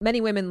Many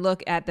women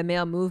look at the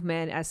male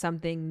movement as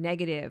something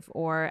negative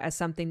or as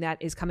something that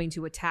is coming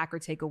to attack or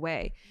take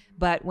away.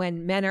 But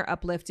when men are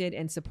uplifted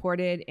and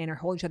supported and are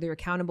holding each other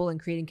accountable and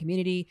creating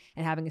community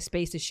and having a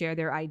space to share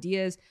their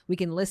ideas, we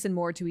can listen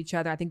more to each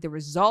other. I think the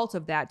result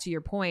of that, to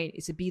your point,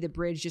 is to be the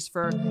bridge just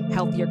for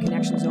healthier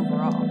connections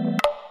overall.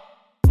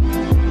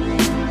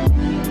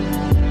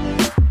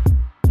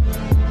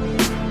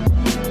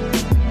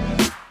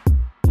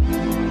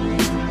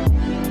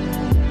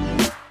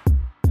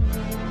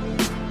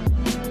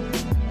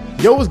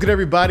 Yo, what's good,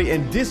 everybody?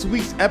 And this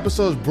week's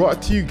episode is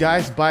brought to you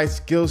guys by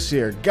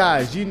Skillshare.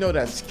 Guys, you know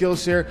that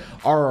Skillshare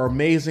are our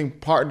amazing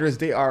partners.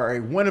 They are a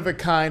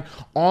one-of-a-kind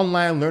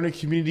online learning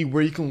community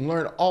where you can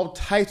learn all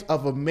types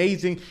of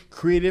amazing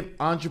creative,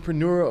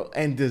 entrepreneurial,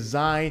 and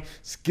design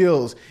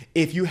skills.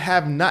 If you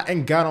have not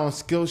got on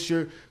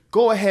Skillshare,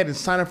 go ahead and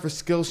sign up for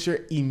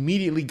Skillshare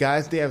immediately,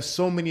 guys. They have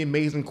so many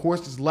amazing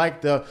courses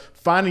like the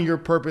Finding Your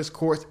Purpose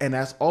course. And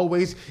as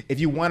always, if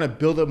you want to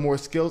build up more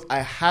skills,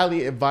 I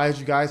highly advise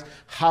you guys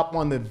hop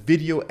on the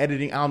video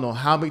editing. I don't know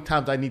how many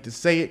times I need to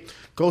say it.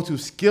 Go to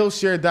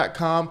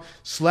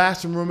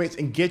Skillshare.com/roommates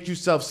and get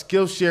yourself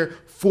Skillshare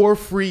for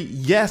free.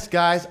 Yes,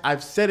 guys,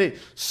 I've said it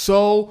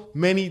so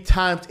many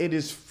times. It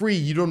is free.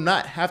 You do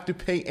not have to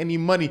pay any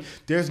money.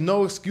 There's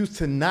no excuse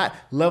to not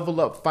level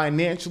up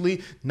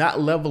financially,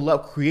 not level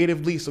up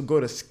creatively. So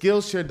go to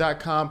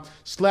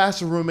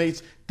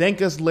Skillshare.com/roommates.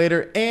 Thank us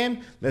later, and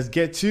let's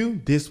get to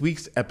this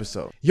week's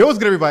episode. Yo, what's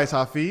good, everybody? It's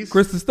Hafiz.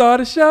 Chris, to start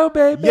the show,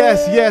 baby.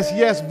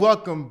 Yes.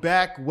 Welcome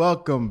back.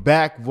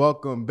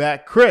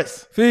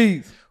 Chris.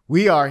 Fees.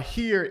 We are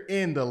here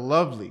in the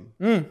lovely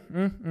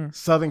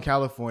Southern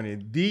California.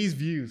 These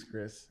views,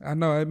 Chris. I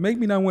know. It make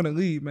me not want to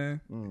leave,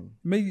 man.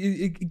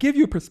 It give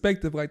you a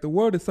perspective. Like, the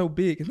world is so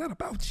big. It's not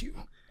about you.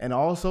 And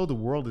also, the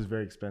world is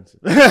very expensive.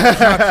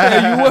 I'll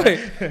tell you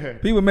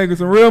what. People making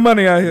some real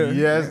money out here.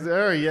 Yes,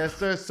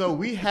 sir. So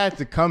we had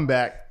to come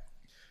back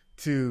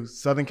to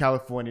Southern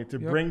California to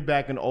bring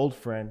back an old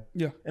friend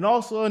and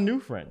also a new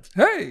friend.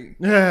 Hey.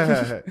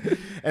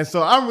 And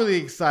so I'm really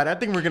excited. I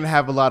think we're going to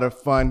have a lot of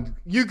fun.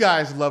 You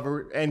guys love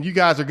her, and you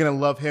guys are going to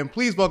love him.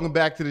 Please welcome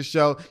back to the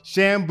show,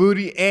 Shan,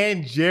 Boody,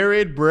 and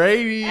Jared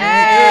Brady. Hey!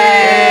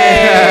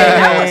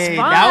 That was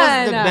fun.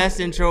 That was the best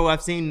intro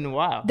I've seen in a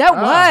while. That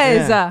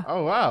was. Yeah.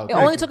 Oh, wow. It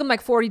only took him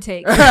like 40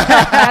 takes.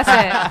 That's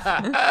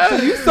it. So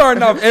you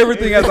starting off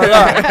everything as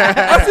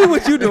I see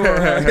what you doing.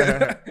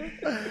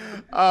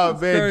 Oh,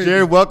 man.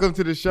 Jared, welcome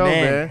to the show,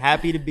 man.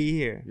 Happy to be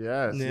here.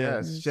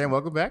 Yes. Shan,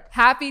 welcome back.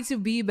 Happy to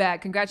be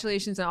back.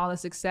 Congratulations on all the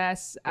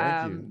success.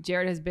 Thank you.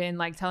 Jared has been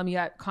like telling me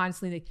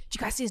constantly, did you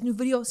guys see his new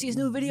video? It's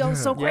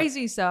so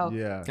crazy. So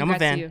I'm a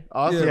fan. to you.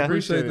 Awesome.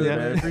 Appreciate it,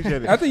 man.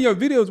 Appreciate it. I think your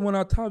video is one of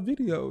our top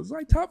videos.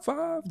 Like top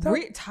 5.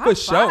 Top for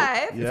sure.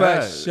 5?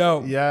 For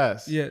sure.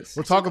 Yes.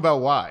 We'll talk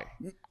about why.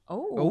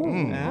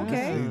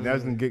 Okay.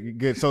 That's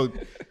good. So,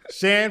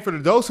 Shan, for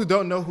those who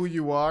don't know who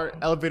you are,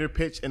 elevator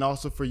pitch, and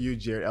also for you,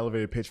 Jared,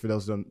 elevator pitch for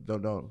those who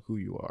don't know who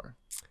you are.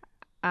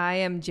 I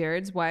am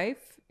Jared's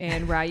wife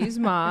and Ryu's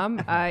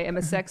mom. I am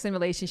a sex and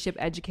relationship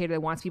educator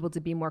that wants people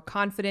to be more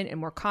confident and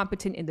more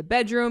competent in the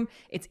bedroom.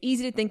 It's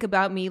easy to think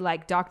about me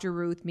like Dr.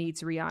 Ruth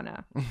meets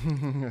Rihanna.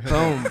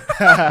 Boom.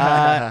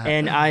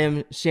 And I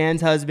am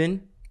Shan's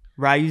husband,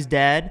 Ryu's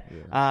dad.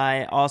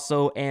 I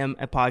also am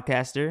a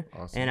podcaster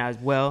and as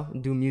well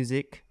do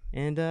music.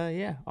 And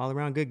all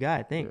around good guy,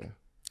 I think.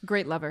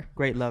 Great lover.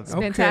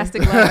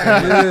 Fantastic lover.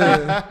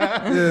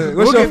 Yeah.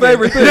 What's your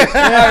favorite thing? All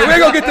right, we're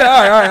going to get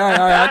that.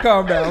 All right.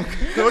 Calm down.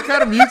 So what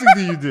kind of music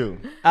do you do?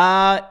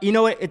 You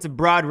know what? It's a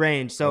broad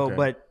range. So,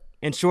 but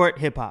in short,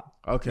 hip hop.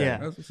 Okay.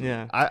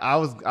 Yeah. I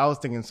was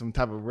thinking some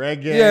type of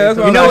reggae. Yeah.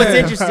 You know what's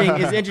interesting?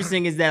 Is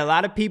interesting is that a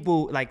lot of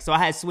people so I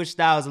had switched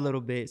styles a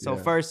little bit. So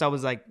first I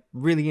was like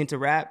really into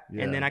rap,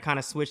 and then I kind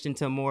of switched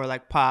into more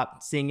like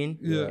pop singing.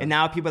 Yeah. And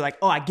now people are like,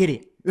 oh, I get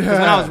it. Because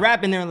when I was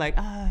rapping, they were like,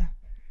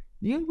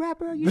 you a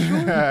rapper? Are you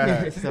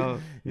sure? So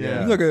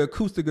You're like an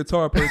acoustic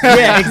guitar person.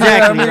 Yeah,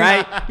 exactly,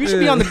 right? You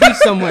should be on the beach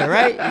somewhere,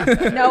 right?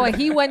 No, and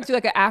he went to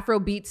like an Afro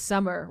beat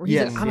summer where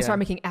he's like, I'm gonna start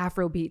making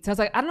Afro beats. I was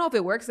like, I don't know if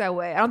it works that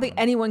way. I don't think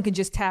anyone can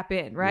just tap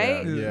in,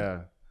 right?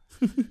 Yeah.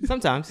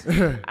 Sometimes.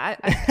 I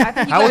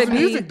think How was the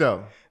music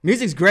though?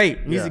 Music's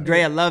great.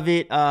 Great. I love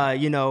it.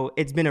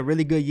 It's been a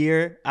really good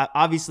year.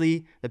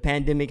 Obviously, the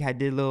pandemic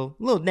did a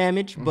little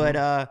damage, but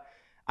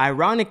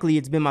ironically,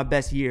 it's been my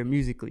best year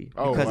musically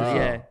because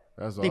of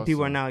That's I think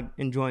people are now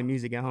enjoying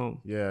music at home.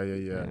 Yeah.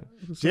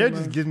 Jared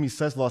just gives me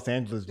such Los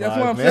Angeles vibes, That's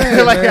what I'm man.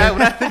 saying, Like man.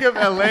 when I think of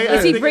LA,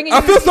 Is he bringing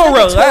I feel so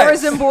relaxed.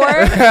 tourism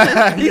board?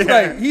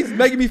 He's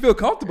making me feel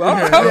comfortable.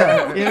 I don't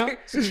know. You know,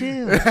 it's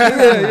chill.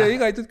 Yeah. He's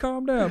like, just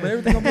calm down, man.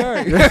 Everything will be all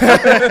right.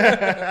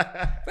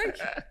 Thank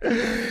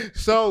you.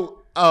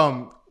 So,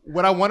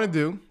 what I want to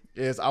do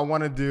is I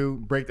want to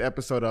break the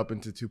episode up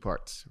into 2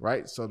 parts,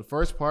 right? So the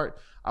first part,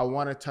 I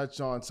want to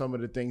touch on some of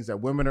the things that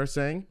women are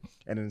saying.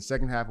 And in the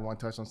second half, I want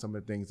to touch on some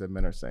of the things that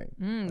men are saying.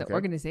 The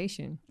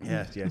organization.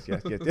 Yes.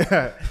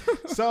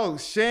 So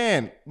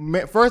Shan,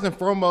 first and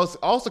foremost,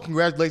 also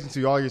congratulations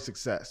to all your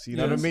success. You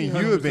know what I mean?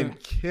 100%. You have been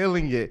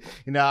killing it.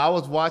 You know, I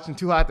was watching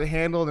Too Hot to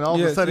Handle, and all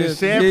of a sudden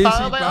Shan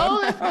popped.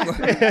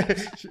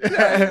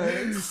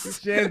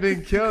 Shan's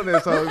been killing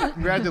it. So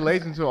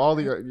congratulations to all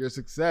of your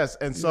success.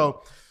 And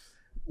so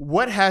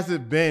what has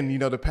it been,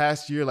 the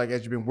past year, like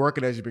as you've been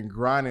working, as you've been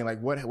grinding, like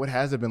what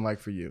has it been like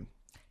for you?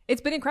 It's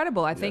been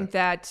incredible. I think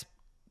that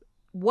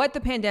what the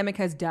pandemic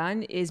has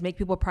done is make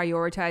people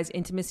prioritize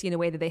intimacy in a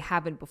way that they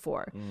haven't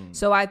before.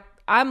 So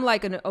I'm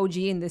like an OG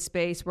in this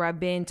space where I've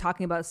been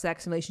talking about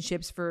sex and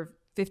relationships for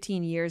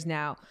 15 years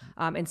now,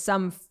 in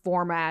some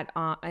format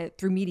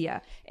through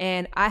media.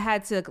 And I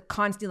had to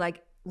constantly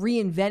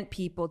reinvent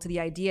people to the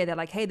idea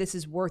that hey, this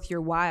is worth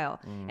your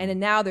while. And then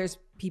now there's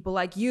people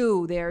like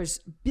you, there's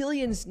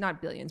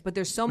not billions, but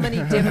there's so many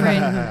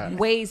different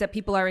ways that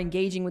people are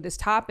engaging with this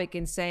topic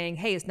and saying,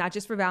 hey, it's not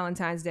just for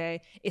Valentine's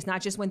Day. It's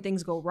not just when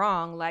things go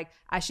wrong.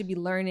 I should be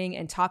learning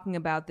and talking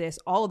about this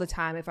all of the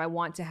time if I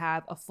want to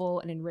have a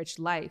full and enriched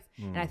life.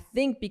 And I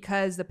think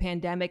because the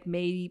pandemic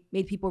made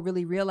people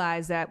really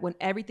realize that when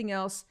everything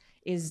else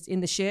is in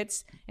the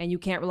shits and you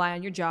can't rely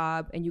on your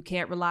job and you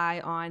can't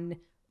rely on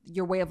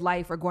your way of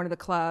life or going to the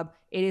club,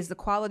 it is the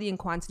quality and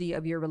quantity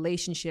of your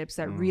relationships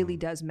that really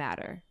does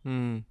matter.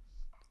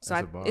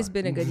 So it's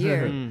been a good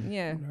year.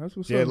 Yeah. That's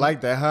what's up.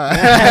 Like that, huh?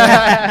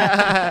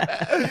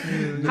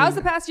 How's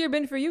the past year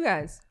been for you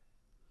guys?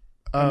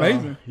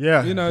 Amazing.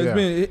 Yeah.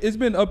 It's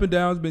been up and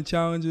down. It's been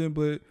challenging,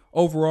 but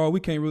overall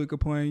we can't really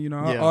complain.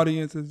 Our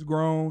audience has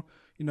grown.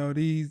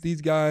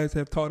 These guys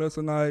have taught us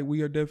a lot.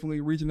 We are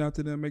definitely reaching out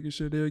to them, making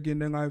sure they're getting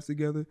their lives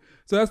together.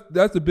 So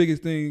that's the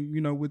biggest thing,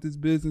 with this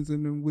business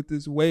and with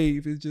this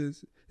wave.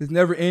 It's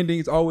never ending.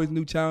 It's always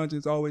new challenges.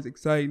 It's always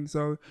exciting.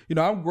 So,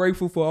 I'm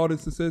grateful for all the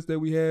success that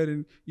we had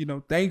and,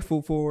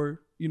 thankful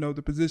for,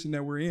 the position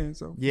that we're in.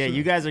 So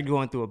you guys are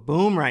going through a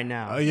boom right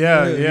now.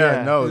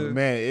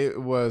 Man, it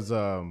was,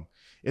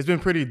 it's been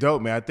pretty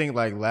dope, man. I think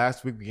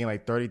last week we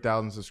gained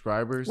 30,000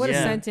 subscribers. What a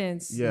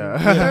sentence.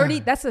 Yeah. 30,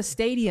 that's a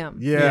stadium.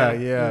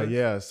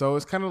 Yeah. So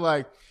it's kind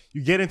of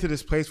you get into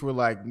this place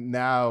where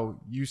now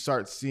you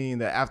start seeing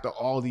that after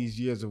all these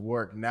years of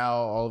work, now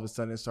all of a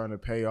sudden it's starting to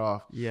pay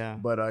off. Yeah.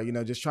 But,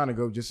 just trying to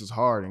go just as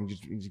hard and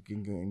just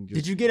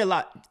Did you get a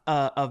lot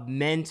of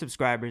men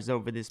subscribers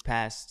over this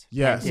past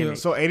pandemic?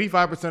 So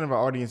 85% of our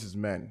audience is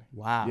men.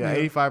 Wow. Yeah,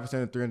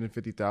 85% of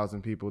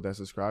 350,000 people that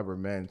subscribe are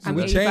men. So I'm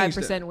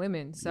 85%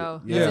 women,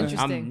 so that's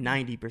interesting.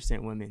 I'm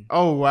 90% women.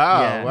 Oh,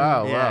 wow.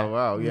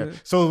 Wow. Yeah.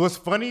 So what's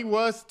funny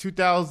was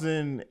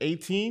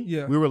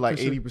 2018, we were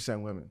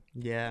 80% women.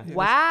 Yeah.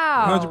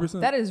 Wow.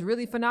 100%. That is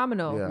really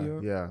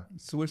phenomenal. Yeah.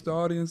 Switch the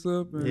audience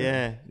up.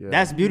 Yeah.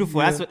 That's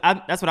beautiful.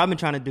 Yeah. That's what I've been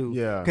trying to do.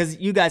 Yeah. Because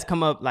you guys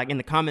come up in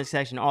the comment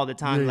section all the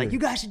time, you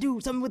guys should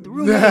do something with the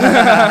roommates.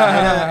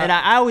 and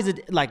I always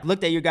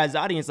looked at your guys'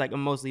 audience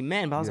I'm mostly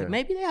men, but I was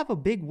maybe they have a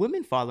big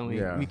women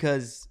following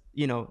because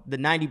the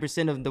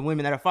 90% of the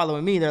women that are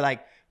following me, they're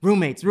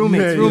roommates.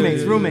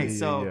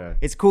 So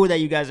it's cool that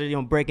you guys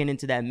are breaking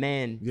into that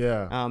man.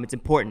 Yeah. It's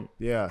important.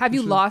 Yeah. Have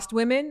you lost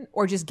women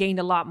or just gained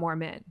a lot more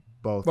men?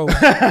 Both. 100%.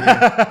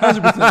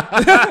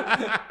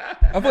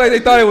 I feel they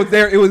thought it was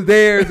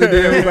theirs, and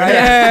then it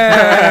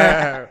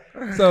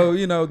was So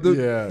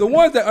the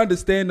ones that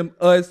understand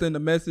us and the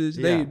message,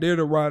 they're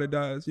the ride or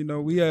dies.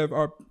 We have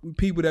our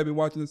people that have been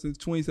watching us since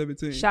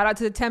 2017. Shout out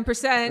to the 10%.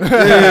 Shout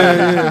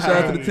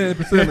out to the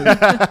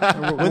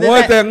 10%. The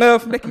ones that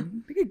left.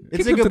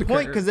 It's a good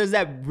point because there's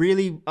that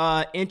really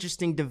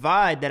interesting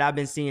divide that I've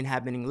been seeing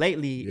happening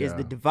lately is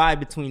the divide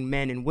between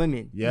men and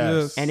women.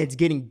 Yes. And it's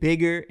getting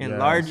bigger and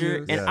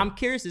larger. And I'm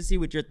curious to see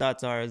what your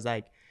thoughts are.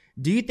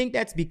 Do you think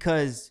that's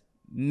because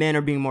men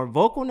are being more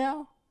vocal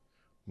now?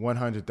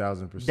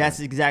 100,000%. That's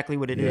exactly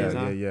what it is,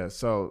 huh? Yeah.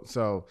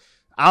 So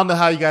I don't know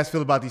how you guys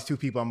feel about these two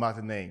people I'm about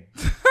to name.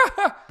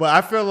 But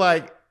I feel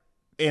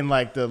in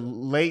the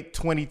late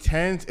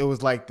 2010s, it was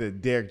the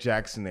Derek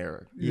Jackson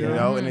era,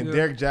 and in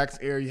Derek Jackson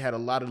era, you had a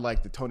lot of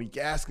the Tony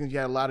Gaskins, you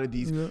had a lot of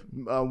these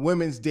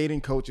women's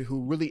dating coaches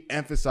who really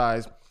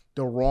emphasized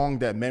the wrong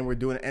that men were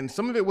doing, and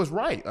some of it was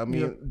right. I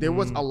mean, there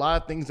was a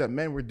lot of things that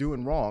men were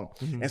doing wrong,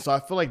 and so I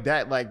feel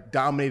that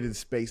dominated the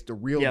space. The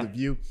Real, The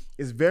View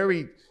is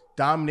very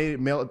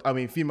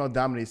female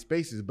dominated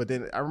spaces. But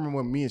then I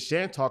remember when me and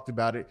Shan talked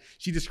about it,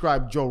 she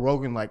described Joe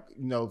Rogan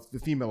the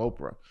female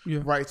Oprah,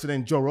 right? So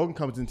then Joe Rogan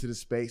comes into the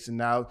space, and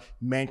now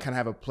men kind of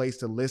have a place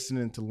to listen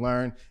and to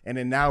learn. And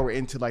then now we're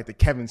into the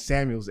Kevin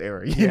Samuels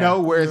era, you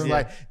know, where it's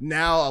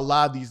now a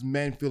lot of these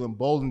men feel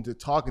emboldened to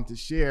talk and to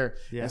share.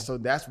 And so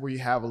that's where you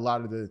have a lot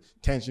of the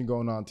tension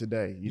going on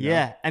today. You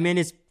know? I mean,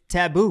 it's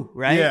taboo,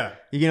 right?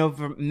 Yeah.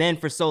 For men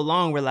for so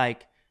long, we're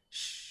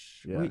shh.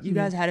 Yeah. You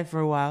guys had it for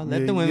a while.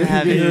 Let the women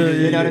have it.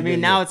 You know what I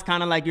mean? Now it's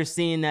kind of like you're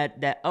seeing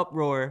that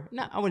uproar.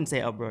 No, I wouldn't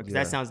say uproar because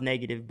that sounds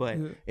negative, but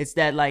it's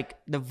that like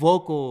the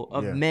vocal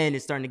of men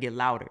is starting to get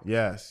louder.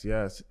 Yes.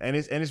 And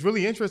it's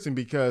really interesting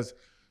because,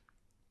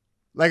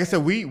 like I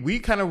said, we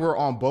kind of were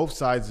on both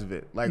sides of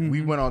it. Like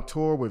we went on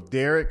tour with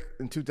Derek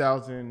in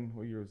 2000.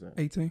 What year was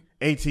that?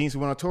 18. So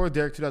we went on tour with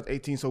Derek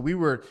 2018. So we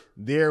were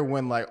there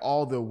when like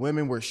all the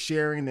women were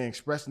sharing and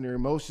expressing their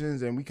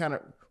emotions, and we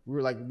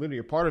were like literally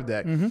a part of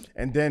that.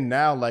 And then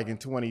now, like in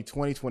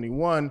 2020,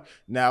 21,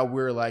 now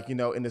we're like, you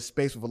know, in the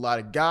space with a lot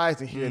of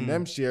guys and hearing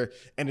them share,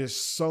 and there's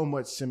so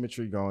much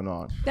symmetry going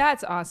on.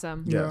 That's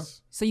awesome.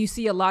 Yes. So you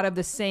see a lot of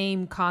the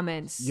same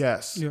comments.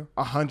 Yes.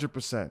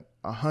 100%.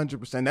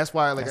 100%. That's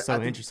why, like, That's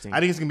so interesting. I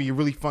think it's gonna be a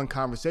really fun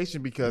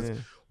conversation because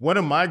one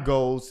of my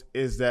goals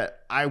is that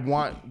I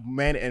want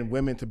men and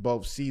women to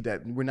both see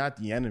that we're not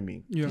the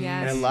enemy. Yes.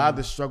 And a lot of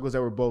the struggles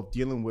that we're both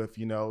dealing with,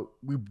 you know,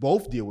 we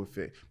both deal with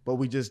it, but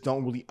we just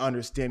don't really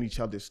understand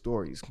each other's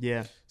stories.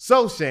 Yeah.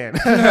 So, Shan,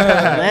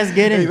 let's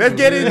get into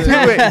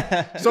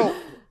it. So,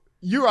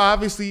 you're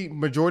obviously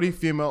majority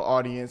female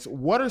audience.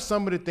 What are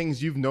some of the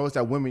things you've noticed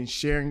that women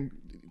sharing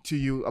to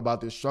you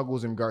about their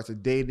struggles in regards to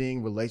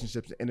dating,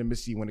 relationships, and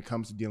intimacy when it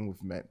comes to dealing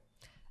with men?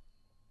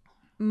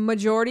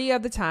 Majority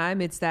of the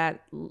time, it's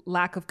that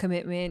lack of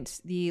commitment,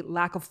 the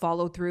lack of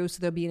follow through.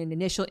 So there'll be an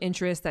initial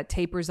interest that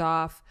tapers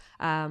off,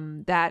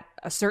 that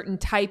a certain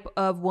type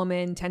of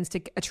woman tends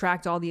to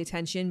attract all the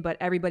attention, but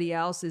everybody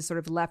else is sort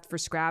of left for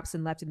scraps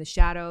and left in the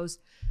shadows.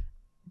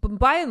 But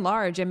by and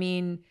large, I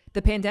mean,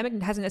 the pandemic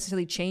hasn't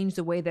necessarily changed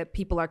the way that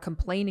people are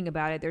complaining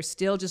about it. They're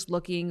still just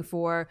looking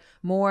for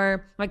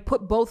more, like,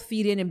 put both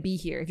feet in and be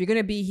here. If you're going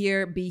to be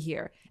here, be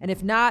here. And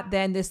if not,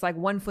 then this like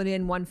 1 foot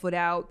in, 1 foot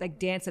out, like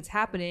dance that's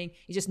happening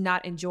is just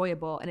not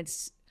enjoyable. And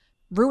it's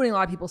ruining a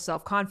lot of people's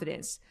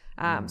self-confidence.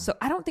 So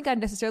I don't think I've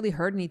necessarily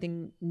heard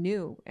anything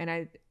new.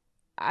 And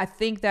I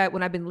think that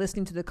when I've been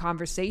listening to the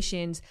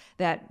conversations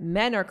that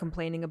men are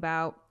complaining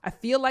about, I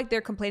feel like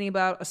they're complaining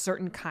about a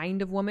certain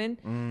kind of woman.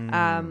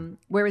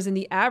 Whereas in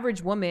the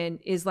average woman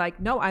is like,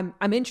 no,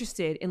 I'm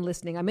interested in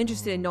listening. I'm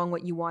interested in knowing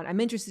what you want. I'm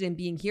interested in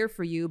being here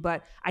for you,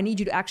 but I need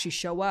you to actually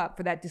show up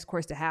for that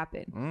discourse to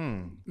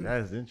happen.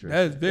 That is interesting.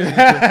 That is very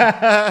interesting.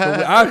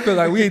 I feel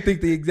like we think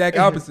the exact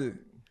opposite.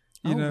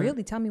 You know?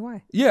 Really? Tell me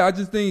why. Yeah, I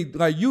just think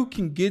like you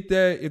can get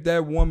that if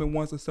that woman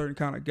wants a certain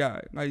kind of guy.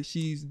 Like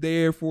she's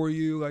there for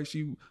you, like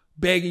she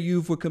begging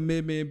you for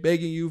commitment,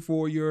 begging you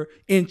for your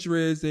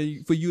interest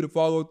and for you to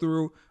follow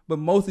through. But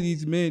most of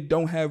these men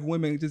don't have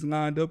women just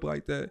lined up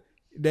like that.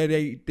 They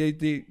are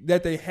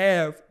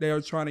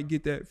trying to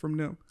get that from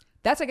them.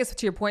 That's, I guess,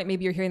 to your point,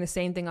 maybe you're hearing the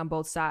same thing on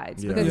both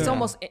sides because it's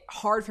almost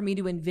hard for me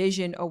to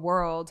envision a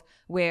world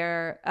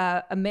where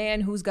a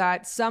man who's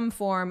got some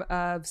form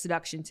of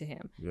seduction to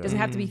him, doesn't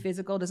have to be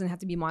physical, doesn't have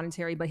to be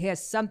monetary, but he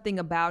has something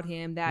about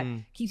him that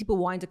keeps people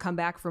wanting to come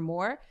back for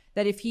more,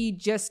 that if he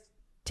just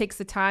takes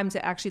the time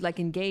to actually like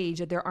engage,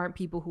 that there aren't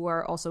people who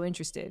are also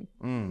interested.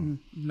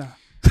 Nah.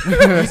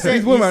 You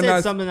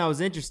said something that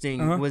was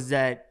interesting was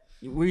that,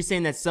 were you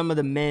saying that some of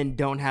the men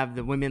don't have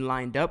the women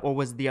lined up, or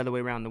was it the other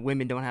way around? The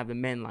women don't have the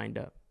men lined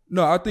up?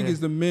 No, I think it's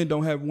the men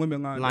don't have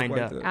women lined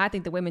up. I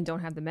think the women don't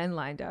have the men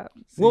lined up.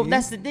 Well,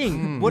 that's the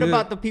thing. What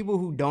about the people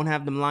who don't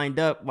have them lined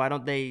up? Why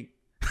don't they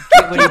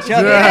get with each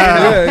other?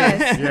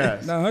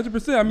 Yes. No,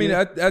 100%. I mean,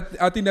 I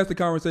think that's the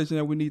conversation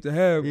that we need to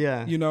have.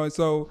 Yeah. You know, and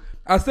so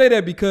I say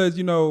that because,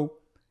 you know,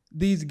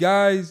 these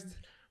guys.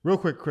 Real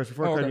quick, Chris,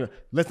 before I cut you,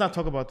 let's not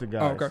talk about the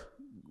guys. Okay.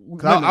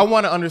 I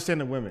want to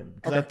understand the women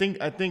because I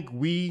think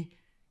we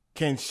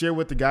can share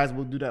with the guys.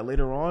 We'll do that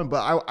later on,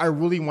 but I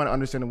really want to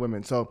understand the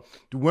women. So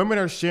the women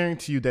are sharing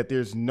to you that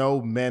there's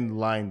no men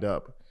lined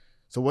up.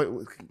 So what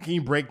can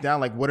you break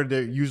down? Like, what are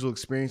their usual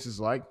experiences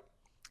like?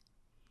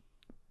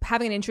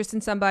 Having an interest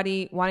in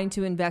somebody, wanting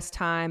to invest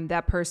time,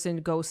 that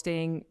person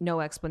ghosting, no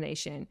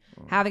explanation.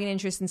 Having an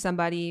interest in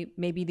somebody,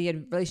 maybe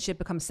the relationship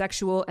becomes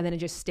sexual and then it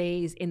just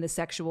stays in the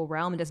sexual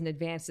realm and doesn't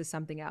advance to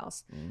something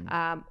else.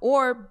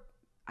 Or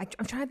I'm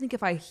trying to think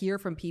if I hear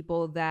from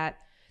people that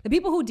the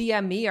people who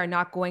DM me are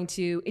not going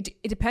to, it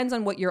depends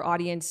on what your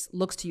audience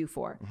looks to you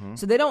for.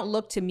 So they don't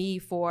look to me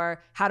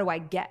for how do I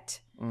get?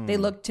 They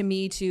look to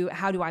me to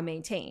how do I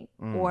maintain?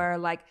 Or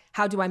like,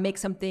 how do I make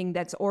something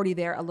that's already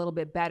there a little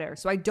bit better?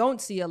 So I don't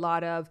see a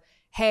lot of,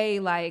 hey,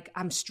 like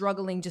I'm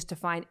struggling just to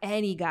find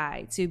any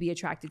guy to be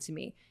attracted to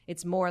me.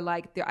 It's more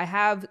like I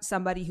have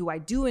somebody who I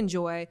do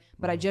enjoy,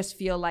 but I just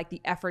feel like the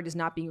effort is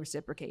not being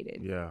reciprocated.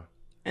 Yeah.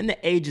 And the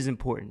age is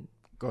important.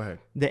 Go ahead.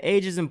 The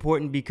age is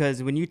important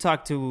because when you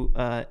talk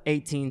to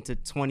 18 to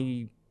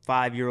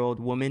 25-year-old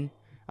woman,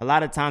 a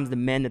lot of times the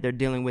men that they're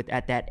dealing with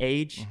at that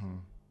age,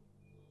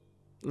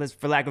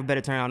 for lack of a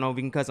better term, I don't know if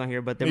we can cuss on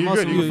here, but they're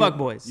mostly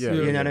fuckboys.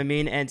 You know what I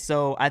mean? And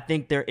so I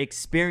think their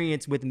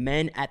experience with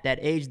men at that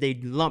age, they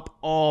lump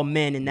all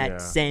men in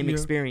that same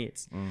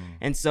experience.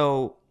 And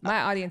so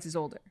my audience is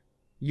older.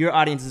 Your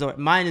audience is older.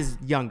 Mine is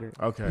younger.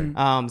 Okay.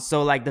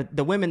 So like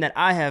the women that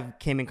I have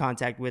came in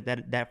contact with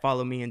that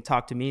follow me and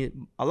talk to me,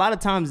 a lot of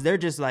times they're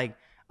just like,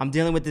 I'm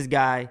dealing with this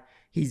guy.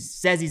 he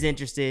says he's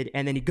interested,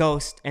 and then he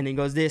ghosts, and then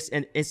goes this,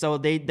 and so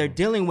they're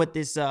dealing with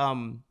this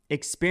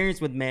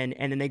experience with men,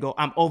 and then they go,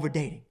 I'm over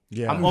dating,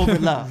 I'm over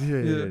love,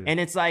 and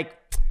it's like,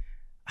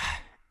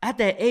 at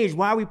that age,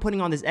 why are we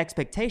putting on this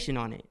expectation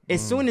on it?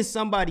 As soon as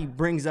somebody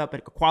brings up a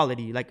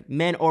quality, like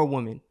men or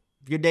women,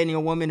 if you're dating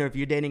a woman or if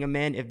you're dating a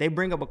man, if they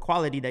bring up a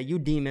quality that you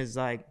deem as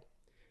like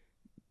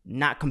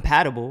not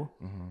compatible,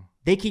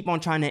 they keep on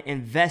trying to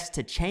invest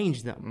to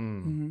change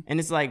them, and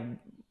it's like,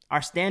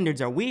 our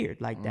standards are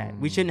weird like that.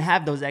 We shouldn't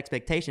have those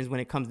expectations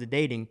when it comes to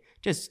dating.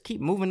 Just keep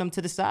moving them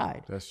to the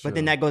side. That's true. But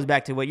then that goes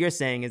back to what you're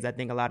saying is I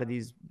think a lot of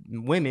these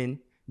women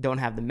don't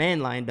have the men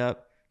lined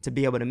up to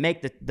be able to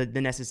make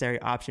the necessary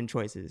option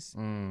choices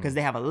because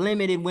they have a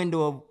limited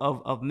window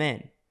of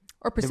men.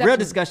 Or perception. The real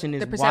discussion is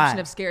the perception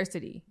why. of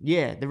scarcity.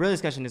 Yeah, the real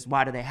discussion is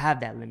why do they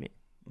have that limit?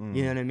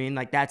 You know what I mean?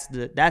 Like that's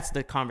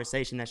the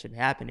conversation that should be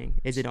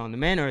happening. Is it on the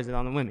men or is it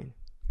on the women?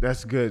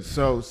 That's good.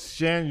 So,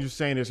 Shan, you're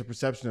saying there's a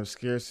perception of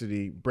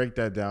scarcity. Break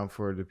that down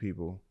for the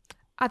people.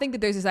 I think that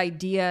there's this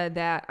idea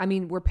that, I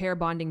mean, we're pair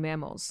bonding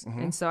mammals.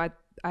 And so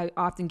I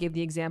often give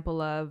the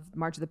example of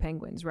March of the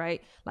Penguins,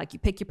 right? Like you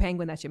pick your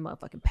penguin, that's your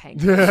motherfucking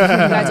penguin. You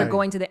guys are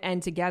going to the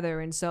end together.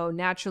 And so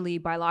naturally,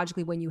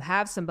 biologically, when you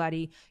have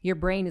somebody, your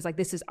brain is like,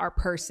 this is our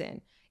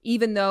person.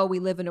 Even though we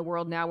live in a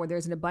world now where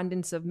there's an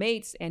abundance of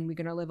mates and we're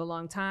going to live a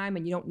long time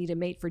and you don't need a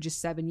mate for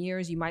just 7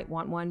 years. You might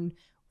want one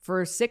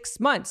for 6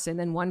 months and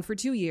then one for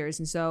 2 years.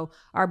 And so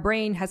our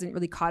brain hasn't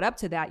really caught up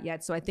to that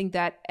yet. So I think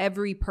that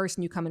every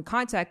person you come in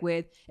contact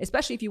with,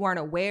 especially if you aren't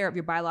aware of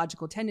your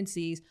biological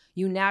tendencies,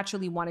 you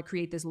naturally want to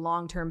create this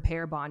long-term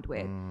pair bond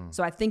with.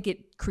 So I think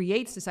it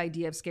creates this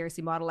idea of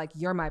scarcity model, like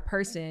you're my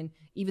person,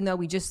 even though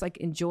we just like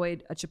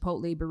enjoyed a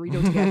Chipotle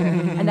burrito together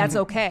and that's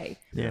okay.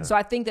 Yeah. So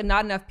I think that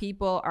not enough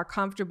people are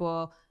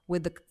comfortable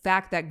with the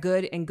fact that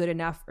good and good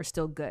enough are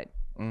still good.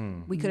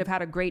 We could have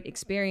had a great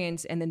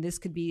experience and then this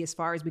could be as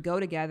far as we go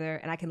together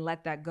and I can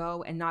let that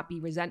go and not be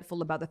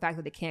resentful about the fact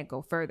that they can't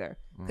go further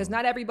because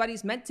not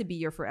everybody's meant to be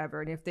your forever.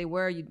 And if they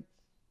were, you'd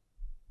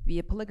be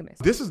a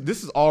polygamist. This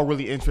is all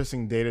really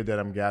interesting data that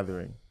I'm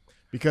gathering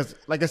because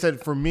like I said,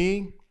 for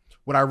me,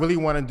 what I really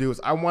want to do is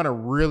I want to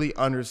really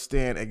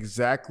understand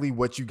exactly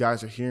what you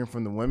guys are hearing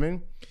from the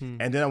women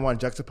and then I want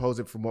to juxtapose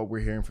it from what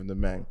we're hearing from the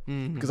men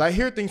because I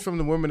hear things from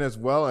the women as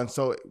well. And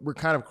so we're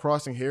kind of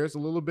crossing hairs a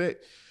little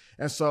bit.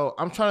 And so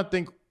I'm trying to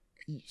think.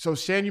 So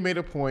Shan, you made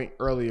a point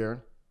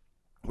earlier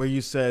where you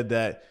said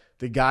that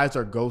the guys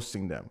are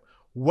ghosting them.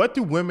 What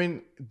do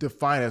women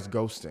define as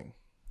ghosting?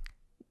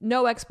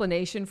 No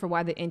explanation for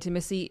why the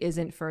intimacy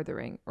isn't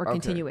furthering or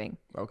continuing.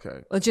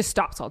 Okay. It just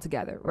stops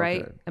altogether,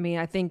 right? Okay. I mean,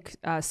 I think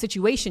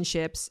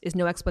situationships is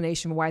no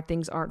explanation for why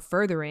things aren't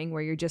furthering,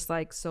 where you're just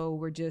like, so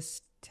we're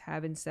just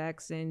having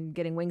sex and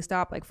getting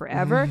Wingstop like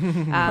forever.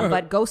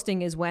 But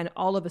ghosting is when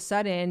all of a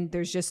sudden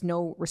there's just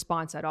no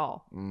response at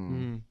all.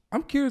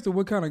 I'm curious to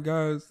what kind of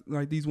guys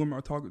like these women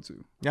are talking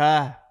to.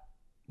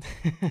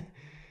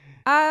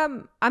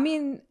 I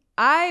mean,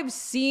 I've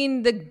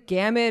seen the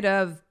gamut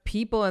of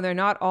people and they're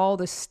not all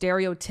the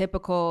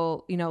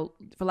stereotypical, you know,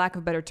 for lack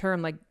of a better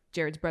term, like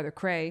Jared's brother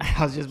Cray.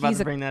 I was just about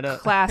to bring that up.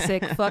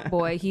 Classic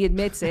fuckboy. He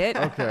admits it.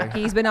 Okay.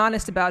 He's been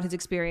honest about his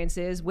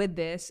experiences with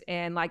this.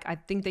 And like, I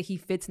think that he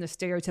fits in the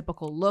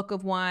stereotypical look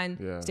of one,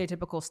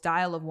 stereotypical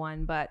style of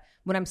one. But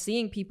when I'm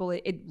seeing people,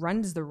 it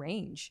runs the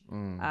range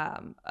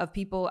of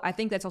people. I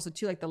think that's also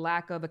too, like the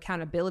lack of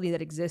accountability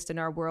that exists in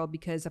our world,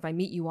 because if I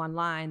meet you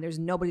online, there's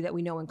nobody that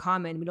we know in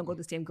common. We don't go to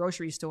the same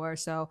grocery store.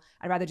 so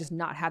I'd rather just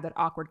not have that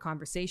awkward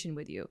conversation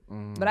with you.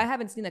 But I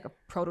haven't seen like a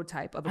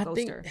prototype of a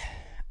ghoster.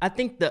 I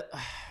think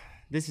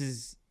this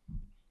is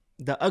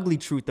the ugly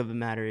truth of the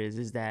matter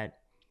is that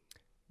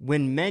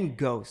when men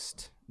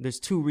ghost, there's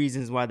two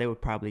reasons why they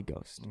would probably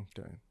ghost.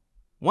 Okay.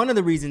 One of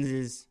the reasons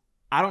is,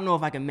 I don't know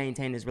if I can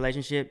maintain this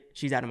relationship.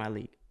 She's out of my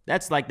league.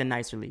 That's like the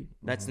nicer league.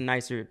 That's the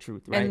nicer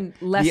truth, right? And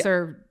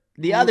lesser.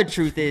 The other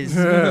truth is,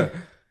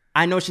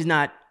 I know she's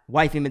not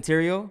wifey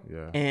material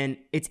and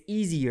it's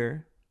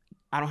easier.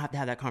 I don't have to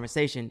have that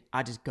conversation.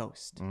 I just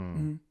ghost.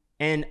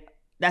 And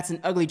that's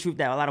an ugly truth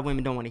that a lot of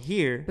women don't want to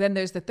hear. But then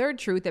there's the third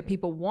truth that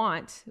people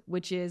want,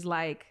 which is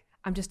like,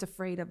 I'm just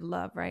afraid of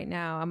love right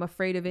now. I'm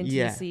afraid of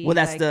intimacy. Yeah. Well,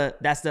 that's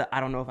the I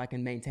don't know if I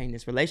can maintain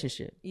this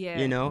relationship. Yeah.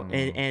 You know,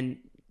 and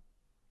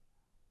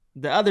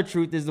the other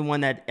truth is the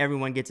one that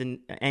everyone gets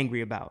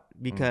angry about,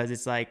 because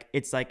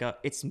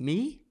it's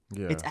me.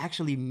 Yeah. It's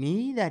actually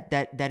me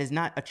that is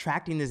not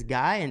attracting this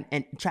guy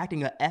and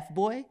attracting a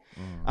F-boy.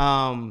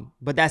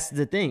 But that's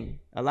the thing.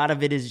 A lot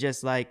of it is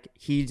just like,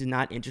 he's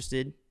not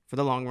interested for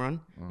the long run.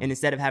 And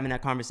instead of having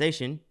that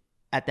conversation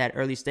at that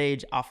early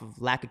stage off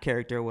of lack of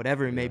character or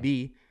whatever it may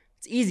be,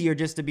 it's easier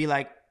just to be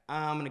like,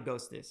 I'm going to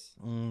ghost this.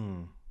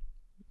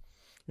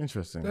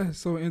 Interesting. That's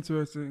so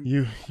interesting.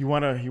 You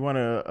have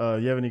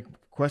any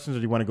questions, or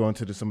do you want to go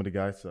into some of the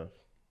guy stuff?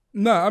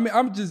 No, I mean,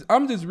 I'm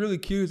just really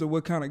curious of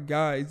what kind of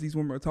guys these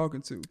women are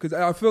talking to, because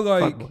I feel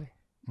like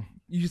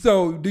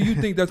So do you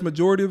think that's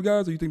majority of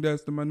guys, or you think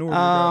that's the minority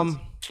of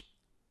guys?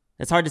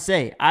 It's hard to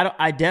say.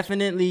 I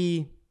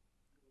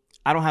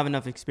I don't have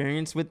enough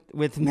experience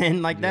with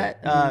men like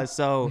that.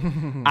 So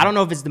I don't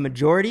know if it's the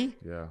majority,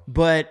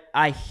 but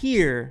I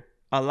hear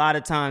a lot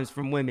of times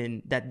from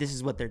women that this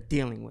is what they're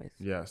dealing with.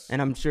 Yes.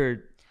 And I'm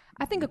sure.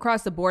 I think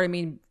across the board, I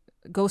mean,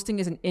 ghosting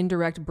is an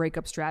indirect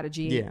breakup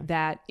strategy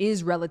that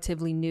is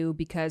relatively new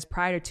because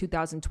prior to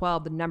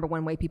 2012, the number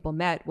one way people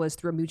met was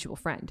through a mutual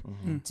friend.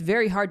 It's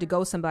very hard to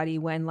ghost somebody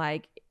when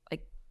like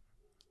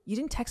you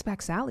didn't text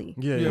back Sally.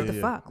 What the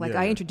fuck? Like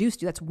I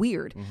introduced you. That's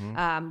weird.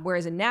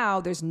 Whereas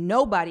now there's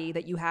nobody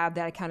that you have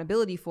that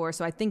accountability for.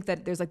 So I think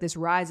that there's like this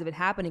rise of it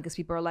happening because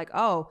people are like,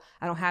 oh,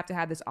 I don't have to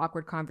have this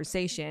awkward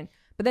conversation.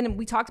 But then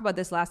we talked about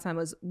this last time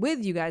was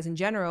with you guys in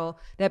general,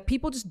 that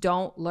people just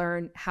don't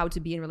learn how to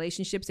be in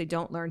relationships. They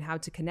don't learn how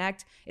to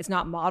connect. It's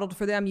not modeled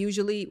for them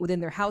usually within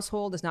their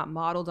household. It's not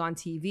modeled on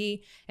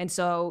TV. And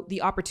so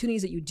the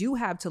opportunities that you do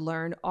have to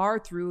learn are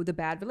through the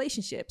bad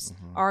relationships,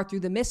 are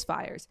through the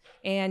misfires.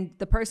 And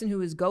the person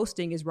who is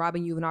ghosting is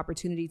robbing you of an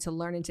opportunity to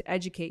learn and to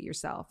educate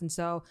yourself. And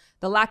so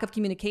the lack of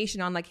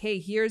communication on like, hey,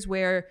 here's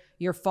where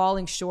you're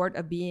falling short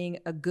of being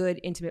a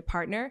good intimate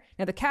partner.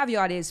 Now the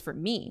caveat is for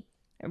me,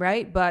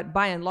 right? But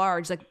by and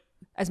large, like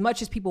as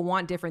much as people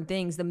want different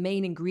things, the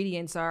main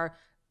ingredients are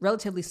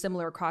relatively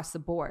similar across the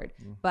board.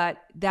 But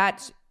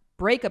that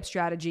breakup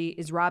strategy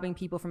is robbing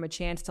people from a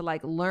chance to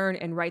like learn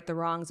and right the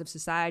wrongs of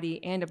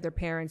society and of their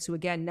parents who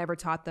again never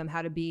taught them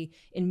how to be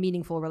in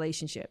meaningful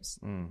relationships.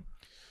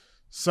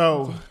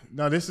 So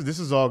now this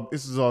is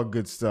all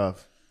good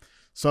stuff.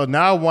 So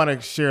now I want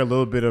to share a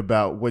little bit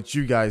about what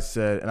you guys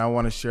said, and I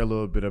want to share a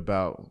little bit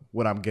about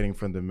what I'm getting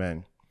from the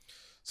men.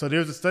 So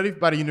there's a study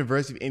by the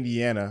University of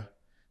Indiana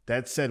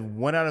that said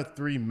 1 out of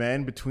 3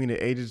 men between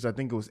the ages, I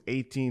think it was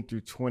 18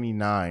 through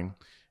 29,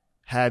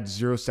 had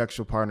 0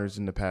 sexual partners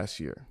in the past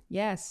year.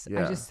 Yes.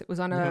 I just was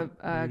on a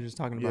we were just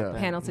talking about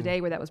that. panel today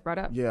where that was brought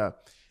up. Yeah.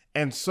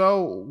 And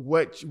so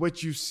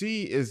what you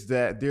see is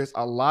that there's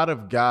a lot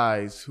of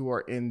guys who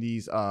are in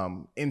these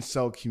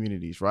incel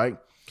communities, right?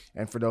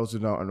 And for those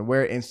who aren't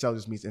aware, incel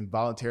just means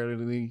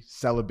involuntarily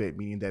celibate,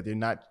 meaning that they're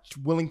not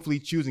willingly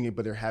choosing it,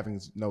 but they're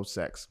having no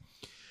sex.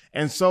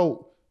 And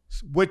so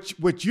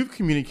what you've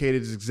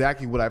communicated is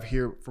exactly what I've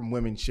heard from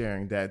women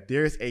sharing, that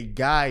there's a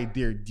guy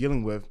they're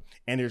dealing with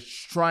and they're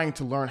trying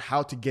to learn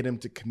how to get him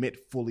to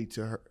commit fully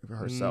to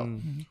herself.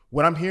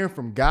 What I'm hearing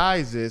from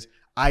guys is,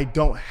 I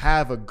don't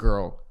have a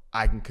girl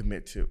I can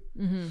commit to.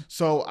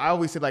 So I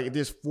always say like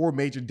there's 4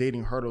 major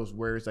dating hurdles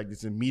where it's like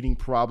there's a meeting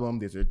problem,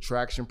 there's an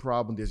attraction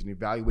problem, there's an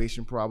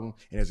evaluation problem,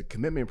 and there's a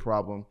commitment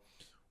problem.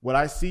 What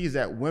I see is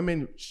that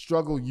women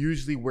struggle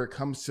usually where it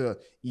comes to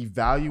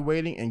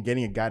evaluating and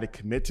getting a guy to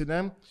commit to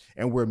them,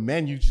 and where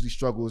men usually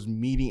struggle is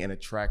meeting and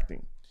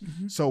attracting.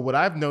 So what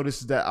I've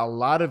noticed is that a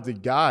lot of the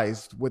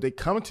guys, what they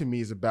come to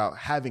me is about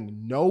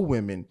having no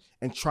women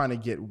and trying to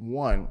get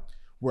one,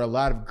 where a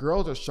lot of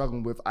girls are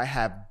struggling with, I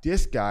have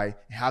this guy,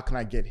 how can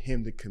I get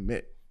him to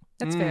commit?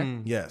 That's fair.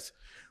 Yes.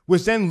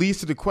 Which then leads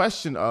to the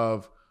question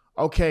of,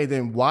 okay,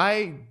 then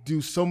why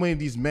do so many of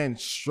these men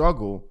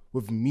struggle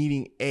with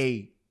meeting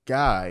a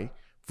guy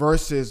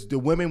versus the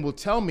women will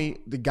tell me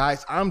the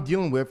guys I'm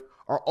dealing with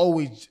are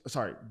always,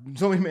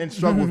 so many men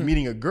struggle with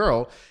meeting a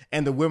girl,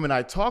 and the women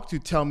I talk to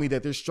tell me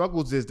that their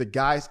struggles is the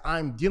guys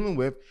I'm dealing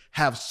with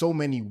have so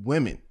many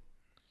women,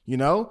 you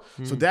know?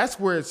 So that's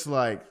where it's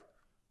like,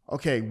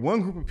 okay,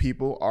 one group of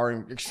people are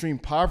in extreme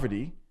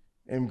poverty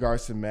in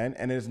regards to men,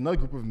 and there's another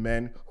group of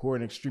men who are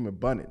in extreme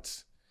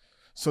abundance.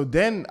 So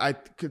then I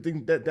could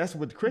think that that's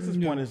what Chris's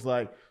point is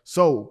like.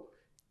 So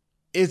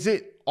is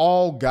it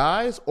all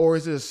guys, or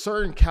is it a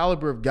certain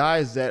caliber of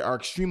guys that are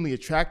extremely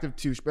attractive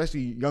to,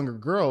 especially younger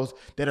girls,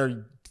 that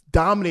are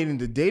dominating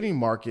the dating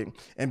market,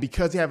 and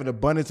because they have an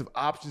abundance of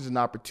options and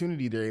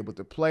opportunity, they're able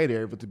to play,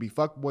 they're able to be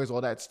fuckboys,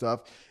 all that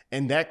stuff,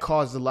 and that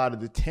causes a lot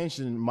of the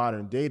tension in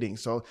modern dating.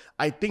 So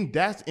I think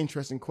that's an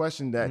interesting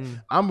question that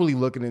I'm really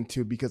looking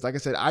into, because like I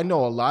said, I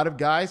know a lot of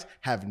guys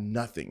have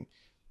nothing,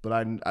 but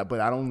I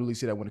don't really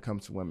see that when it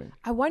comes to women.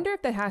 I wonder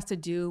if that has to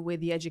do with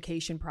the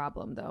education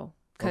problem though.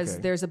 Because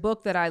there's a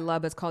book that I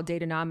love that's called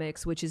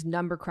Datanomics, which is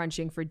number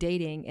crunching for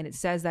dating. And it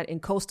says that in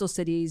coastal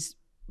cities,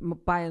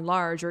 by and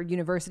large, or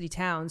university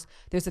towns,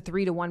 there's a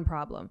 3-to-1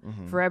 problem.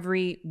 For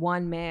every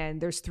one man,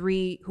 there's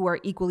 3 who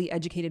are equally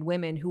educated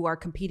women who are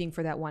competing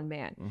for that one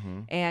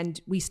man. And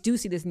we do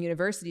see this in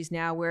universities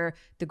now, where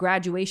the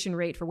graduation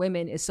rate for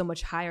women is so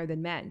much higher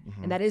than men.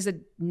 And that is a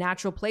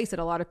natural place that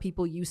a lot of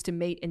people used to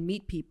mate and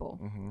meet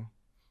people.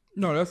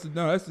 No,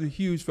 that's a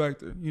huge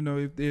factor. You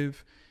know,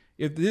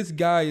 if this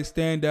guy is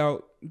stand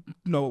out,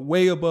 you know,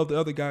 way above the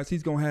other guys,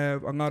 he's gonna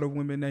have a lot of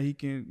women that he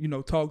can, you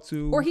know, talk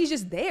to. Or he's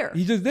just there.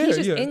 He's just there. He's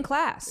just in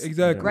class.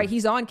 Exactly. Right.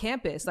 He's on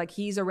campus. Like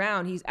he's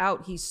around. He's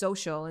out. He's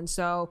social. And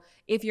so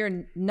if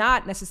you're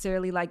not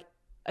necessarily like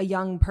a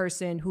young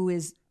person who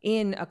is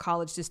in a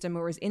college system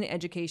or is in an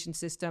education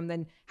system,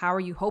 then how are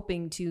you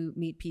hoping to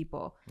meet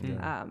people?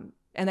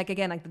 And like,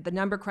 again, like the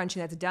number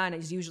crunching that's done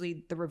is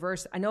usually the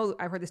reverse. I know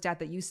I've heard the stat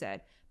that you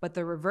said, but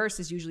the reverse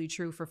is usually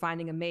true for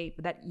finding a mate,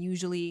 but that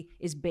usually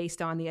is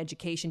based on the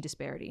education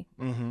disparity.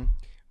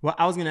 Well,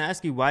 I was going to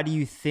ask you, why do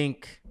you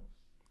think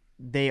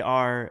they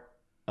are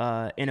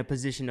in a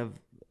position of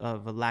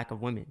a lack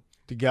of women?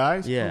 The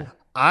guys? Yeah.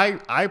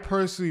 I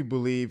personally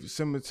believe,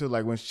 similar to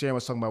like when Shan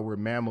was talking about we're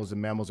mammals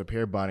and mammals are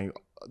pair bonding,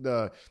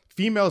 the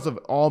females of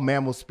all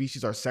mammal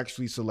species are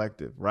sexually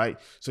selective, right?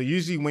 So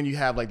usually when you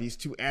have like these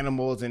two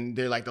animals and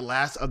they're like the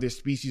last of their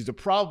species, the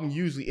problem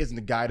usually isn't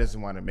the guy doesn't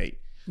want to mate.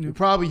 The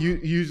problem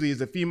usually is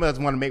the female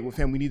doesn't want to mate with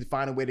him. We need to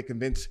find a way to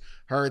convince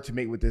her to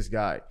mate with this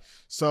guy.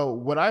 So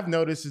what I've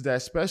noticed is that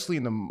especially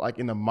in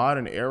the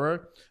modern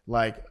era,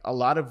 like a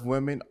lot of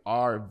women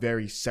are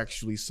very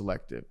sexually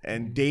selective,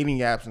 and dating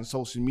apps and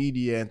social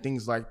media and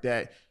things like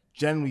that,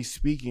 generally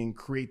speaking,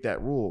 create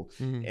that rule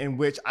in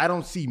which I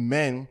don't see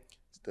men.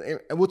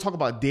 And we'll talk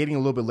about dating a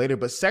little bit later,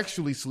 but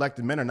sexually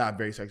selective men are not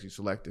very sexually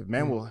selective.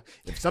 Men will,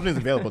 if something's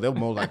available, they'll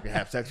more likely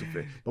have sex with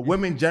it. But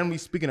women, generally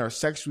speaking, are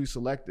sexually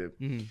selective.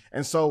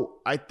 And so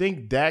I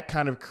think that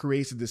kind of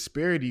creates a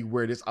disparity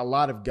where there's a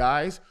lot of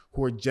guys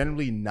who are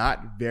generally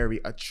not very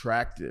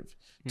attractive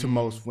to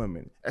most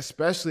women,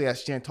 especially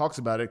as Shan talks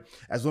about it,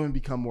 as women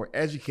become more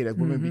educated, as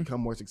women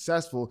become more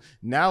successful.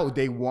 Now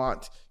they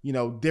want,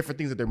 different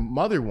things that their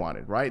mother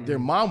wanted, right? Their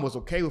mom was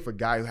okay with a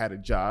guy who had a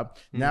job.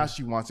 Now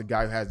she wants a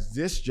guy who has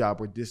this job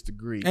or this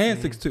degree. And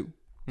 6'2".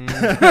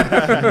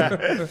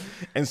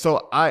 And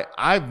so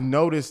I've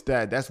noticed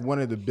that that's one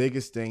of the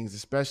biggest things,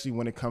 especially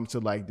when it comes to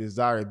like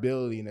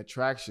desirability and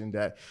attraction,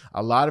 that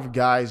a lot of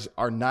guys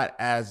are not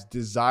as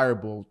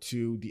desirable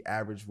to the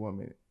average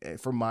woman,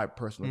 from my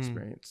personal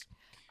experience.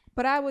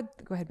 But I would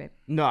go ahead, babe.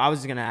 No, I was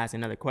just gonna ask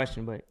another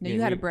question, but No,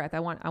 you had a breath. I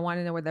want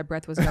to know where that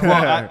breath was going.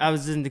 Well, I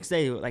was just gonna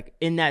say, like,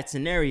 in that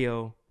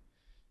scenario,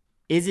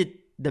 is it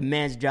the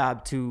man's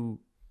job to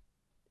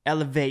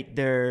elevate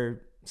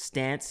their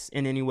stance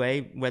in any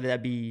way, whether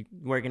that be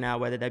working out,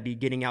 whether that be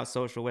getting out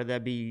social, whether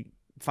that be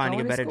finding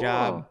a better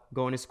job,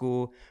 going to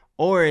school,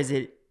 or is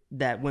it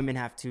that women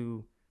have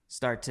to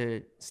stop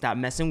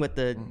messing with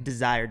the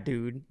desired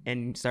dude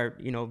and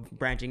start,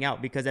 branching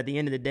out? Because at the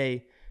end of the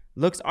day,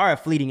 looks are a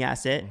fleeting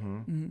asset.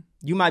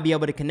 You might be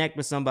able to connect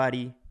with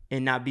somebody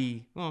and not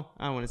be, I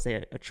don't want to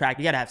say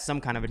attracted. You got to have some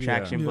kind of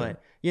attraction,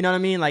 but you know what I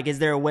mean? Like, is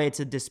there a way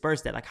to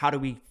disperse that? Like, how do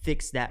we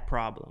fix that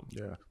problem?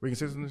 Yeah. We can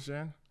say something,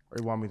 Shan? Or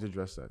you want me to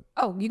address that?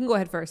 Oh, you can go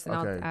ahead first, and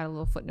I'll add a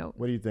little footnote.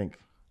 What do you think?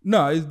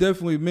 No, it's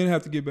definitely men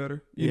have to get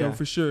better, you know,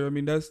 for sure. I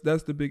mean, that's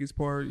the biggest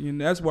part, and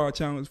that's what our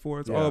challenge is for.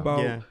 It's all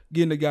about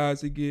getting the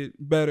guys to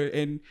get better,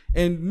 and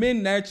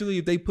men naturally,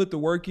 if they put the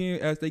work in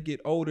as they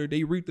get older,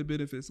 they reap the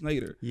benefits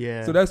later.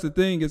 Yeah. So that's the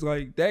thing, is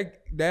like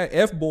that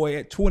F boy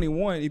at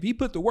 21, if he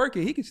put the work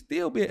in, he can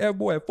still be an F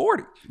boy at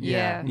 40.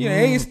 Yeah. You know,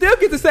 and he still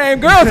get the same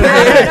girl.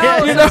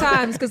 I know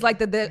sometimes, because like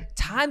the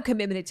time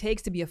commitment it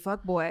takes to be a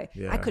fuck boy,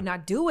 I could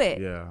not do it.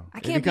 Yeah.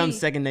 I can't. It becomes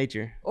second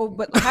nature. Oh,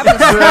 but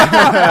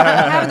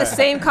having the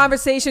same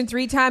conversation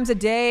 3 times a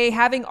day,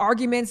 having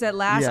arguments that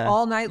last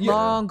all night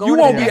long. You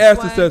won't be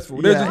as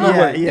successful. There's just no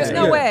way. There's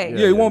no way.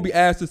 Yeah, you won't be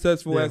as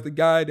successful as the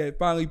guy that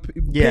finally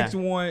picks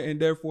one,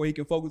 and therefore he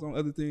can focus on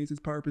other things, his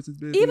purpose, his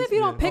business. Even if you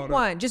don't pick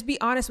one, just be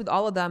honest with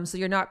all of them, so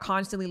you're not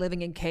constantly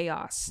living in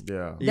chaos.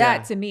 Yeah.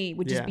 That to me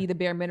would just be the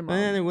bare minimum.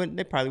 And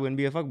they probably wouldn't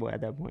be a fuckboy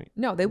at that point.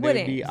 No, they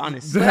wouldn't. They'd be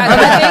honest. But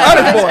I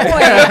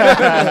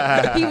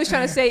think he was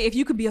trying to say, if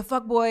you could be a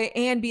fuckboy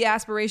and be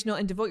aspirational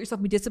and devote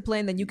yourself, be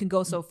disciplined, then you can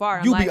go so far.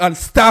 You'll be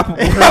unstoppable.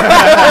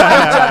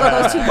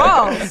 Juggle those 2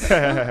 balls.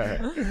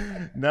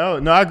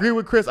 No, I agree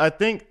with Chris. I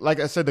think,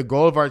 like I said, the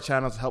goal of our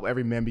channel is to help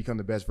every man become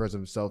the best version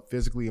of himself,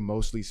 physically,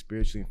 emotionally,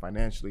 spiritually, and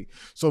financially.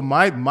 So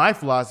my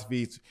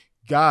philosophy is,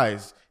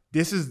 guys,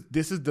 this is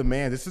the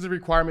man. This is the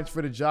requirements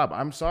for the job.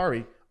 I'm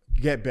sorry,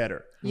 get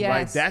better.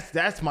 Yes. Right?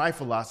 That's my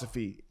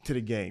philosophy to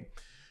the game.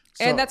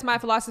 So, and that's my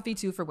philosophy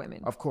too for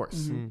women. Of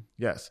course.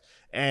 Yes.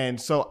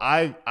 And so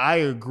I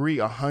agree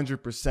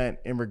 100%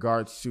 in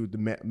regards to the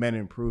men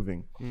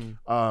improving.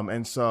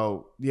 And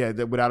so,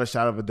 without a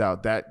shadow of a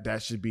doubt,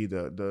 that should be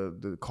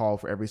the call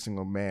for every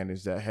single man,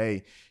 is that,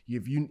 hey,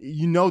 if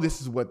you know this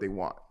is what they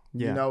want.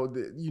 Yeah.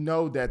 You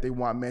know that they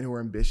want men who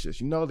are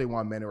ambitious. You know they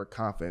want men who are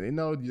confident. They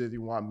know that they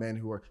want men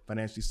who are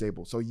financially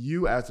stable. So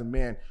you, as a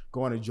man,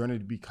 go on a journey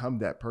to become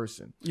that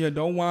person. Yeah,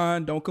 don't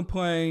whine, don't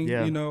complain,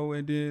 and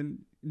then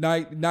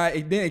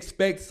then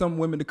expect some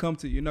women to come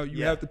to you.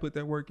 You have to put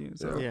that work in.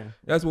 So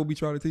that's what we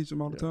try to teach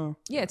them all the time.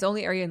 Yeah, it's the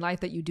only area in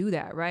life that you do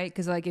that, right?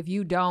 Because like if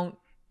you don't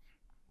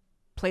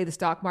play the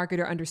stock market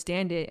or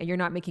understand it, and you're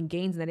not making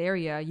gains in that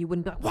area, you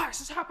wouldn't be like, why is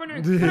this happening?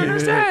 I don't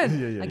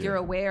understand. You're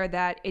aware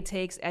that it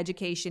takes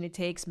education, it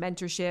takes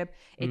mentorship,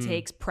 it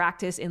takes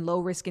practice in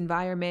low risk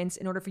environments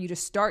in order for you to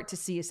start to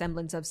see a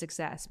semblance of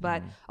success.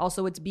 But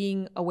also it's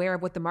being aware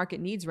of what the market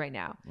needs right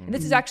now. And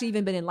this has actually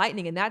even been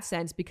enlightening in that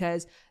sense,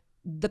 because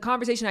the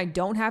conversation I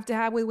don't have to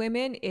have with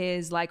women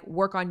is like,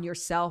 work on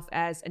yourself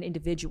as an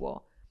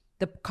individual.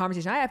 The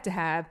conversation I have to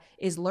have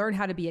is learn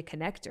how to be a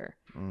connector.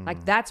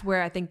 Like that's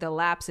where I think the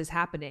lapse is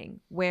happening,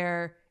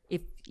 where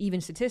if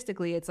even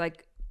statistically, it's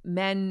like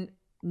men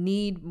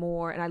need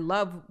more, and I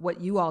love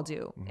what you all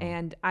do,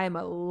 and I am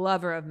a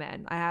lover of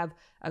men. I have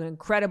an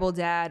incredible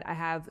dad. I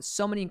have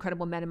so many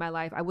incredible men in my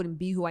life. I wouldn't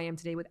be who I am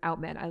today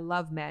without men. I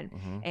love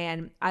men,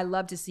 and I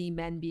love to see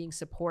men being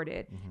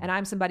supported. And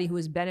I'm somebody who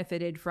has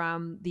benefited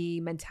from the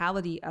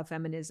mentality of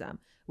feminism,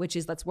 which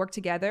is let's work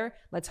together,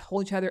 let's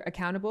hold each other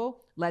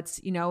accountable. Let's,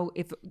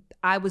 if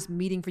I was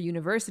meeting for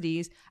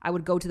universities, I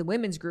would go to the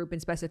women's group in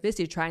specificity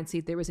to try and see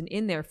if there was an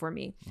in there for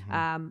me.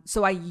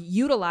 So I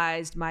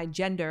utilized my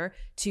gender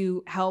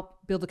to help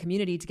build a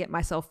community to get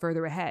myself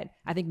further ahead.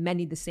 I think men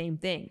need the same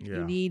thing. Yeah.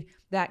 You need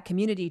that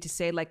community to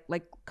say like,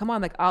 come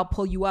on, like I'll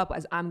pull you up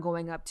as I'm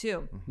going up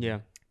too. Yeah.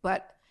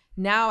 But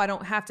now I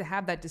don't have to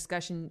have that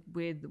discussion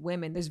with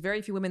women. There's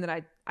very few women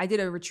that I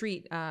did a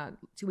retreat 2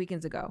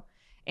 weekends ago.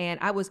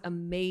 And I was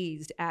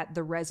amazed at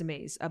the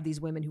resumes of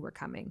these women who were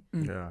coming.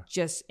 Yeah.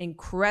 Just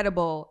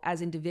incredible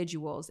as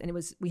individuals. And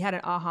we had an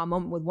aha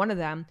moment with one of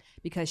them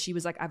because she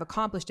was like, I've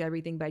accomplished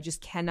everything, but I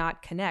just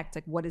cannot connect.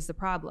 Like, what is the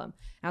problem?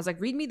 And I was like,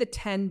 read me the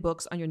 10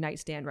 books on your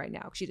nightstand right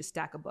now. She had a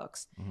stack of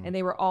books. And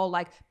they were all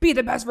like, be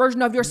the best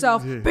version of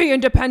yourself, be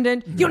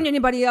independent, you don't need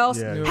anybody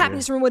else,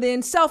 happiness from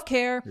within,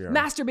 self-care,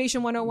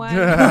 masturbation 101.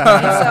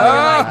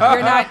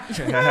 And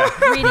so you're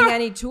not reading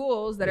any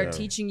tools that are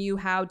teaching you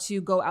how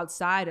to go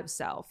outside of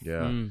self.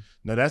 Yeah.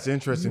 No, that's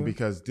interesting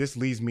because this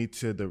leads me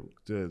to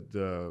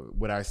the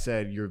what I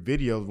said. Your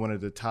video is one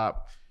of the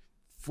top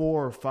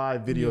 4 or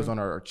 5 videos on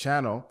our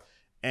channel,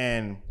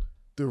 and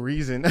the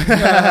reason,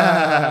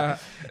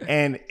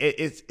 and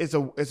it's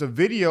a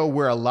video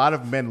where a lot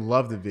of men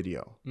love the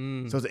video.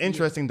 So it's an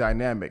interesting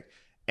dynamic,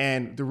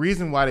 and the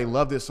reason why they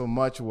loved it so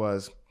much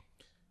was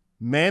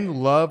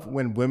men love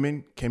when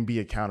women can be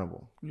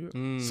accountable.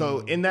 So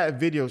in that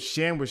video,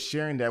 Shan was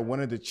sharing that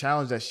one of the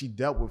challenges that she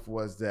dealt with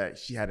was that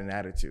she had an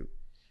attitude.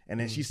 And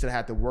then she said, I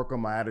had to work on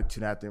my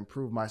attitude. I had to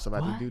improve myself.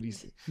 I had to do these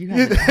things.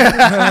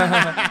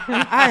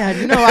 I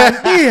had no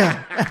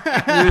idea.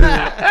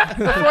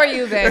 Before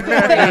you, babe. Fix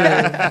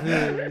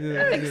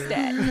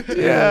that.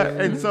 Yeah.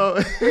 And so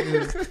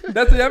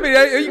that's it. I mean,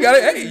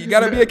 you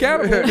gotta be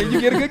accountable and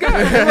you get a good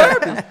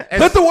guy.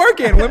 Put the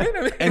work in,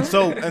 women. And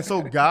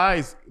so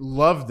guys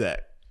love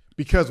that.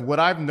 Because what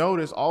I've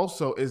noticed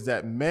also is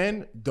that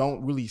men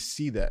don't really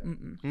see that.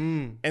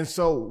 And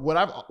so what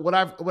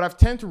I've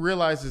tend to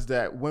realize is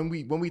that when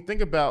we think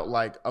about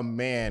like a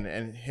man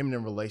and him in a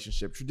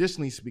relationship,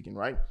 traditionally speaking,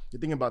 right? You're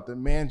thinking about the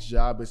man's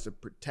job is to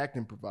protect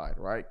and provide,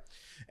 right?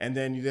 And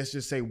then let's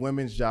just say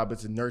women's job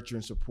is to nurture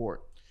and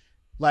support.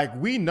 Like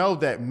we know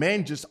that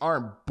men just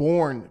aren't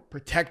born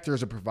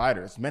protectors or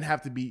providers. Men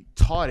have to be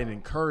taught and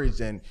encouraged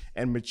and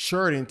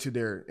matured into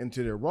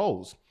their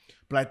roles.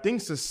 But I think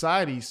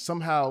society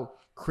somehow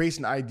creates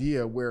an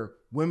idea where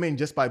women,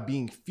 just by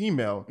being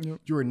female,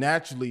 you are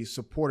naturally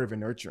supportive and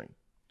nurturing.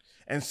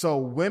 And so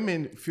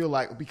women feel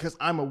like, because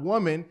I'm a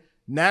woman,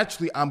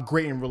 naturally I'm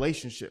great in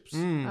relationships.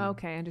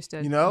 Okay,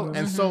 understood.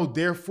 And so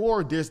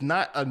therefore there's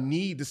not a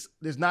need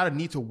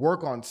to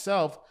work on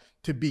self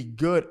to be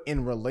good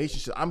in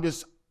relationships.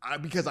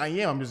 Because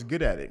I'm just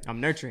good at it. I'm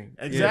nurturing.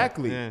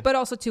 Exactly. Yeah. But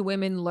also too,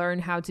 women learn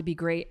how to be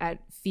great at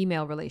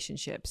female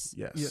relationships.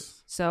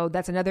 Yes. So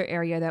that's another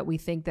area that we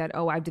think that,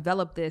 I've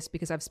developed this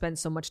because I've spent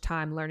so much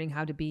time learning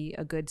how to be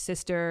a good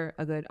sister,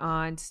 a good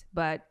aunt,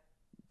 but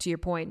to your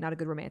point, not a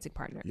good romantic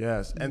partner.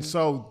 Yes. And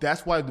so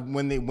that's why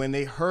when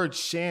they heard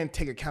Shan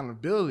take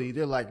accountability,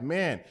 they're like,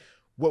 man,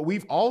 what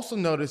we've also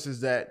noticed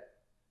is that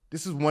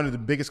this is one of the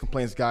biggest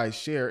complaints guys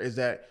share is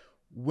that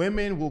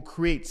women will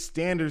create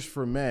standards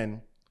for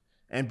men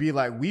and be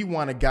like, we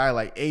want a guy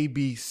like A,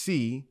 B,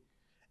 C.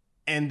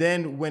 And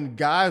then when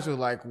guys are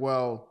like,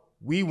 well,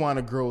 we want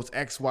a girl's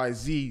X, Y,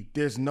 Z,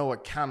 there's no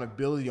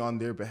accountability on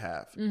their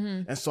behalf.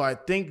 And so I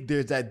think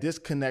there's that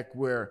disconnect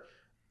where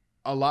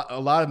a lot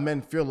of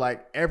men feel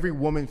like every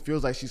woman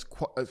feels like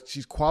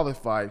she's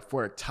qualified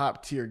for a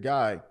top tier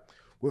guy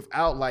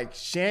without like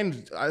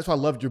Shan. That's why I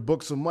loved your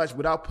book so much,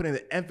 without putting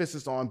the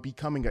emphasis on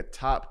becoming a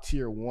top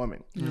tier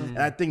woman. And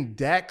I think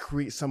that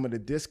creates some of the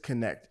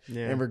disconnect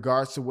in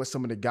regards to what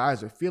some of the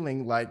guys are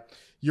feeling like.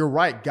 You're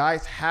right.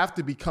 Guys have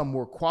to become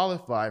more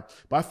qualified.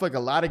 But I feel like a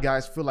lot of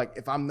guys feel like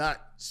if I'm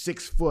not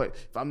 6 foot,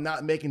 if I'm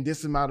not making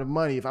this amount of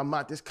money, if I'm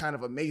not this kind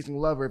of amazing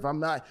lover, if I'm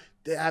not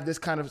have this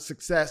kind of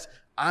success,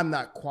 I'm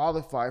not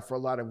qualified for a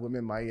lot of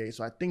women my age.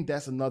 So I think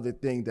that's another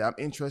thing that I'm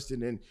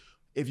interested in.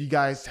 If you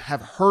guys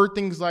have heard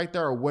things like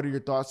that, or what are your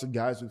thoughts of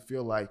guys who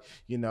feel like,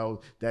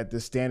 that the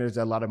standards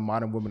that a lot of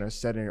modern women are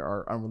setting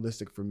are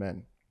unrealistic for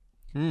men?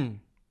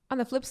 On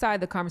the flip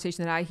side, the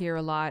conversation that I hear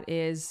a lot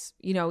is,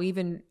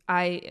 even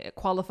I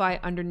qualify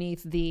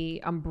underneath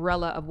the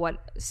umbrella of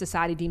what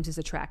society deems as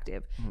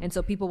attractive. And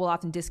so people will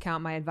often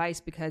discount my advice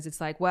because it's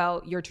like,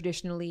 well, you're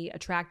traditionally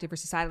attractive or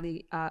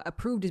societally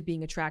approved as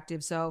being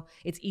attractive, so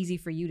it's easy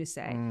for you to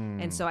say.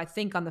 And so I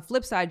think on the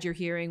flip side, you're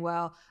hearing,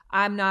 well,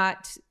 I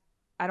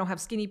don't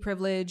have skinny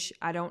privilege.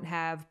 I don't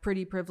have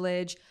pretty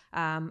privilege.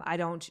 I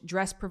don't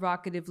dress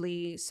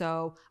provocatively.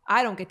 So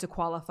I don't get to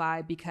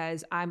qualify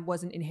because I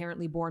wasn't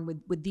inherently born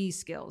with these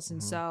skills.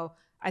 And so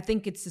I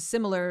think it's a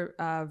similar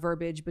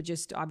verbiage, but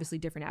just obviously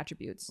different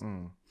attributes.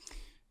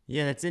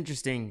 Yeah, that's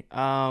interesting.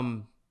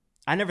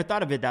 I never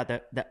thought of it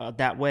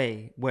that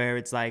way, where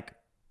it's like,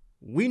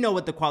 we know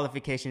what the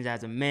qualifications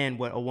as a man,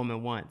 what a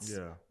woman wants.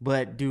 Yeah.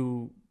 But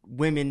do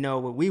women know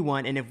what we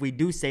want? And if we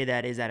do say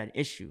that, is that an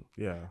issue?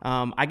 Yeah.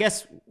 I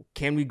guess,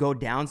 can we go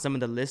down some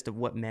of the list of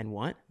what men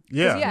want?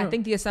 Yeah. I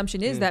think the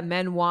assumption is that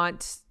men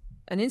want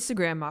an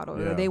Instagram model,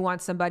 or they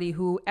want somebody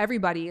who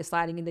everybody is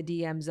sliding in the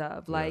DMs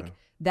of. Like,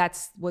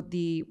 that's what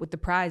the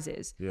prize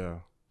is. Yeah.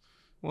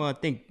 Well, I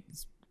think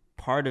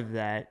part of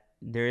that,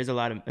 there's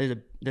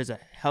a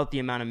healthy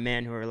amount of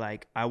men who are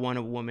like, I want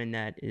a woman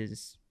that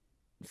is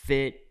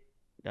fit,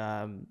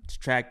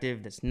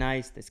 attractive, that's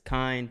nice, that's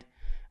kind.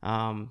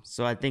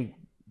 So I think,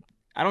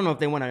 I don't know if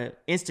they want an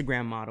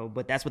Instagram model,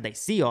 but that's what they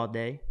see all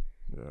day.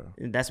 Yeah.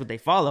 And that's what they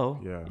follow.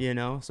 Yeah. You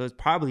know, so it's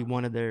probably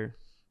one of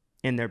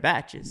in their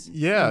batches.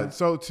 Yeah.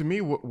 So to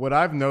me, what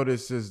I've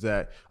noticed is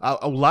that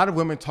a lot of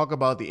women talk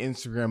about the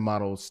Instagram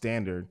model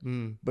standard,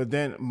 but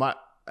then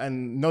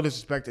and no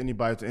disrespect to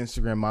anybody to the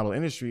Instagram model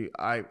industry,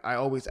 I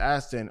always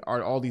ask then,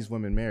 are all these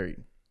women married?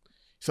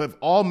 So if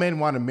all men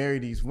want to marry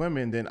these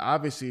women, then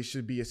obviously it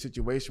should be a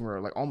situation where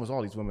like almost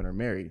all these women are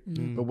married.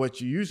 But what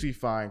you usually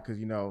find, because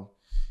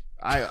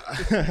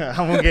I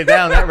won't get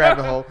down that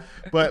rabbit hole,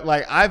 but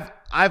like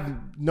I've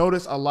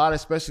noticed a lot,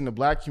 especially in the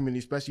Black community,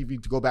 especially if you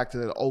go back to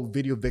the old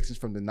video vixens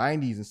from the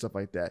 90s and stuff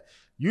like that.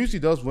 Usually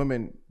those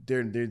women,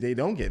 they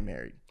don't get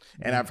married.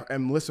 And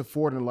Melissa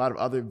Ford and a lot of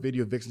other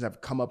video vixens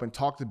have come up and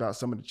talked about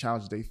some of the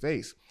challenges they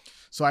face.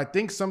 So I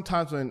think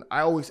sometimes when I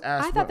always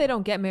ask, I thought they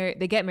don't get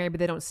married. They get married, but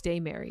they don't stay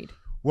married.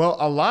 Well,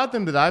 a lot of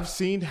them that I've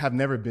seen have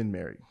never been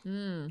married.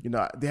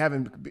 They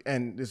haven't,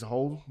 and there's a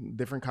whole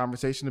different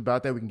conversation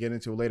about that. We can get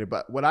into it later.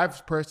 But what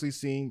I've personally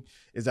seen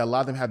is that a lot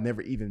of them have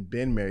never even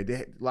been married.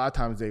 A lot of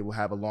times they will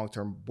have a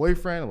long-term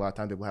boyfriend. A lot of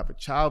times they will have a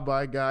child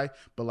by a guy.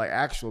 But like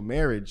actual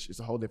marriage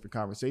is a whole different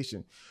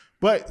conversation.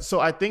 But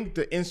so I think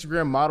the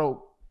Instagram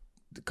model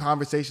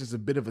conversation is a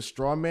bit of a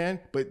straw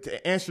man. But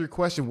to answer your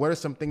question, what are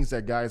some things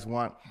that guys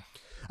want?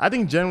 I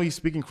think generally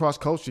speaking,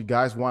 cross-culturally,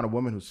 guys want a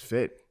woman who's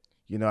fit.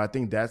 I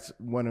think that's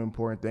one of the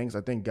important things.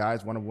 I think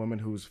guys want a woman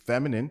who's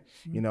feminine.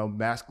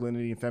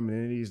 Masculinity and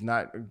femininity is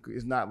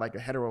not like a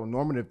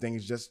heteronormative thing.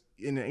 It's just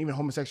in even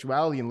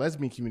homosexuality and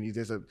lesbian communities,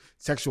 there's a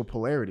sexual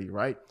polarity,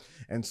 right?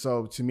 And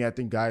so to me, I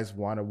think guys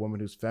want a woman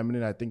who's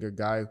feminine. I think a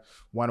guy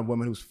want a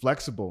woman who's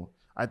flexible.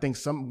 I think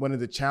one of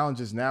the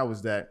challenges now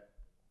is that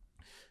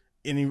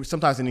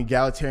sometimes in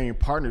egalitarian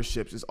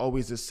partnerships, there's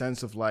always this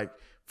sense of like,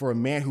 for a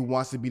man who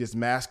wants to be this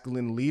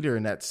masculine leader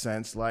in that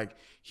sense, like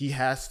he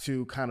has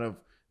to kind of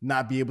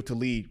not be able to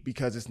lead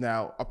because it's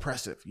now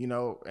oppressive,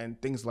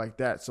 and things like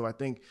that. So I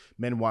think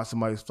men want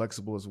somebody who's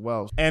flexible as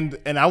well. And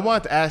I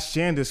wanted to ask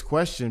Shan this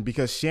question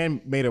because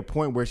Shan made a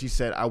point where she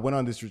said, I went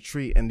on this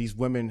retreat and these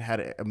women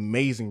had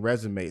amazing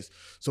resumes.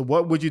 So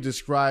what would you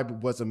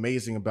describe what's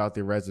amazing about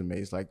their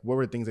resumes? Like, what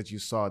were things that you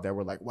saw that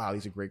were like, wow,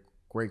 these are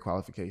great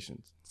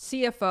qualifications?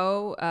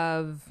 CFO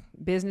of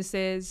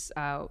businesses,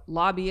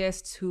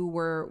 lobbyists who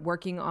were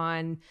working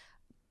on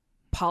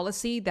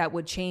policy that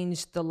would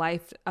change the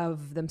life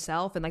of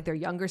themselves and like their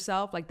younger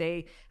self, like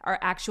they are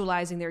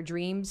actualizing their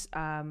dreams.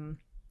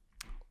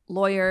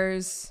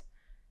 Lawyers,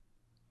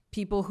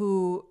 people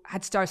who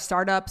had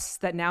startups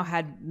that now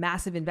had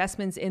massive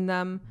investments in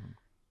them,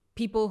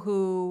 people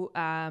who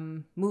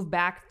moved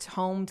back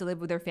home to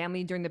live with their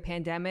family during the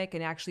pandemic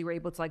and actually were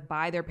able to like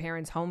buy their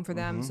parents' home for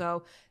them.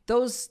 So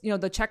those,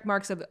 the check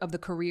marks of the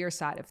career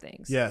side of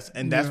things. Yes,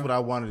 and that's what I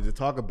wanted to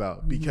talk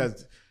about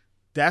because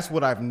that's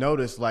what I've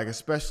noticed, like,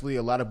 especially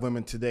a lot of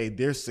women today,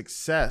 their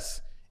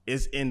success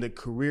is in the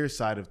career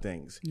side of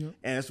things.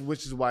 And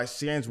which is why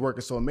Shan's work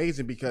is so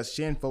amazing because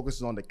Shan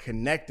focuses on the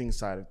connecting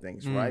side of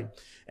things, right?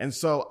 And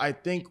so I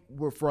think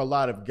for a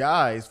lot of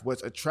guys,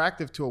 what's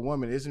attractive to a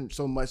woman isn't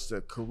so much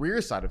the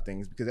career side of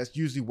things because that's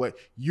usually what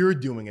you're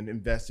doing and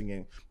investing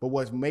in. But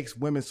what makes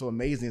women so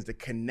amazing is the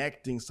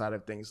connecting side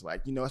of things.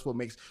 Like, that's what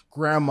makes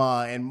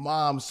grandma and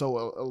mom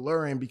so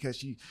alluring because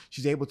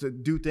she's able to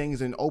do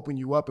things and open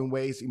you up in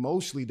ways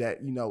emotionally that,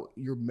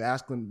 your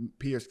masculine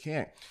peers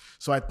can't.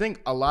 So I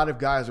think a lot of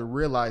guys are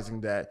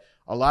realizing that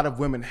a lot of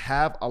women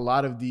have a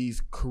lot of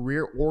these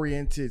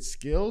career-oriented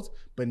skills,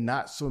 but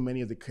not so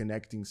many of the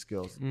connecting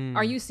skills.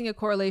 Are you seeing a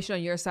correlation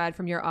on your side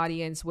from your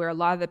audience where a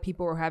lot of the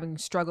people who are having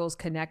struggles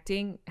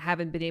connecting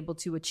haven't been able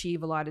to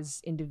achieve a lot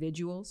as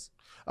individuals?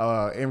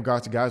 In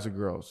regards to guys or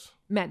girls?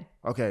 Men.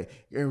 Okay.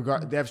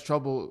 They have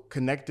trouble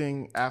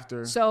connecting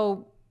after?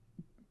 So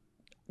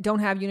don't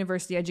have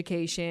university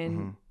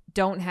education,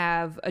 don't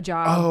have a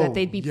job that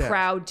they'd be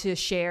proud to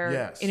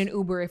share in an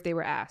Uber if they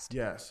were asked.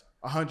 Yes,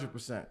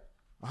 100%.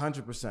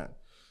 100%.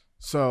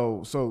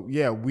 So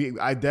yeah,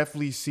 I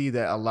definitely see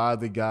that a lot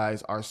of the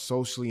guys are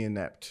socially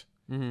inept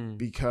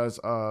because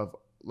of,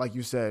 like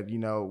you said,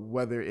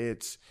 whether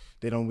it's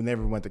they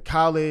never went to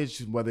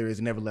college, whether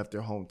it's never left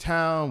their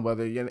hometown,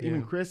 whether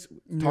even Chris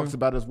talks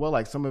about it as well.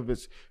 Like some of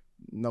it's,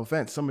 no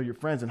offense, some of your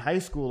friends in high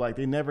school, like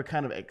they never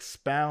kind of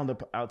expound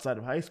outside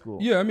of high school.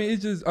 Yeah, I mean,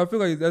 it's just, I feel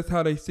like that's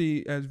how they see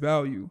it as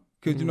value.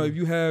 Because, you know, if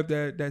you have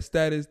that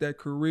status, that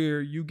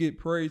career, you get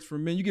praise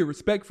from men, you get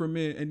respect from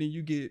men, and then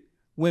you get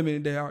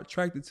women that are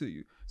attracted to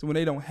you. So when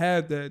they don't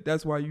have that,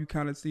 that's why you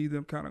kind of see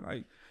them kind of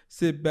like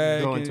sit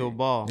back. Go into a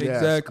ball.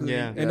 Exactly.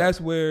 Yeah. And that's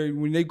where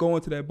when they go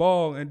into that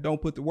ball and don't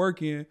put the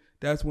work in,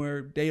 that's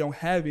where they don't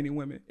have any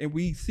women. And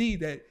we see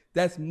that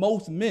that's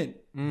most men.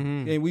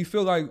 And we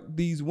feel like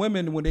these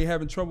women, when they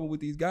having trouble with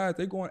these guys,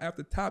 they're going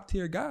after top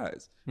tier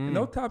guys. And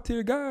those top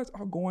tier guys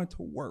are going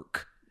to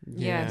work.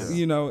 Yes.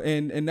 You know,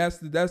 and that's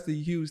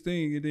the huge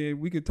thing. And then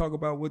we could talk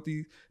about what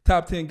these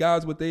top 10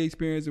 guys, what they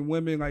experience in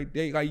women. Like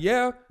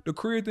the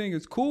career thing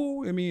is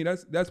cool. I mean,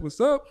 that's what's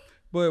up.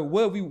 But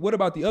what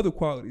about the other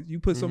qualities? You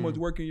put so much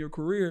work in your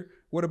career.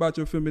 What about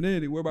your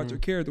femininity? What about your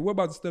character? What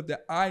about the stuff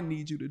that I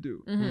need you to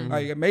do?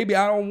 Like maybe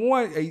I don't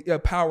want a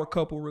power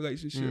couple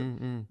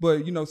relationship.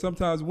 But you know,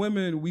 sometimes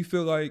women, we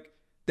feel like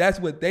that's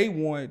what they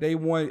want. They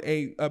want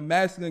a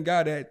masculine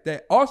guy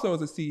that also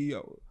is a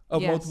CEO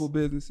of multiple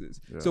businesses.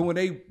 Yeah. So when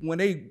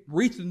they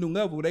reach the new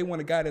level, they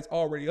want a guy that's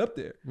already up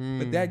there.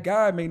 But that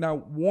guy may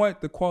not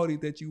want the quality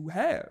that you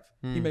have.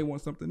 He may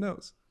want something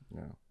else.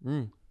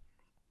 Yeah.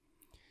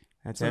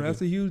 That's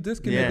a huge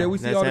disconnect that we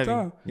see all the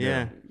time.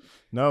 Yeah.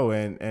 No,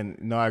 and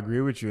no, I agree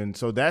with you. And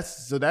so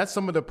that's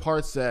some of the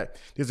parts that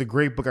there's a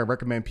great book I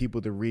recommend people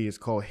to read. It's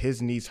called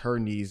His Knees, Her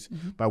Knees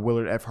by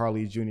Willard F.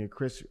 Harley Jr.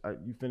 Chris,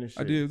 you finished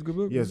it? I did. It's a good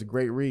book. Yeah, it's a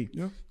great read.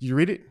 Yeah. Did you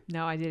read it?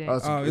 No, I didn't.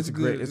 It's a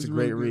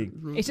great read.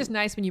 It's just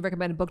nice when you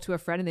recommend a book to a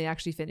friend and they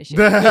actually finish it.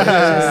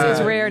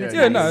 It's rare and it's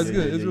nice. It's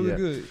good. It's really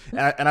good.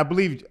 And I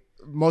believe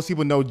most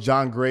people know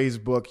John Gray's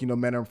book, you know,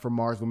 Men Are From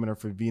Mars, Women Are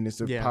From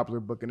Venus, a popular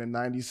book in the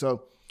 90s.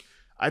 So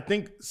I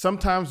think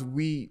sometimes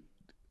we,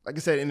 like I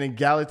said, in an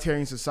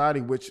egalitarian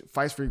society which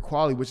fights for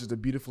equality, which is a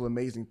beautiful,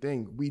 amazing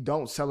thing, we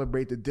don't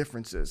celebrate the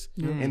differences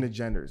in the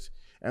genders.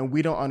 And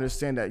we don't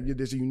understand that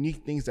there's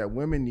unique things that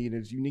women need and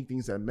there's unique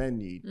things that men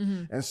need.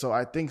 And so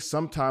I think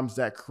sometimes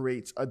that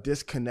creates a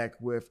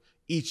disconnect with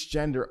each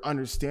gender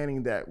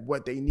understanding that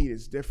what they need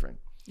is different.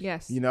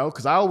 Yes. You know,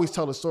 because I always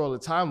tell the story all the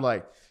time,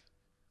 like,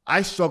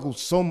 I struggled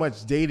so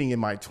much dating in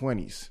my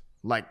 20s,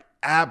 like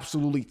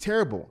absolutely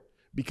terrible.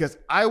 Because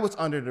I was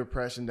under the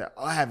impression that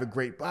I have a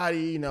great body,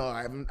 you know,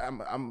 I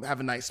have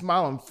a nice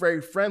smile, I'm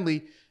very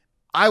friendly.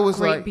 I was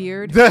great like,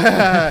 beard.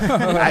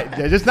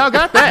 I just now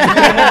got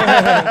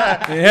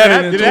that. I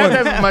didn't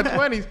have that in my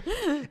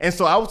 20s. And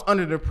so I was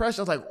under the impression,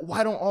 I was like,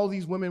 why don't all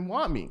these women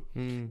want me?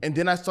 And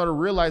then I started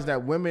realizing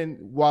that women,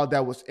 while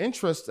that was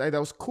that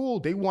was cool,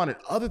 they wanted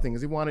other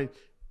things. They wanted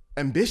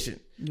ambition.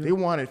 They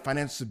wanted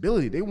financial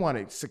stability. They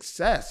wanted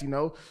success, you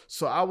know?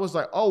 So I was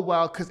like, oh,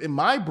 wow, because in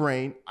my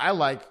brain, I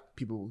like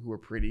people who are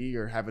pretty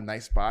or have a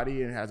nice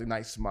body and has a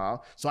nice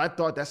smile. So I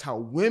thought that's how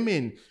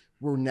women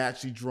were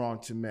naturally drawn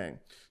to men.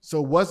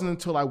 So it wasn't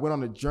until I went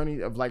on a journey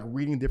of like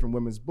reading different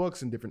women's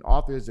books and different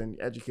authors and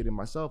educating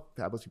myself,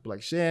 with people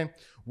like Shan,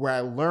 where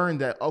I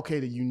learned that, okay,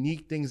 the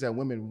unique things that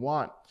women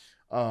want,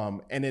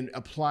 and then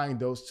applying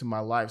those to my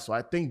life. So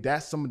I think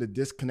that's some of the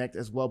disconnect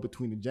as well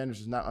between the genders,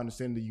 is not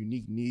understanding the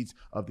unique needs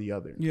of the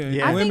other.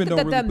 I think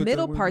that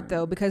middle part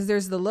though, because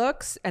there's the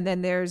looks and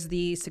then there's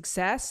the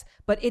success,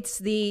 but it's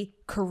the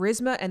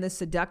charisma and the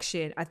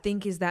seduction, I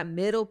think, is that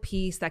middle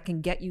piece that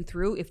can get you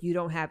through if you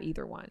don't have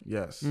either one.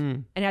 Yes.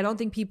 And I don't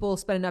think people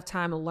spend enough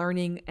time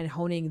learning and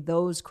honing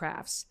those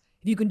crafts.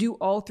 If you can do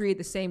all three at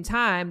the same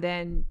time,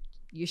 then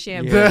you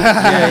shampoo.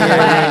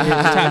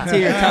 Top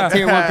tier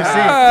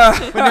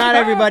 1%. But not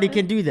everybody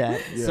can do that.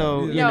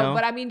 So, you know.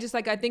 But I mean, just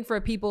like, I think for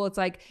people, it's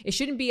like, it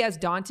shouldn't be as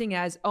daunting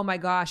as, oh my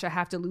gosh, I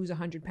have to lose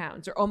 100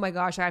 pounds, or oh my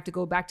gosh, I have to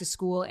go back to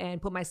school and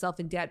put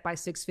myself in debt by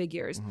 6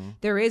 figures.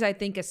 There is, I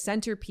think, a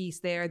centerpiece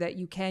there that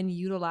you can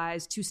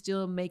utilize to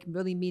still make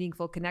really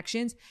meaningful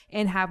connections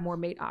and have more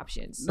mate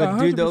options. But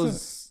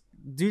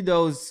do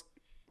those,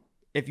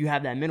 if you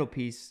have that middle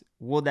piece,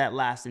 will that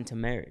last into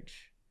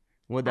marriage?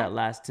 Would that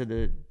last to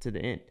the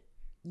end?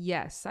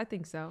 Yes, I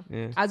think so.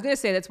 Yeah. I was going to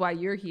say that's why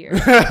you're here.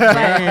 But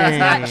that's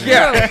not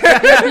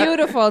true. You're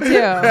beautiful too.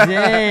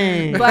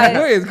 Dang. But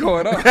what is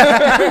going on?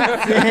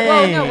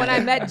 Well, no, when I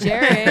met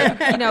Jared,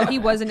 you know, he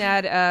wasn't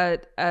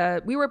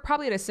at we were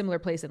probably at a similar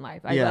place in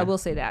life. I will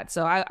say that.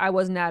 So I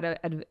wasn't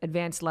at an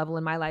advanced level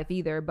in my life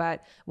either.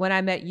 But when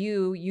I met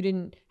you, you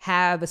didn't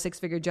have a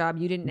 6-figure job.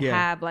 You didn't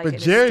have like. But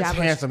Jared's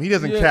handsome. He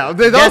doesn't count.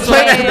 Don't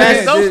play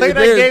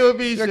that game with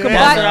me. Don't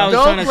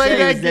play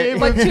that game.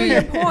 But to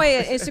your point,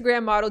 an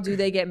Instagram model, do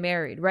they get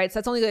married, right? So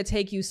that's only going to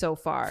take you so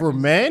far. For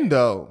men,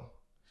 though,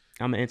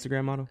 I'm an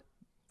Instagram model.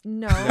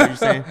 No, what you're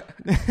saying?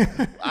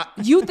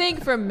 You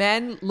think for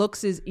men,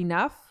 looks is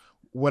enough?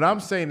 What I'm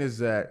saying is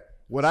that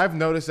what I've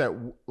noticed that,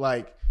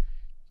 like,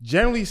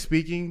 generally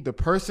speaking, the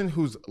person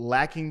who's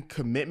lacking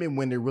commitment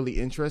when they're really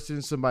interested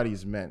in somebody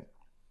is men.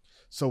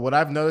 So what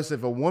I've noticed,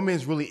 if a woman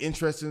is really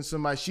interested in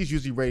somebody, she's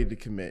usually ready to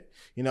commit.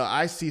 You know,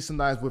 I see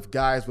sometimes with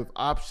guys with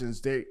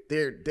options, they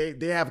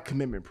have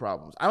commitment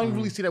problems. I don't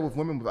really see that with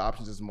women with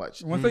options as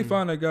much. Once they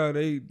find that guy,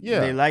 they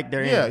like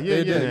their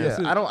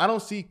I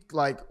don't see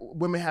like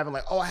women having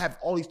like, oh, I have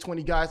all these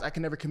 20 guys, I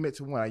can never commit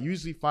to one. I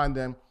usually find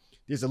them,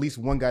 there's at least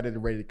one guy that they're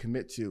ready to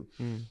commit to.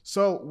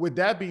 So with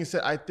that being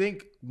said, I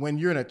think when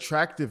you're an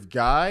attractive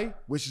guy,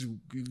 which is you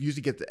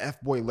usually get the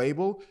F-boy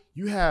label,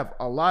 you have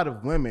a lot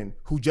of women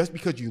who just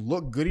because you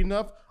look good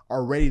enough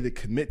are ready to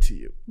commit to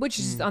you. Which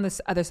is on the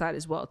other side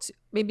as well, too.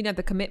 Maybe not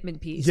the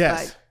commitment piece.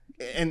 Yes. But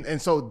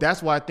And so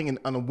that's why I think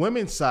on the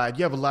women's side,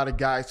 you have a lot of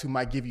guys who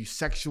might give you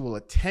sexual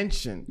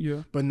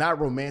attention, but not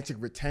romantic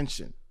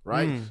retention.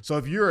 Right. So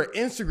if you're an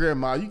Instagram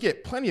model, you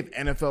get plenty of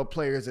NFL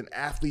players and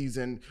athletes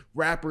and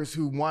rappers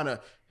who want to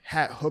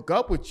hook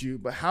up with you.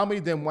 But how many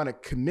of them want to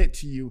commit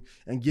to you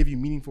and give you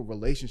meaningful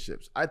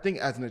relationships? I think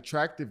as an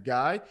attractive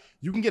guy,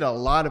 you can get a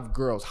lot of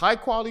girls, high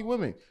quality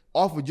women,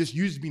 off of just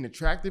you just being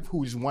attractive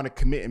who just want to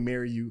commit and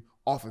marry you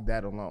off of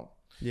that alone.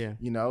 Yeah.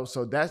 You know,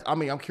 so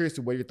I'm curious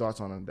to what your thoughts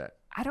on that.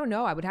 I don't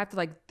know. I would have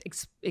to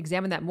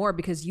examine that more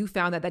because you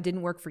found that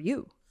didn't work for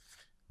you.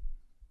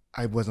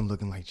 I wasn't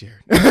looking like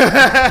Jared. But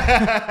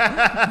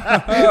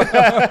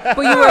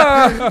you were.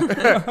 I'm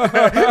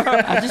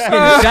just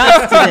getting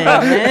shots today,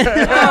 man.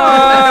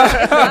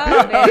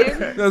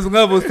 There's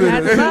levels to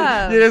this.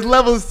 Yeah, there's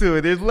levels to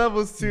it. There's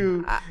levels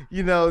to,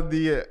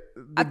 the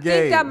I game.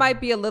 think that might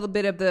be a little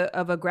bit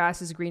of a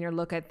grass is greener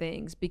look at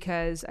things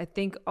because I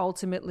think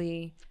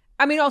ultimately,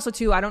 also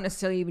too, I don't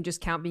necessarily even just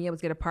count being able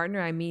to get a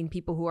partner. I mean,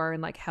 people who are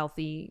in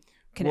healthy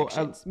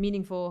connections,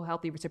 meaningful,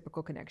 healthy,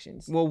 reciprocal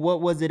connections. Well,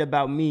 what was it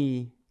about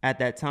me at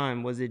that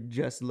time? Was it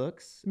just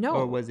looks? No.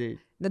 Or was it?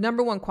 The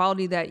number one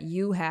quality that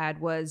you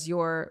had was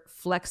your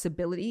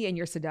flexibility and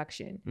your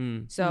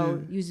seduction.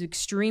 So you was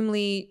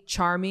extremely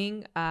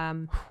charming,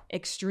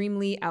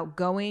 extremely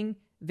outgoing,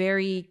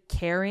 very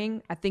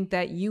caring. I think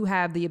that you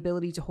have the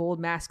ability to hold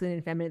masculine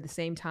and feminine at the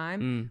same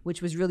time,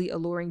 which was really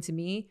alluring to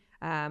me.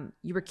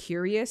 You were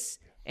curious.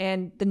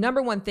 And the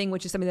number one thing,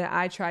 which is something that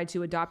I tried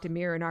to adopt and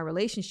mirror in our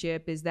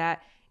relationship, is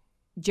that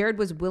Jared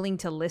was willing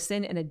to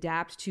listen and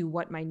adapt to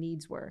what my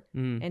needs were.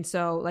 And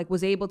so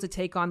was able to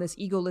take on this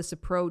egoless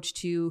approach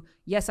to,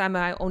 yes, I'm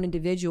my own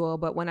individual,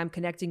 but when I'm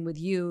connecting with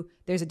you,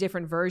 there's a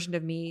different version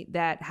of me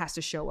that has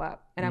to show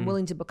up and I'm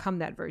willing to become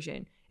that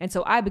version. And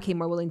so I became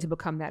more willing to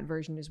become that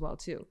version as well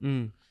too.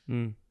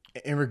 In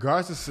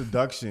regards to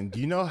seduction,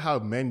 do you know how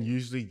men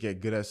usually get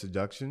good at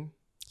seduction?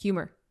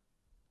 Humor?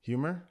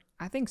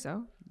 I think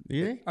so.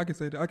 Yeah, I can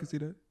say that. I can see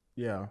that.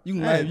 Yeah, you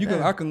can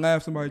laugh. I can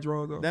laugh somebody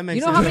draws off. That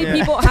makes sense. How many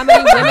people, how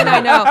many women I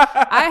know?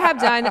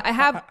 I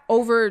have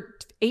over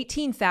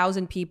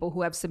 18,000 people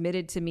who have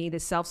submitted to me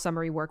this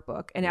self-summary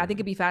workbook. And I think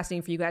it'd be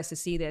fascinating for you guys to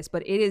see this,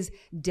 but it is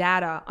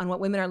data on what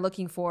women are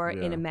looking for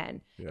in a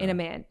man,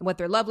 what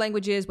their love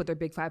language is, what their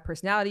big five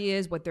personality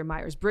is, what their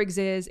Myers-Briggs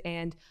is.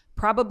 And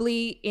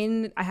probably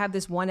I have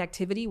this one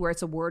activity where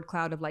it's a word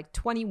cloud of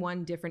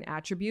 21 different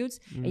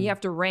attributes and you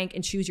have to rank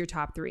and choose your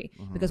top three.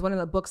 Because one of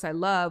the books I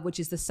love, which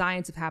is The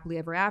Science of Happily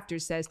Ever After,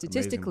 says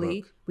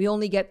statistically, we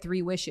only get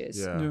 3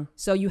 wishes.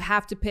 So you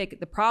have to pick.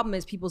 The problem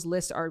is people's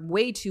lists are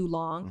way too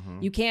long.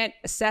 You can't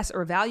assess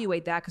or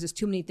evaluate that because there's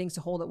too many things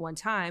to hold at one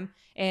time.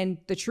 And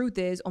the truth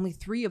is only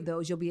 3 of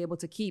those you'll be able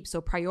to keep.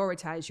 So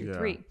prioritize your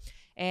 3.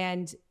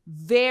 And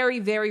very,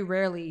 very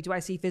rarely do I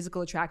see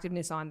physical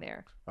attractiveness on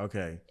there.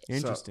 Okay.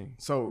 Interesting.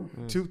 So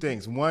 2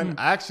 things. One,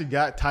 I actually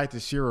got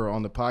Titus Shearer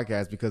on the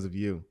podcast because of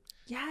you.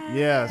 Yes.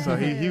 Yeah. So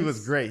he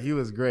was great. He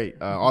was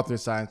great. Author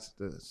of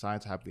the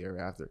Science Happily Ever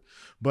After.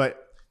 But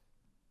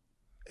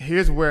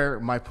here's where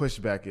my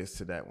pushback is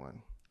to that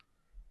one.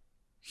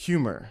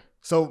 Humor.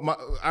 So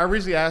I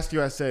originally asked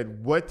you, I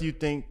said, what do you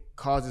think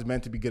causes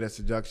men to be good at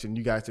seduction?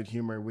 You guys said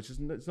humor, which is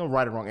it's no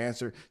right or wrong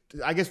answer.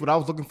 I guess what I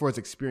was looking for is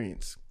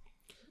experience.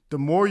 The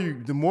more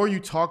you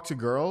talk to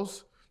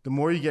girls, the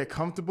more you get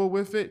comfortable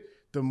with it,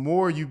 the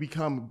more you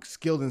become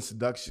skilled in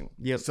seduction.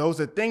 So it's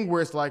a thing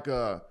where it's I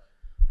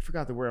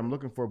forgot the word I'm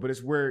looking for, but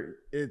it's where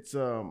it's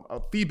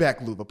a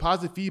feedback loop, a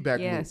positive feedback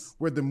loop,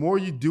 where the more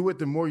you do it,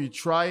 the more you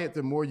try it,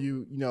 the more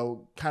you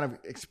kind of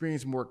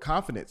experience more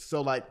confidence.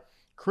 So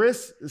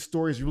Chris'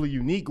 story is really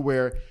unique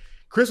where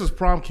Chris was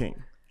prom king.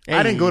 Hey.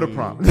 I didn't go to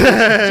prom.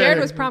 Jared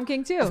was prom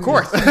king too. Of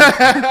course. You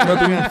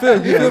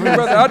feel me,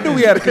 brother? I knew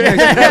we had a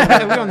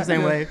connection. We're on the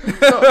same wave.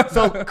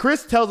 So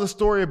Chris tells a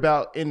story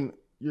about in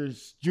your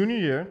junior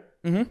year,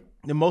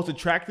 the most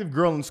attractive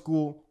girl in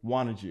school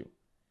wanted you.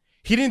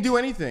 He didn't do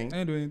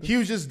anything. He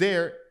was just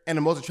there, and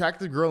the most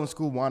attractive girl in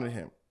school wanted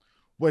him.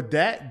 What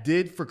that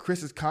did for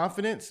Chris's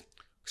confidence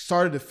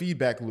started a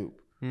feedback loop.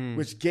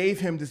 Which gave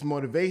him this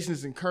motivation,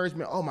 this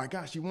encouragement. Oh my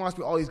gosh, he wants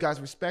me. All these guys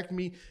respect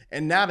me.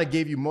 And now that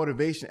gave you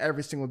motivation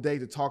every single day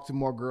to talk to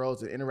more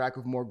girls and interact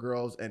with more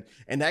girls. And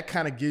that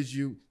kind of gives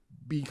you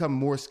become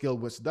more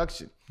skilled with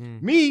seduction.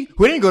 Me,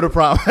 who didn't go to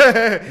prom,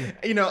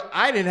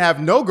 I didn't have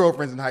no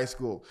girlfriends in high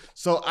school.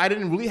 So I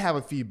didn't really have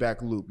a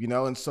feedback loop,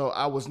 and so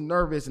I was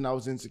nervous and I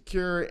was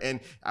insecure and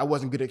I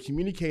wasn't good at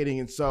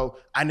communicating. And so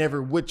I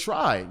never would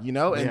try, and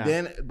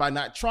then by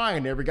not trying, I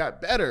never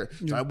got better.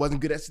 So I wasn't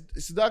good at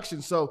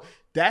seduction. So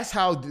that's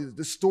how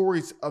the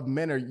stories of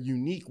men are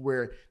unique,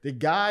 where the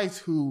guys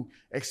who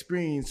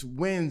experience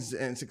wins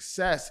and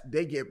success,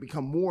 they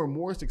become more and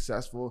more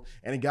successful.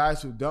 And the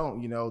guys who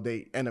don't,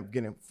 they end up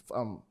getting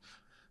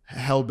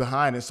held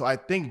behind. And so I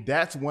think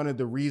that's one of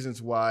the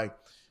reasons why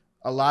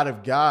a lot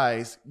of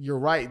guys, you're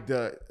right,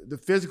 the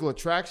physical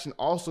attraction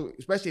also,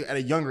 especially at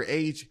a younger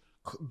age,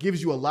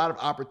 gives you a lot of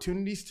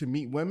opportunities to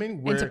meet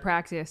women and to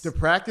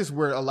practice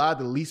where a lot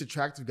of the least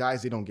attractive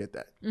guys, they don't get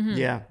that. Mm-hmm.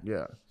 Yeah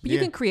but you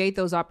can create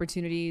those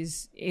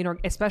opportunities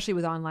especially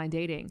with online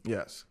dating.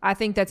 Yes, I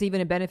think that's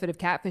even a benefit of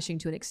catfishing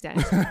to an extent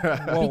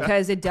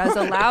because it does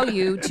allow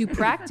you to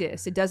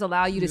practice. It does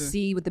allow you to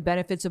see what the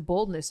benefits of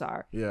boldness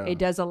are. It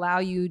does allow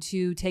you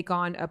to take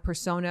on a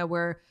persona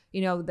where,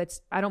 you know,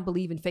 I don't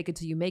believe in fake it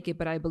till you make it,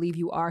 but I believe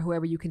you are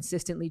whoever you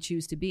consistently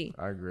choose to be.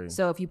 I agree.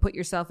 So if you put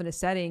yourself in a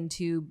setting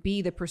to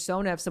be the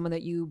persona of someone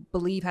that you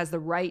believe has the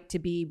right to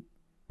be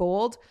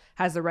bold,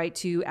 has the right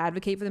to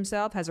advocate for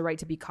themselves, has a right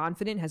to be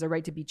confident, has a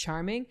right to be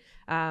charming,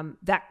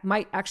 that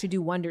might actually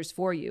do wonders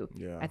for you.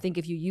 I think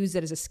if you use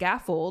it as a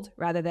scaffold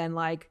rather than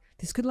like,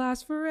 this could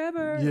last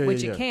forever,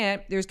 which it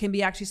can't, there can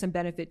be actually some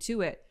benefit to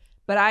it.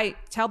 But I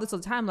tell this all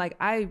the time, like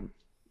I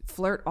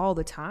flirt all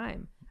the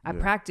time. I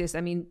practice.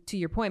 I mean, to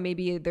your point,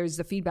 maybe there's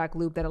a feedback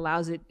loop that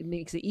it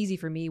makes it easy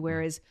for me.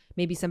 Whereas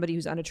maybe somebody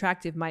who's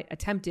unattractive might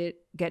attempt it,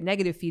 get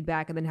negative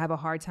feedback, and then have a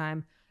hard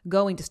time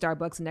going to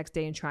Starbucks the next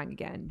day and trying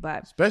again.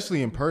 But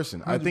especially in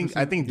person, 100%.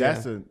 I think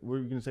that's were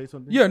you gonna say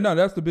something? Yeah, no,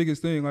 that's the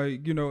biggest thing.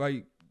 Like, you know,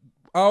 like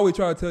I always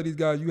try to tell these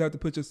guys, you have to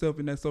put yourself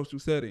in that social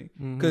setting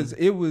because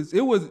it was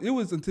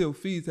until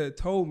Fees had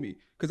told me,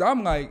 because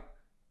I'm like,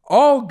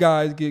 all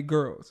guys get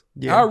girls.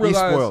 I realized, he's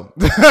spoiled.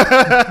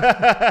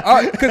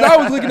 Because I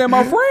was looking at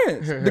my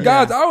friends, the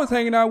guys I was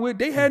hanging out with,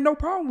 they had no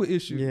problem with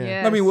issues.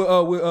 I mean,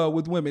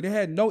 with women, they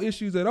had no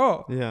issues at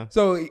all.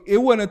 So it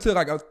wasn't until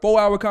like a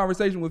 4-hour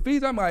conversation with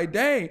Fees, I'm like,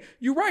 dang,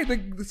 you're right.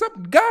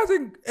 Some guys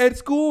at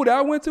school that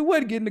I went to,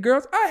 getting the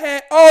girls, I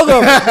had all of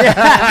them.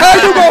 How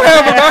you gonna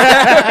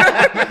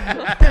have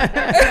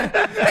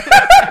them?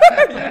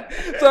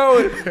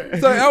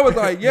 So I was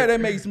like, yeah,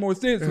 that makes more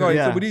sense. Like,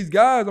 so with these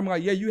guys, I'm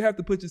like, yeah, you have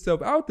to put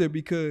yourself out there,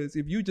 because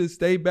if you just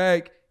stay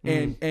back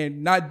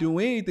and not do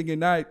anything and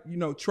not, you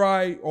know,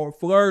 try or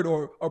flirt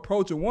or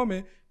approach a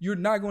woman, you're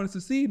not going to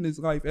succeed in this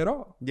life at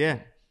all.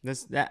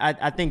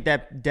 I think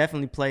that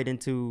definitely played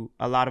into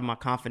a lot of my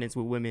confidence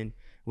with women,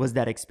 was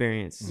that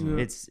experience.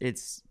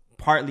 It's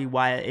partly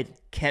why it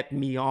kept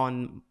me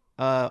on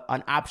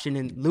an option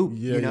and loop,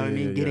 you know what I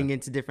mean? Getting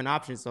into different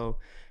options. So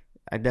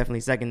I definitely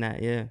second that.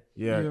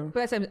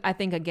 But I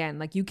think, again,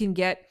 like, you can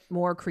get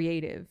more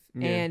creative,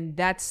 and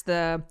that's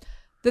the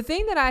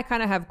thing that I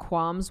kind of have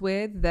qualms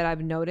with, that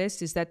I've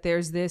noticed, is that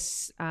there's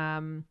this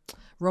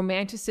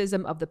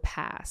romanticism of the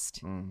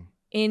past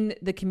in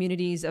the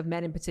communities of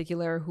men in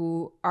particular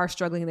who are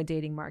struggling in the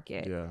dating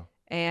market.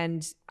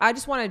 And I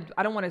don't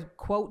want to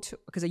quote,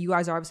 because you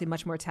guys are obviously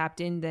much more tapped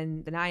in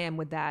than I am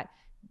with that.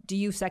 Do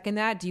you second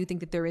that? Do you think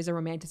that there is a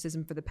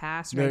romanticism for the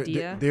past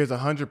idea? There's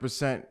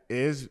 100%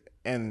 is,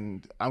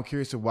 and I'm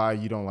curious of why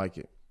you don't like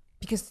it.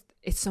 Because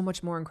it's so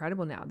much more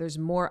incredible now. There's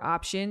more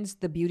options.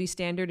 The beauty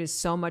standard is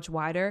so much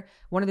wider.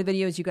 One of the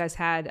videos you guys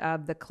had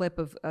of the clip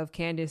of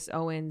Candace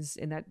Owens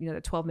in that, you know,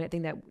 the 12-minute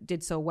thing that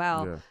did so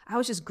well. I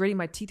was just gritting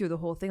my teeth through the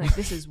whole thing. Like,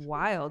 this is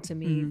wild to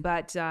me.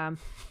 But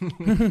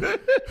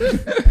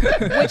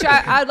which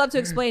I'd love to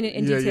explain it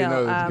in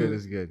detail.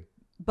 It's good.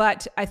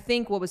 But I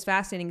think what was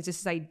fascinating is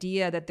just this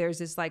idea that there's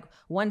this like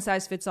one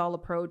size fits all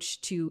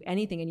approach to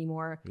anything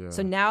anymore.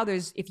 So now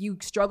if you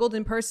struggled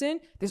in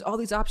person, there's all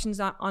these options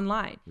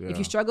online. If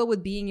you struggle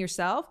with being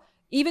yourself,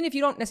 even if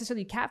you don't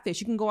necessarily catfish,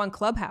 you can go on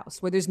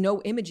Clubhouse where there's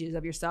no images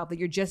of yourself, that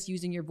you're just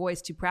using your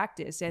voice to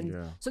practice.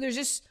 And so there's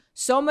just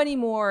so many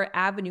more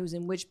avenues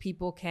in which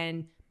people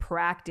can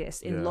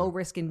practice in low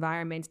risk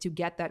environments to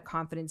get that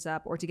confidence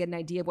up, or to get an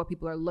idea of what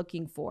people are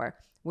looking for.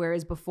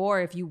 Whereas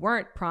before, if you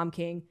weren't prom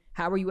king,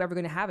 how are you ever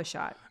going to have a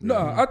shot? No,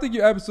 I think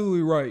you're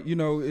absolutely right. You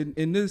know,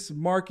 in this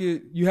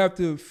market, you have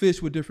to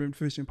fish with different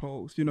fishing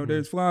poles. You know,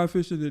 there's flying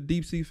fishing, there's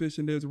deep sea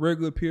fishing, there's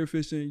regular pier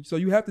fishing. So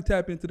you have to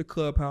tap into the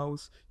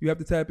Clubhouse. You have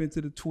to tap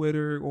into the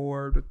Twitter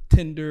or the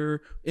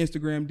Tinder,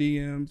 Instagram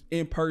DMs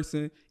in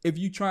person. If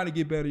you're trying to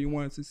get better, you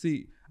want to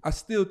succeed. I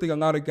still think a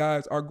lot of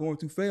guys are going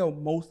to fail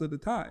most of the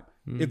time.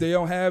 If they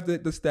don't have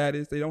the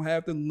status, they don't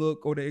have the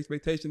look or the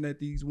expectation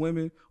that these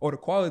women, or the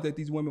quality that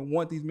these women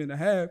want these men to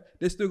have,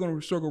 they're still going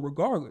to struggle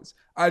regardless.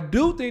 I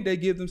do think they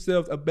give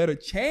themselves a better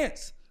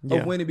chance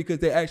of winning because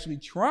they're actually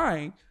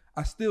trying.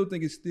 I still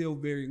think it's still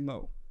very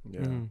low.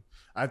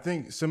 I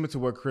think similar to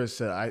what Chris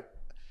said,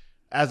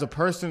 as a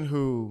person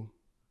who,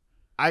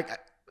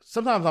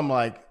 sometimes I'm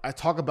like, I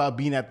talk about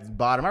being at the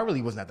bottom. I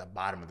really wasn't at the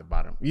bottom of the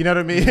bottom. You know what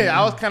I mean?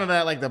 I was kind of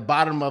at like the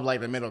bottom of like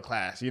the middle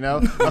class, you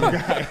know?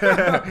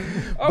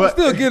 I was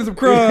still getting some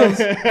crumbs.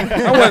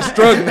 I wasn't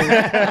struggling.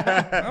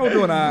 I was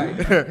doing all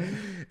right.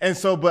 And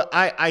so, but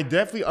I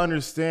definitely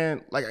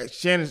understand, like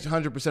Shan is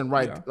 100%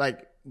 right. Yeah.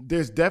 Like,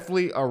 there's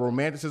definitely a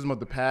romanticism of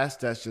the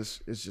past it's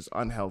just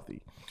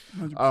unhealthy.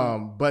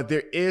 But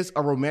there is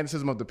a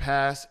romanticism of the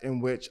past in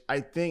which I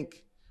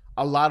think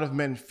a lot of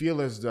men feel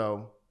as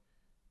though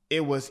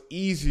it was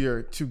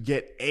easier to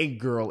get a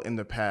girl in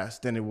the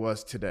past than it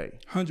was today.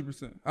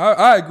 100%.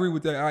 I agree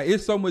with that. It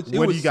was so much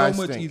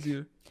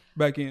easier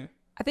back in.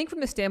 I think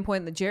from the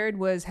standpoint that Jared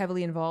was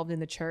heavily involved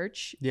in the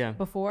church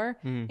before,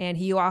 and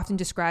he often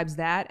describes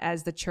that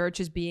as the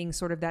church as being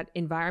sort of that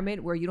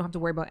environment where you don't have to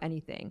worry about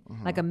anything.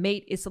 Like a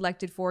mate is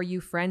selected for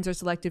you, friends are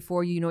selected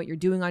for you, you know what you're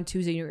doing on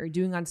Tuesday, you know what you're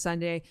doing on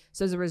Sunday.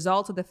 So as a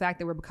result of the fact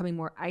that we're becoming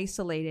more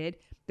isolated,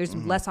 there's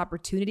less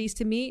opportunities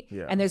to meet,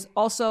 and there's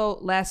also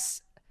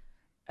less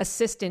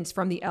assistance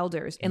from the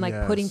elders in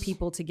like putting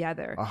people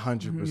together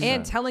 100%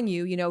 and telling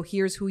you, you know,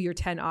 here's who your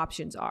 10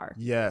 options are.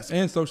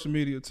 And social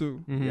media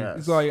too. Yes.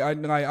 It's like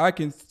I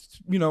can,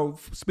 you know,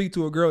 speak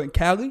to a girl in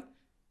Cali.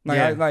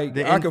 Like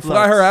the I could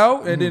fly her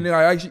out, and then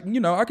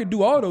I could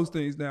do all those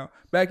things now.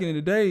 Back in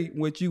the day,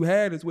 what you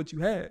had is what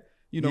you had.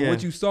 You know,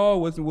 what you saw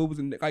wasn't what was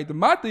like.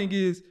 My thing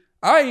is,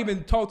 I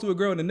even talked to a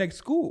girl in the next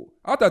school.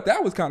 I thought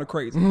that was kind of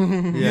crazy.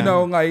 You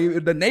know,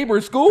 like the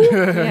neighbor's school.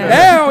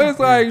 Now it's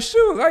like,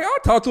 shoot, like I'll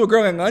talk to a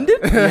girl in London.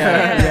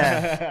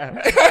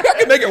 I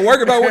can make it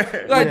work about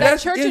like that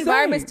church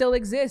environment still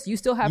exists. You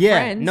still have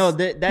friends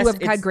who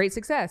have had great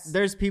success.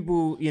 There's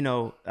people, you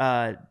know,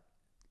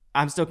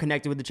 I'm still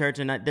connected with the church,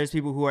 and there's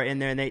people who are in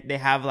there and they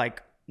have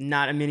like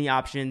not many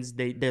options.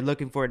 They're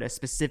looking for a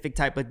specific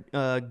type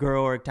of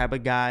girl or type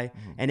of guy,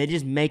 and they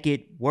just make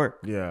it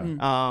work.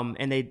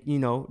 And they, you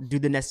know, do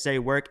the necessary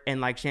work.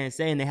 And like Shan's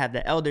saying, they have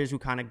the elders who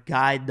kind of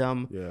guide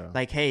them.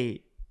 Like,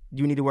 hey,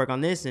 you need to work on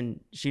this,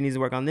 and she needs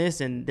to work on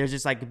this. And there's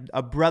just like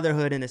a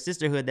brotherhood and a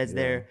sisterhood that's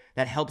there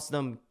that helps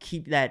them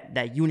keep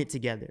that unit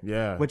together.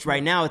 Which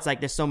right now it's like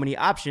there's so many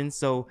options.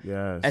 So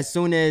as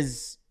soon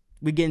as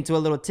we get into a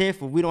little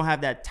tiff, or we don't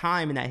have that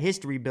time and that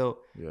history built,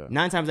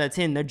 9 times out of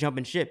 10 they're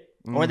jumping ship.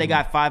 Or they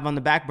got 5 on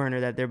the back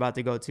burner that they're about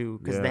to go to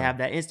because they have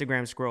that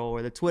Instagram scroll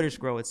or the Twitter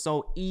scroll. It's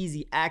so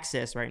easy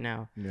access right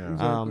now.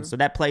 So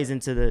that plays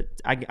into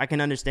I can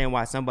understand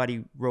why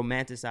somebody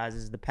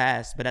romanticizes the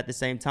past, but at the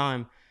same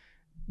time,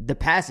 the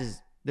past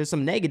there's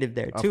some negative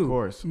there too. Of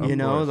course.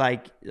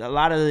 Like a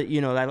lot of,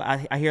 you know,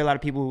 I hear a lot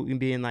of people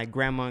being like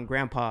grandma and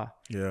grandpa.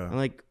 I'm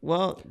like,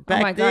 well,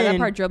 back oh my God, that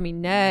part drove me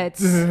nuts.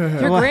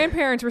 Your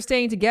grandparents were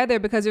staying together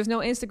because there's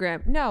no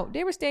Instagram. No,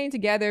 they were staying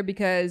together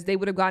because they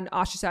would have gotten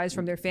ostracized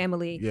from their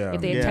family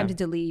if they attempted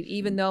to leave.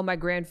 Even though my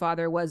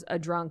grandfather was a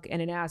drunk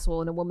and an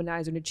asshole and a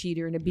womanizer and a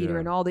cheater and a beater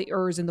and all the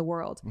ers in the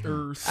world.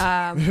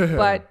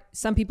 But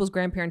some people's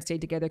grandparents stayed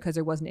together because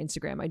there wasn't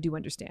Instagram. I do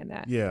understand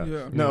that.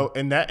 No,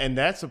 and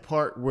that's a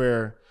part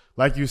where,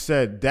 like you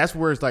said, that's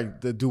where it's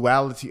like the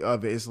duality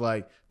of it. It's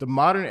like the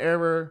modern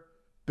era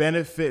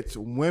benefits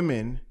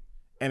women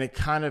and it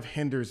kind of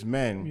hinders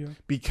men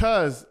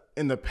because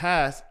in the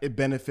past it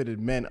benefited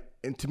men,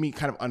 and to me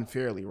kind of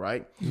unfairly,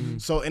 right?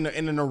 So in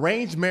an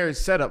arranged marriage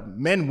setup,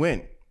 men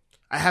win.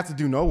 I have to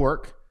do no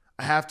work.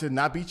 I have to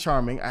not be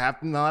charming. I have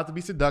to not have to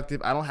be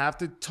seductive. I don't have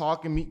to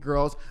talk and meet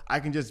girls. I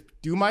can just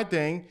do my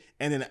thing,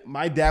 and then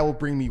my dad will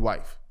bring me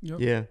wife.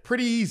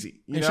 Pretty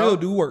easy. You know? She'll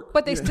do work.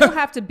 But they still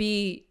have to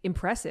be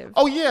impressive.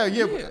 Oh,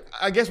 yeah.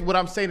 I guess what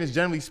I'm saying is,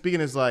 generally speaking,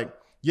 is like,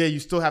 you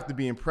still have to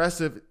be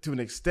impressive to an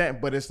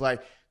extent, but it's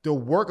like the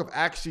work of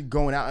actually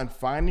going out and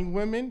finding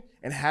women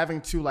and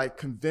having to like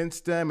convince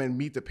them and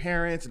meet the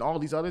parents and all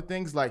these other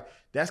things, like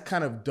that's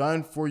kind of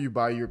done for you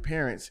by your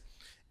parents.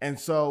 And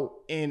so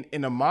in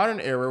a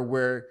modern era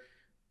where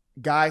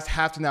guys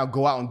have to now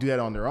go out and do that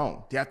on their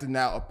own, they have to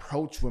now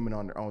approach women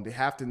on their own. They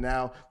have to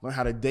now learn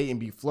how to date and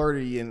be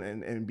flirty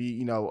and be,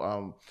 you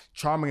know,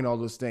 charming and all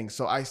those things.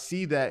 So I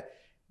see that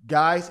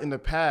guys in the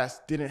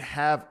past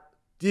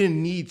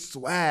didn't need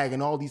swag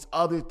and all these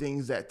other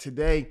things that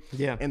today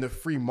in the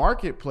free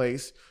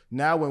marketplace,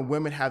 now when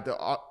women have the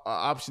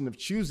option of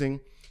choosing,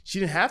 she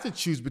didn't have to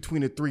choose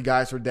between the 3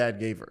 guys her dad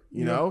gave her,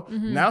 you know?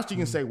 Now she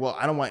can say, well,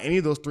 I don't want any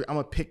of those 3. I'm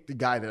going to pick the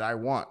guy that I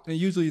want. And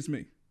usually it's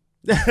me.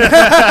 Not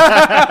that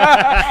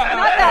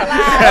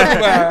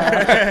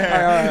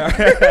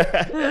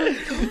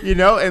loud. You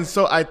know, and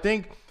so I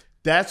think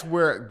that's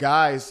where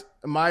guys,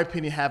 in my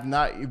opinion, have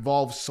not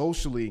evolved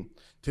socially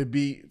to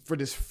be for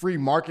this free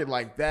market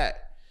like that,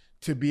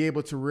 to be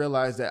able to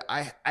realize that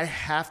I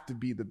have to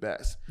be the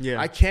best.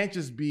 I can't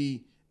just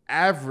be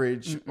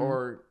average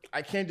or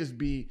I can't just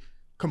be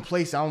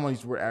complacent. I don't want to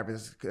use the word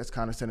average. That's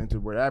condescending to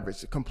the word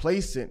average.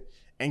 Complacent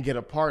and get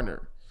a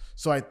partner.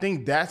 So I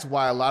think that's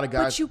why a lot of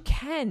guys. But you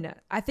can.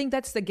 I think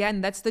that's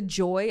the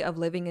joy of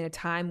living in a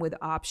time with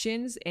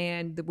options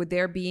and with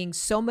there being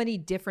so many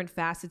different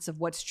facets of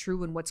what's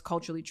true and what's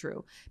culturally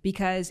true.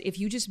 Because if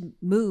you just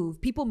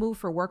people move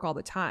for work all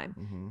the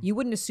time. You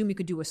wouldn't assume you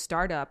could do a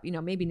startup. You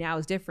know, maybe now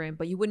is different,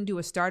 but you wouldn't do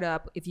a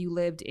startup if you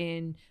lived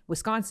in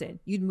Wisconsin.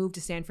 You'd move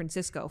to San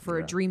Francisco for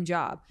a dream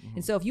job.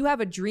 And so if you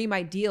have a dream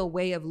ideal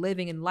way of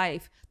living in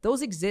life,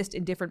 those exist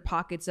in different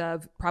pockets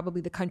of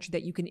probably the country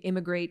that you can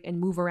immigrate and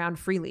move around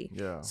freely.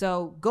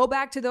 So go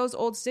back to those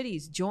old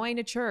cities, join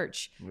a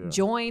church,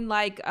 join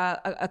like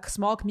a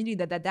small community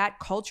that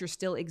culture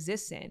still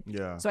exists in.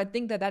 So I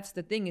think that's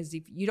the thing is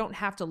if you don't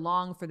have to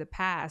long for the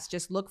past,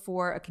 just look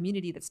for a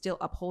community that still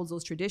upholds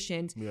those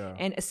traditions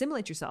and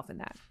assimilate yourself in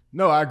that.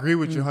 No, I agree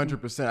with you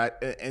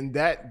 100%. And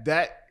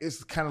that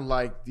is kind of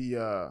like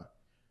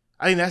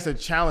I think that's a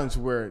challenge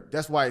where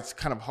that's why it's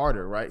kind of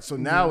harder, right? So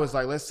now it's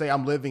like, let's say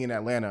I'm living in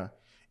Atlanta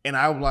And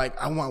I'm like,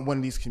 I want one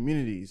of these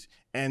communities.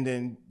 And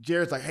then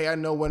Jared's like, hey, I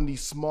know one of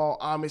these small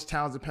Amish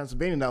towns in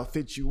Pennsylvania that'll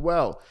fit you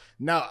well.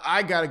 Now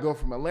I got to go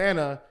from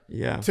Atlanta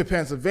to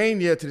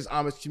Pennsylvania to this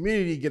Amish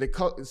community, get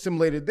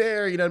assimilated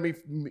there, you know what I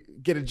mean?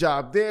 Get a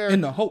job there.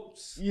 In the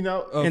hopes. You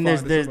know? And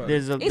it's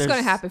going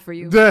to happen for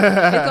you. It's going to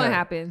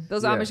happen.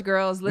 Those Amish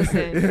girls,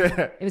 listen,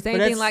 if it's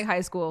anything like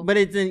high school. But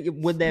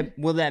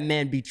will that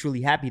man be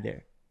truly happy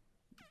there?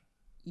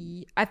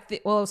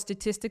 Well,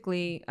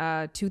 statistically,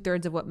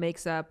 2/3 of what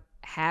makes up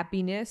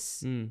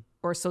happiness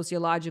or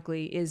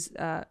sociologically is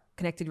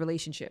connected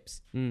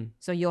relationships.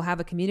 So you'll have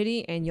a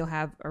community and you'll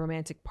have a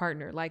romantic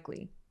partner,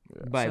 likely.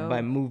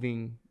 By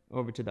moving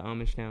over to the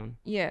Amish town.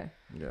 Yeah.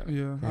 I don't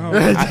know,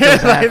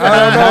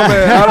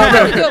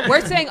 man.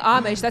 We're saying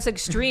Amish. That's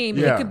extreme.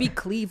 Yeah. It could be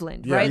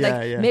Cleveland,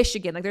 right?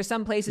 Michigan. Like there's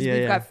some places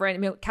we've got friends. I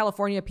mean,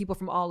 California, people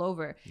from all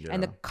over. Yeah.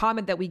 And the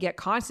comment that we get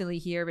constantly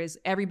here is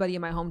everybody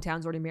in my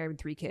hometown's already married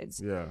with 3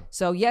 kids. Yeah.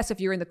 So yes,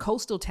 if you're in the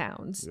coastal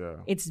towns,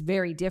 it's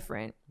very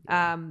different.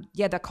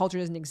 That culture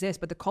doesn't exist,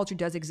 but the culture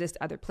does exist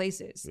other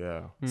places.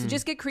 Yeah. So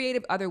just get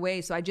creative other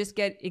ways. So I just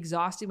get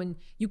exhausted when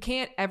you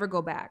can't ever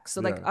go back.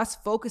 So like us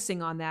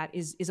focusing on that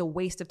is a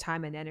waste of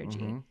time and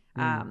energy.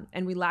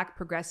 And we lack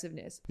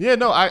progressiveness. Yeah,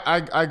 no,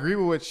 I agree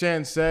with what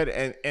Shan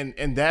said.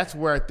 And that's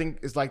where I think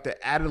is like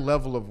the added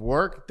level of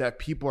work that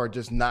people are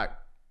just not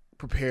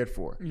prepared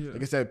for. Yeah.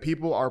 Like I said,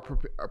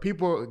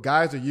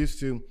 guys are used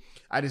to,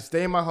 I just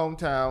stay in my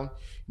hometown.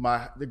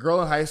 The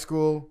girl in high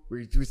school,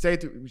 we say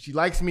she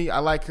likes me, I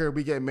like her,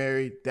 we get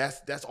married.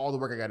 That's all the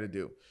work I got to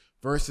do.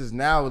 Versus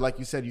now, like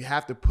you said, you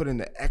have to put in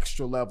the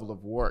extra level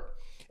of work.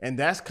 And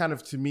that's kind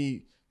of, to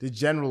me, the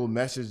general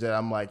message that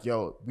I'm like,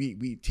 yo,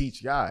 we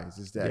teach guys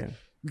is that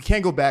we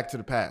can't go back to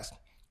the past.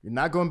 You're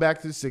not going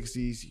back to the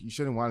 60s. You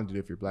shouldn't want to do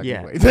it if you're black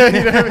and white.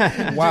 You know what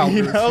I mean? Wow.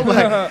 You know,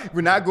 like,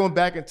 we're not going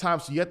back in time.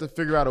 So you have to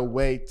figure out a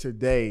way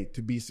today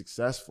to be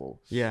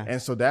successful. Yeah.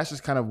 And so that's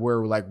just kind of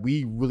where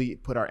we really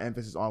put our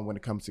emphasis on when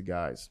it comes to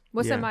guys.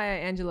 What's that Maya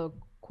Angelou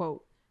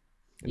quote?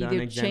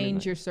 Either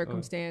change your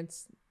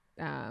circumstance.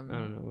 I don't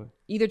know.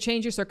 Either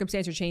change your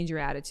circumstance or change your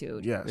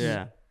attitude. Yes.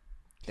 Yeah.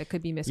 That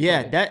could be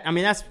misquoted. Yeah.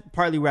 That's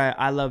partly why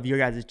I love your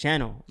guys'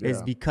 channel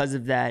is because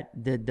of that,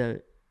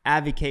 the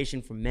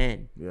advocation for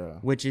men,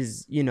 which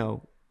is,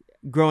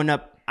 growing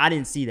up, I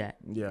didn't see that.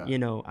 Yeah.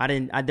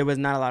 There was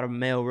not a lot of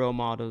male role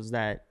models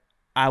that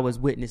I was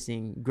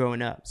witnessing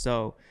growing up.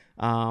 So,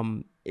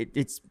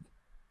 it's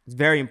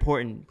very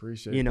important,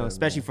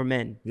 especially for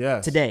men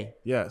today.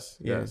 Yes.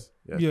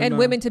 Yeah, and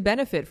women to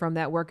benefit from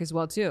that work as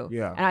well too.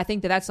 Yeah. And I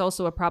think that's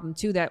also a problem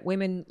too, that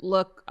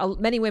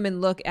many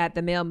women look at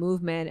the male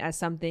movement as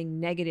something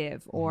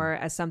negative or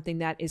as something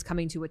that is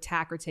coming to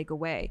attack or take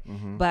away.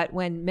 But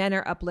when men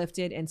are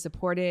uplifted and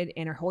supported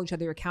and are holding each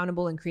other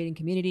accountable and creating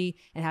community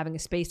and having a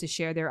space to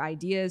share their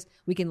ideas,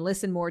 we can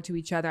listen more to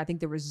each other. I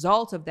think the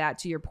result of that,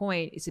 to your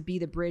point, is to be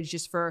the bridge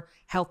just for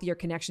healthier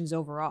connections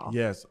overall.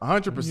 Yes,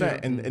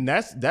 100%. And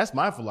that's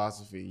my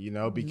philosophy,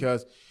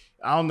 because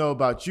I don't know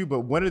about you,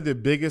 but one of the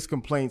biggest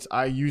complaints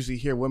I usually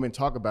hear women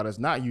talk about is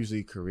not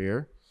usually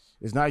career.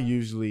 It's not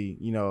usually,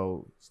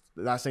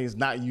 not saying it's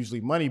not usually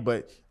money,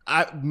 but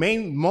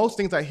most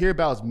things I hear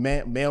about is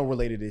male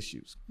related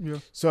issues. Yeah.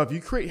 So if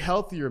you create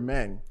healthier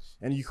men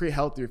and you create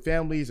healthier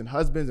families and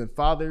husbands and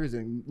fathers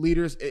and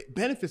leaders, it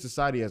benefits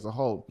society as a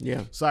whole.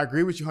 Yeah. So I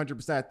agree with you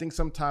 100%. I think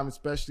sometimes,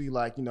 especially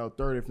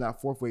third, if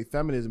not fourth wave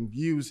feminism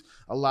views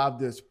a lot of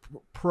this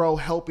pro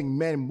helping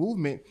men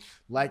movement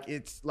like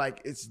it's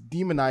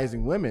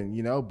demonizing women,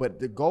 but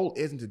the goal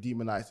isn't to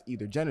demonize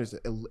either gender. It's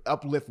to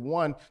uplift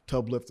one to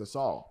uplift us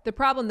all. The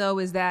problem though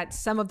is that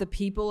some of the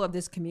people of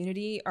this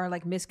community are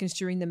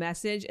misconstruing the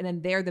message, and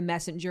then they're the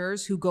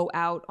messengers who go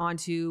out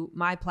onto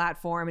my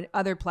platform and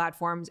other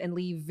platforms and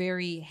leave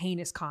very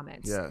heinous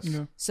comments. Yes.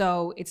 Yeah.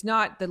 So it's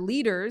not the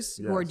leaders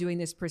who are doing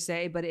this per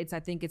se, but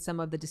I think it's some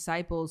of the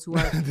disciples who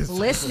are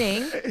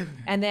listening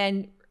and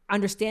then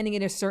understanding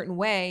it a certain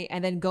way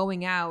and then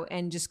going out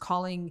and just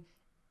calling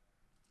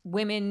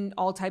women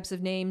all types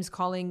of names,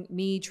 calling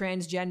me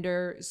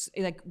transgender,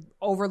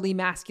 overly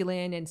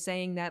masculine, and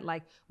saying that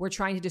we're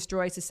trying to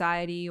destroy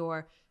society,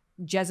 or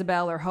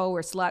Jezebel or hoe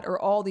or slut, or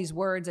all these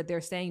words that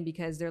they're saying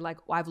because they're well,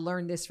 I've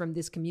learned this from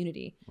this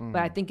community.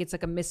 But I think it's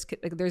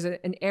there's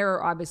an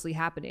error obviously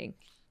happening.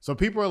 So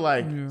people are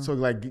you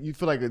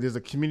feel like there's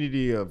a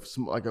community of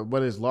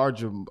whether it's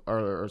large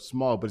or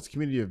small, but it's a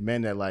community of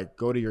men that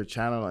go to your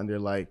channel and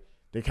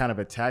they're kind of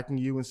attacking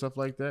you and stuff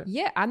like that.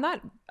 Yeah, I'm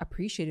not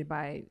appreciated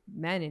by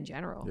men in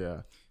general.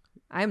 Yeah,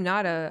 I'm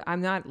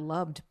not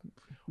loved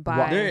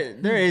by.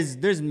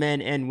 There's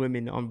men and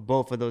women on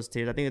both of those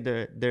tiers. I think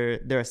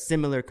they're a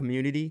similar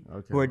community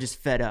who are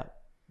just fed up.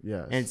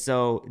 Yes. And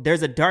so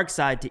there's a dark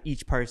side to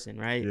each person,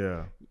 right?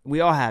 Yeah.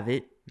 We all have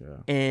it. Yeah.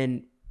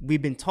 And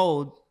we've been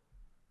told,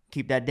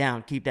 keep that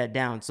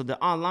down. So the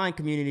online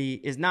community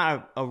is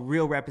not a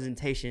real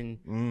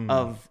representation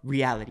of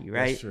reality,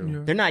 right? That's true. Yeah.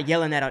 They're not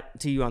yelling that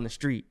to you on the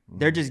street.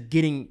 They're just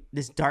getting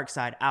this dark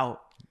side out.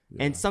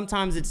 Yeah. And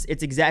sometimes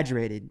it's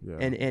exaggerated. Yeah.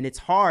 And it's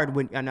hard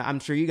and I'm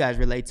sure you guys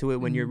relate to it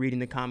when you're reading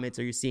the comments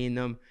or you're seeing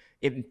them,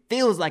 it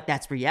feels like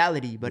that's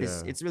reality, but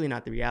it's really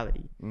not the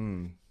reality.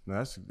 No,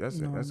 that's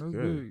good.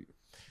 Big.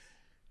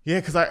 Yeah,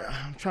 because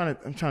I'm trying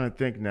to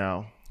think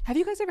now. Have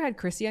you guys ever had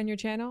Chrissy on your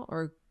channel,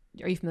 or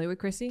are you familiar with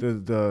Chrissy?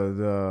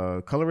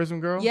 The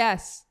colorism girl?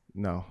 Yes.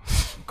 No.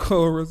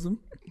 Colorism.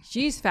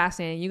 She's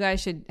fascinating. You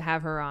guys should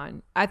have her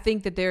on. I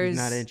think that there's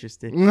Not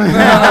interested.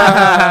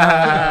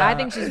 I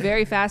think she's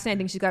very fascinating. I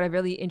think she's got a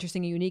really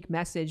interesting and unique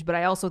message, but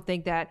I also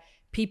think that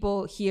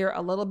people hear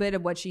a little bit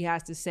of what she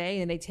has to say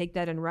and they take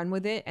that and run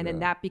with it, and then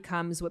that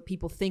becomes what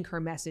people think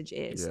her message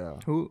is. Yeah.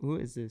 Who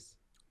is this?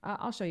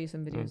 I'll show you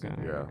some videos of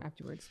her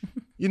afterwards.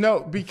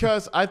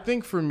 Because I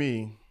think for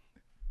me,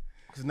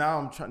 because now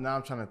I'm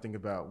trying to think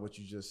about what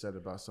you just said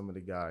about some of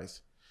the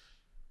guys.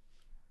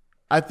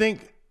 I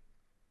think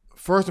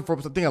first and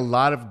foremost, I think a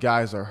lot of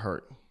guys are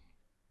hurt.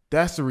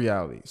 That's the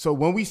reality. So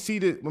when we see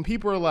that, when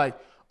people are like,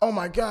 "Oh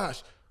my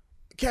gosh,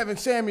 Kevin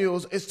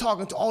Samuels is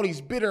talking to all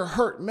these bitter,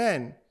 hurt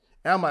men,"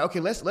 and I'm like, "Okay,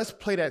 let's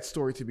play that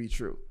story to be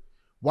true.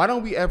 Why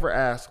don't we ever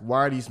ask, why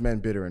are these men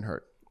bitter and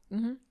hurt?"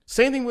 Mm-hmm.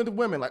 Same thing with the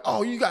women. Like,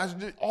 "Oh, you guys,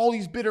 all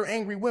these bitter,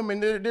 angry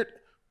women.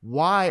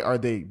 Why are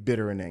they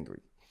bitter and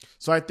angry?"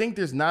 So I think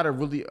there's not a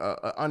really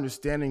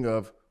understanding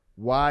of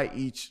why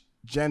each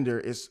gender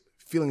is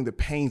feeling the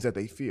pains that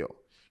they feel.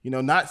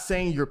 Not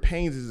saying your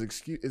pains is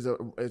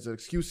an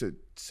excuse to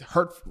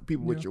hurt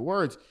people with your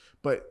words,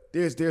 but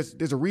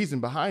there's a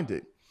reason behind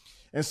it.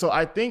 And so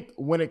I think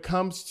when it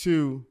comes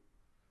to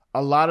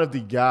a lot of the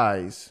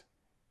guys,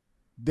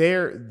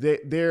 they're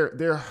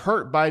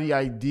hurt by the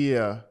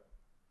idea.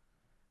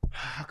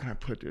 How can I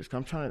put this?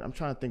 I'm trying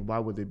to think, why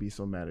would they be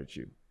so mad at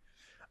you?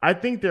 I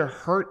think they're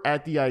hurt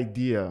at the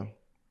idea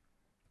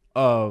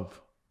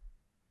of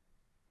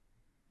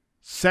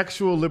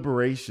sexual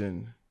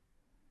liberation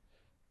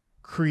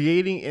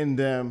creating in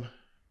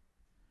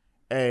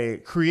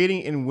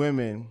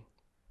women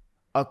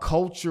a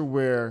culture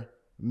where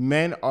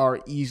men are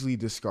easily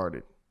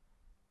discarded.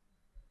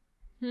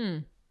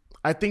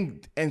 I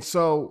think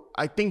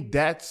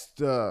that's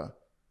the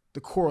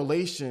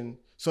correlation.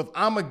 So if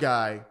I'm a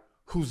guy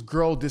whose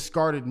girl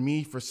discarded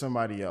me for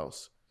somebody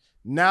else,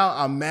 now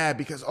I'm mad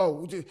because,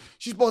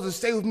 she's supposed to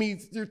stay with me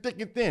through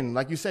thick and thin.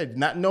 Like you said,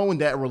 not knowing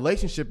that a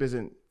relationship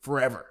isn't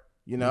forever,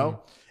 Mm-hmm.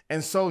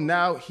 And so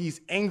now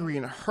he's angry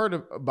and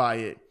hurt by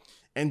it.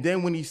 And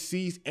then when he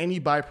sees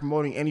anybody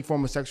promoting any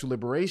form of sexual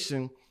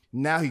liberation,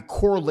 now he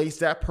correlates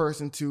that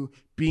person to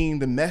being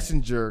the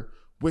messenger,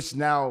 which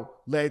now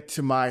led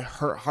to my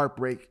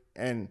heartbreak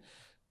and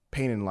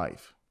pain in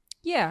life.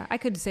 Yeah, I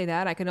could say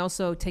that. I can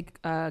also take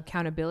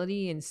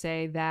accountability and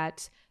say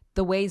that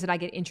the ways that I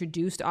get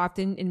introduced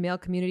often in male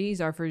communities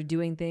are for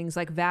doing things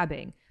like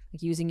vabbing,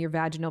 like using your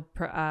vaginal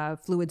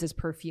fluids as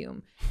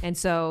perfume. And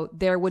so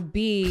there would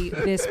be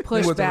this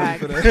pushback.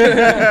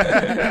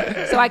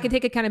 So I can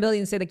take accountability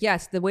and say, like,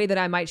 yes, the way that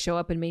I might show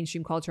up in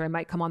mainstream culture, I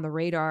might come on the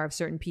radar of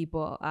certain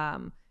people.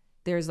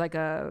 There's like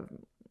a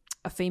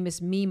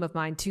famous meme of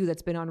mine too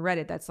that's been on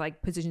Reddit that's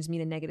like positions me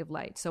in a negative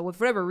light. So for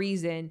whatever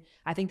reason,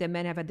 I think that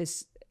men have had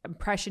this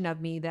impression of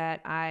me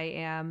that I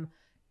am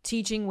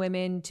teaching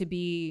women to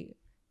be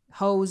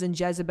hoes and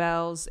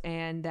Jezebels,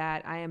 and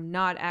that I am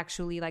not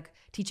actually like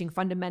teaching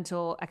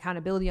fundamental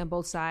accountability on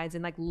both sides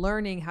and like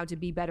learning how to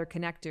be better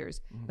connectors,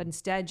 but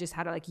instead just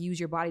how to like use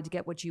your body to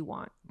get what you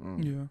want.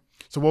 Yeah.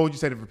 So what would you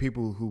say to for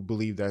people who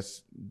believe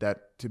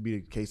that to be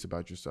the case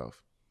about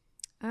yourself?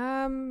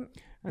 I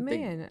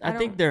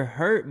think they're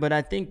hurt, but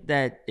I think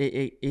that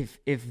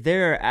if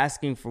they're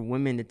asking for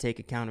women to take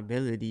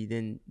accountability,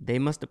 then they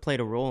must have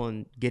played a role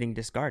in getting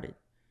discarded.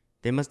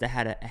 They must have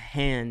had a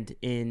hand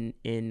in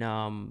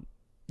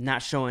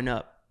not showing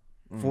up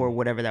for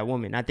whatever that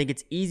woman. I think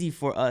it's easy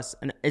for us,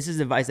 and this is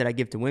advice that I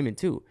give to women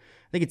too.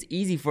 I think it's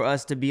easy for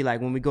us to be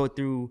like, when we go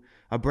through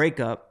a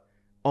breakup,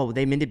 oh,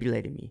 they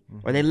manipulated me,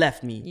 or they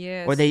left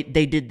me, or they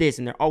did this,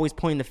 and they're always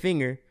pointing the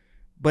finger.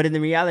 But in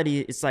the reality,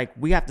 it's like,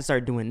 we have to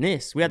start doing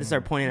this. We have to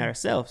start pointing at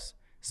ourselves.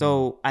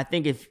 So I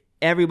think if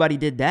everybody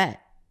did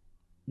that,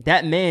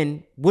 that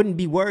man wouldn't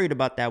be worried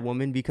about that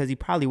woman, because he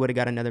probably would have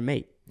got another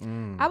mate.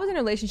 I was in a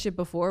relationship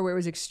before where it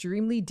was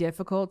extremely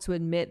difficult to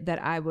admit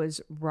that I was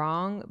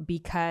wrong,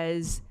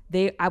 because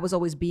I was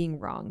always being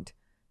wronged.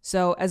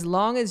 So as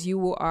long as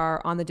you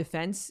are on the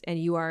defense and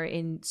you are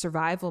in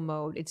survival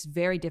mode, it's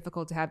very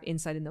difficult to have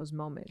insight in those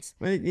moments.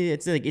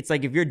 It's like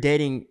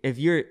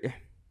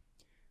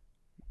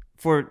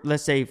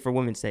let's say for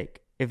women's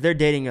sake, if they're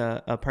dating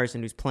a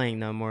person who's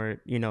playing them,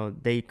 or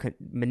they could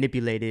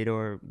manipulated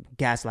or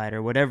gaslight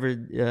or whatever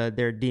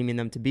they're deeming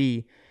them to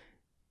be,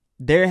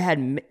 there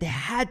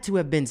had to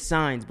have been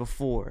signs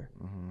before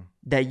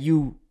that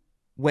you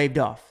waved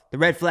off. The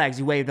red flags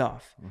you waved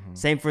off.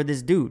 Same for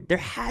this dude. There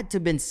had to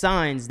have been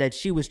signs that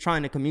she was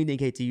trying to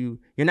communicate to you,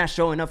 you're not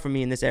showing up for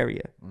me in this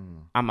area.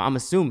 I'm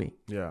assuming,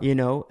 you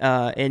know,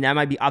 and that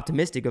might be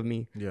optimistic of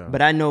me,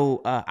 but I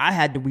know I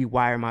had to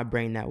rewire my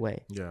brain that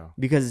way.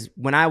 Because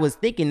when I was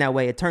thinking that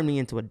way, it turned me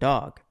into a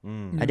dog.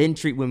 I didn't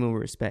treat women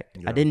with respect.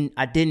 I didn't,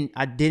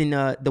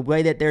 the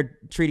way that they're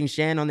treating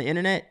Shan on the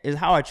internet is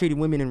how I treated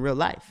women in real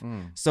life.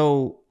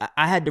 So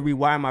I had to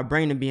rewire my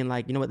brain and being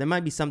like, you know what, there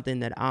might be something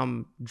that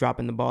I'm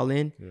dropping the ball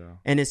in.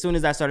 And as soon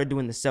as I started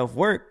doing the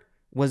self-work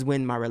was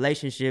when my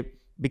relationship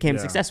became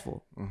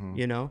successful,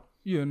 you know?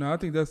 Yeah, no, I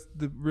think that's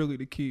really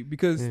the key.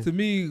 Because to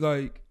me,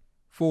 like,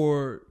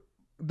 for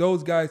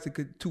those guys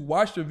to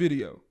watch the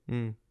video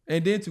and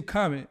then to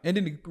comment and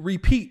then to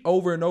repeat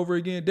over and over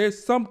again,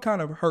 there's some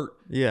kind of hurt.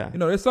 You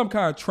know, there's some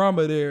kind of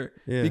trauma there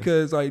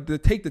because, like, to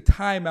take the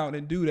time out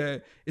and do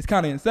that, it's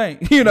kind of insane.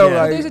 You know,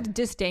 like, there's a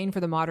disdain for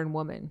the modern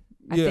woman.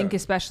 I think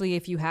especially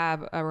if you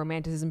have a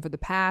romanticism for the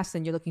past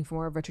and you're looking for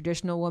more of a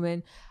traditional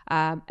woman.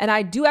 And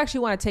I do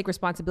actually want to take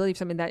responsibility for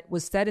something that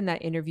was said in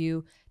that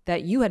interview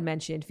that you had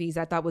mentioned, Fees,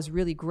 I thought was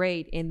really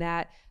great, in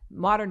that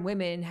modern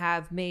women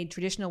have made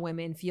traditional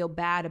women feel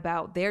bad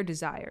about their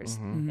desires.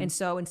 And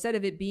so instead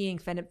of it being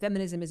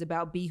feminism is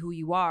about be who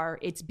you are,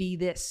 it's be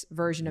this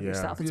version of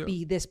yourself. It's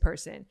be this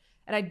person.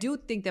 And I do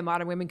think that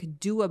modern women could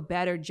do a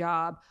better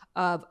job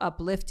of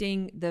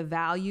uplifting the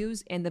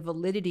values and the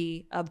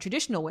validity of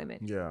traditional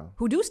women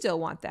who do still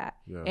want that.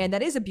 And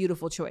that is a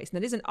beautiful choice.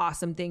 And that is an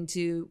awesome thing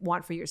to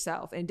want for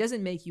yourself. And it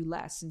doesn't make you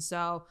less. And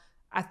so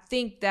I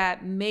think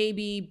that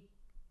maybe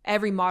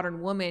every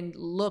modern woman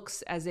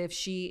looks as if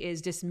she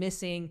is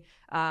dismissing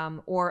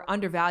or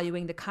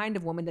undervaluing the kind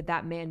of woman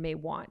that man may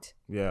want.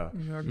 No,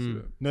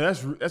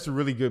 that's a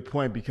really good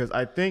point, because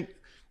I think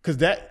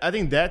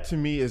that to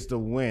me is the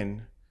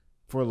win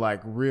for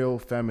like real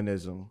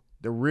feminism.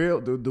 The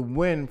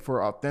win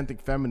for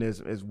authentic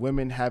feminism is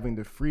women having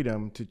the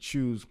freedom to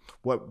choose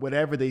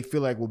whatever they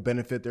feel like will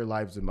benefit their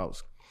lives the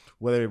most.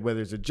 Whether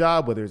it's a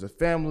job, whether it's a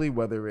family,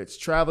 whether it's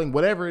traveling,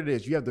 whatever it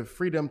is, you have the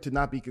freedom to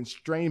not be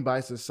constrained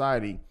by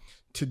society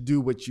to do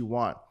what you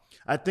want.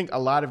 I think a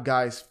lot of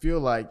guys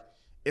feel like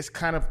it's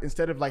kind of,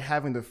 instead of like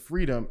having the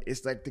freedom,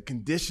 it's like the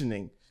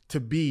conditioning to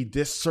be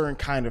this certain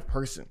kind of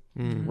person,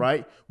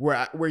 right?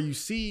 Where you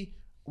see,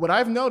 what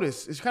I've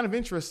noticed is kind of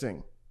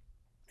interesting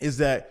is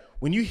that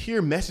when you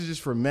hear messages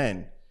from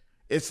men,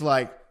 it's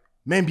like,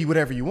 men, be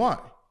whatever you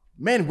want.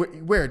 Men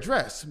wear a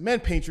dress. Men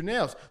paint your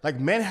nails. Like,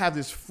 men have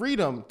this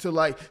freedom to,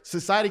 like,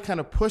 society kind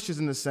of pushes,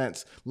 in a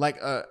sense, like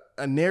a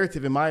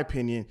narrative, in my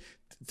opinion,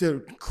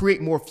 to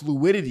create more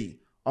fluidity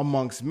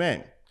amongst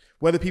men.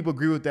 Whether people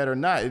agree with that or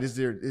not, it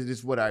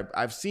is what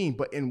I've seen.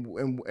 But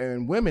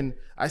in women,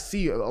 I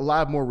see a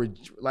lot more,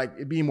 like,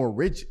 it being more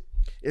rigid.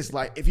 It's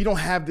like, if you don't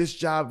have this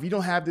job, if you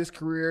don't have this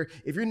career,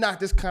 if you're not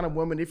this kind of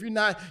woman, if you're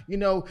not, you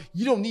know,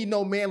 you don't need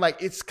no man.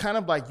 Like, it's kind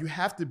of like you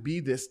have to be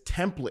this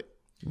template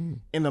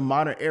in the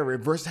modern era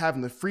versus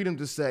having the freedom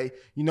to say,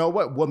 you know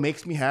what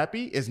makes me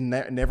happy is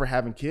never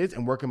having kids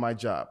and working my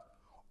job.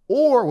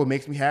 Or what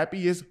makes me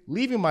happy is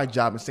leaving my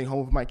job and staying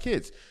home with my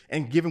kids,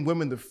 and giving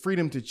women the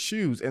freedom to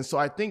choose. And so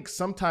I think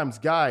sometimes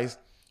guys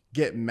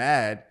get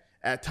mad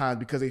at times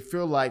because they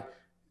feel like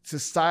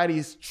society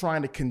is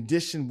trying to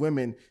condition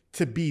women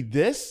to be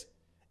this.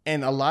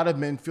 And a lot of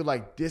men feel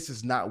like this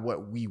is not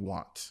what we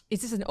want.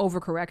 Is this an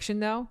overcorrection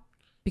though?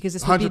 Because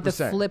this would be the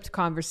 100%. flipped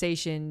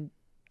conversation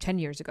 10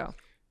 years ago.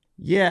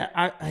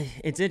 Yeah,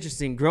 it's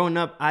interesting. Growing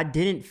up, I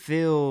didn't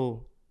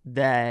feel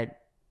that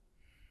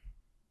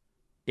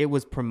it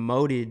was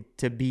promoted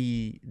to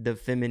be the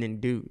feminine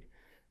dude.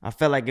 I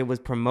felt like it was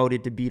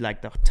promoted to be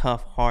like the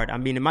tough, hard. I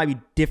mean, it might be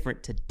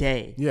different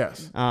today.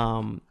 Yes.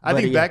 I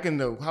think back in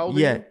the, how old are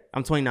you?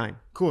 I'm 29.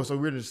 Cool. So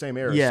we're in the same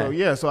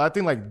era. So I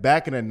think like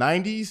back in the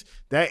 90s,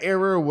 that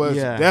era was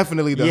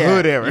definitely the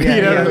hood era. Yeah,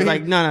 you know what I mean?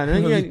 Like, no,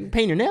 you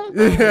paint your nails?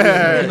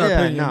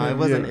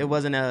 It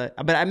wasn't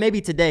but maybe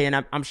today,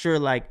 and I'm sure,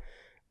 like,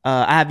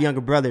 I have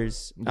younger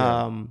brothers,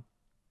 and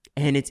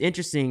it's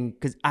interesting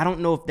because I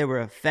don't know if they were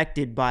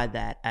affected by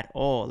that at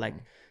all. Like,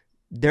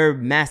 their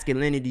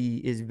masculinity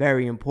is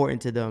very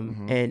important to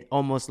them, and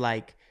almost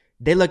like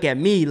they look at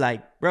me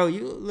like, bro,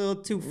 you a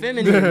little too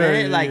feminine,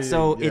 man. Like,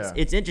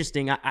 it's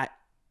interesting.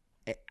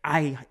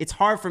 It's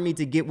hard for me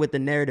to get with the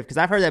narrative because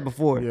I've heard that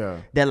before.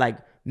 That like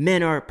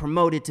men are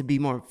promoted to be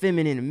more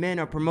feminine, and men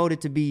are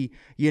promoted to be,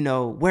 you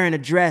know, wearing a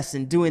dress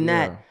and doing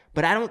that.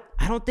 But I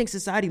don't think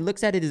society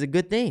looks at it as a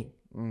good thing.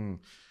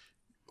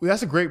 Well,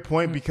 that's a great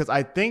point because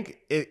I think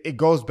it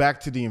goes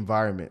back to the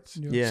environment.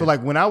 So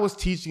like when I was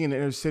teaching in the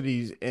inner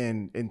cities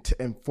in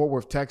Fort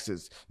Worth,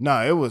 Texas,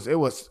 it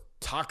was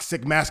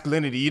toxic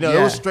masculinity. You know,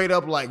 it was straight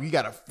up like, you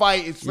got to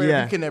fight. It's straight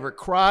up, you can never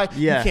cry.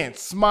 You can't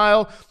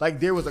smile. Like,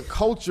 there was a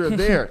culture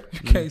there. You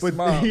can't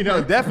smile. You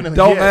know, definitely.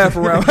 Don't laugh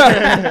around.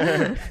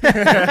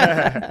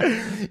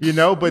 You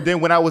know, but then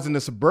when I was in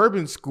the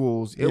suburban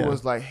schools, it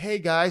was like, hey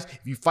guys, if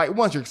you fight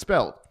once, you're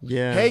expelled.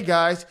 Hey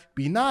guys,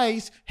 be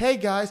nice. Hey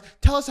guys,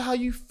 tell us how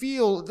you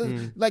feel.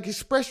 Like,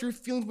 express your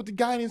feelings with the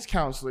guidance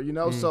counselor, you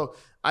know? So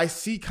I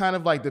see kind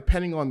of like,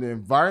 depending on the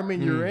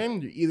environment you're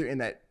in, you're either in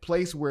that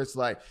place where it's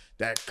like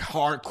that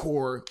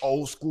hardcore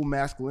old school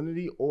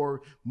masculinity,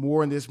 or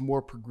more in this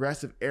more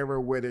progressive era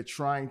where they're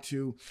trying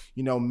to,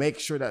 make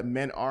sure that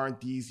men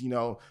aren't these,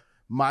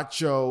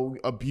 macho,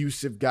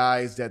 abusive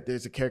guys, that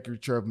there's a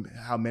caricature of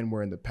how men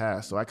were in the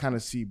past. So I kind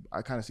of see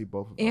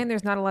both of them. And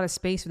there's not a lot of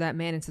space for that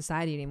man in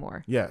society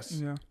anymore. Yes.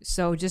 Yeah.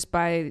 So just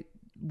by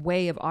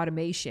way of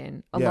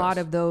automation, a lot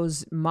of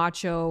those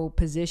macho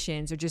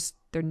positions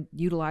they're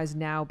utilized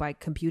now by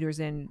computers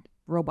and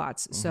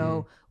robots.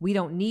 So we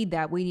don't need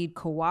that. We need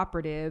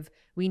cooperative.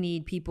 We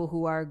need people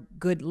who are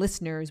good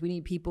listeners. We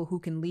need people who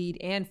can lead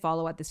and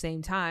follow at the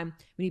same time.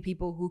 We need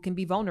people who can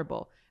be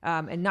vulnerable.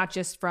 And not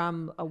just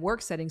from a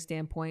work setting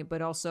standpoint,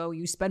 but also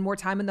you spend more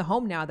time in the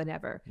home now than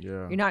ever.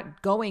 Yeah. You're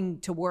not going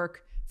to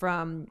work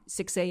from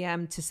 6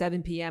 a.m. to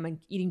 7 p.m. and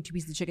eating 2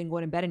 pieces of chicken,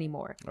 going to bed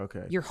anymore.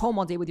 Okay. You're home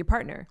all day with your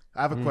partner.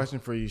 I have a question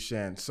for you,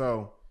 Shan.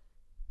 So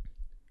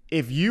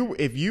if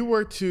you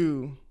were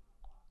to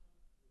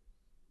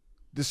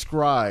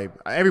describe,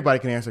 everybody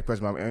can answer the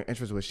question, but I'm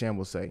interested in what Shan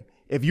will say.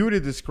 If you were to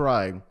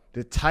describe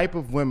the type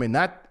of women,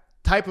 not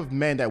type of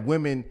men that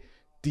women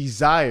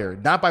desire,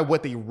 not by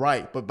what they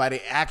write, but by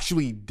they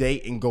actually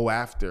date and go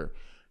after,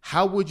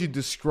 how would you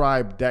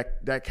describe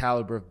that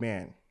caliber of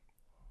man?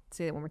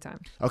 Say that one more time.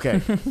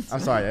 Okay. I'm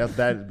sorry.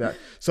 That.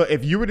 So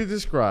if you were to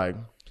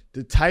describe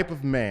the type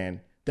of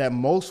man that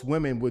most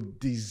women would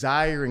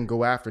desire and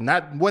go after,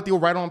 not what they'll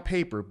write on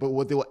paper, but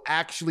what they'll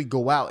actually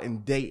go out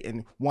and date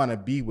and want to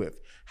be with,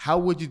 how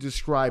would you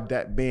describe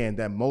that man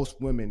that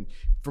most women,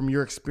 from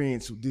your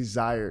experience,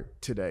 desire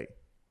today?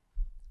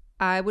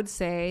 I would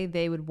say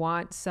they would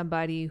want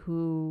somebody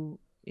who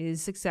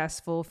is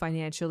successful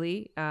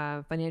financially,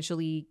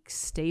 financially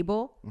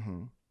stable.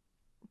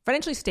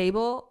 Financially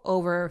stable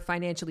over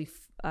financially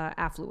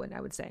affluent,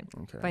 I would say.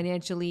 Okay.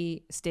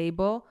 Financially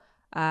stable.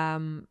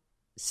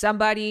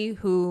 Somebody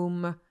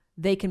whom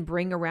they can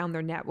bring around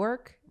their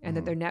network, and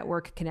that their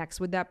network connects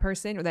with that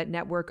person, or that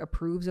network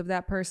approves of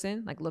that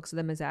person, like looks at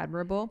them as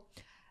admirable.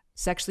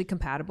 Sexually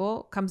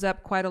compatible comes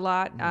up quite a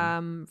lot.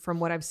 From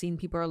what I've seen,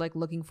 people are like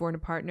looking for in a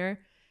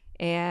partner.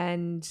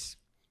 And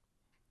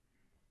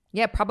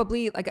yeah,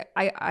 probably like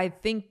I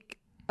think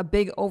a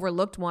big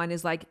overlooked one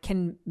is like,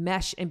 can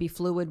mesh and be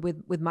fluid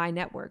with my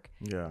network.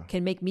 Yeah.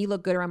 Can make me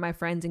look good around my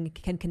friends and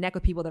can connect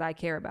with people that I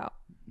care about.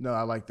 No,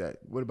 I like that.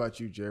 What about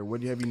you, Jared?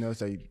 What have you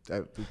noticed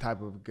that the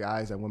type of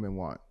guys that women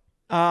want?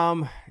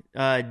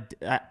 I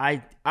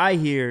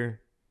hear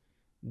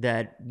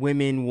that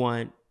women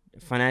want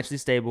financially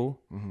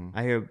stable.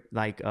 I hear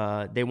like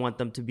they want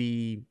them to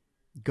be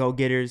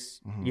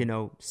go-getters,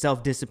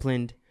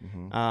 self-disciplined,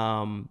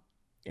 and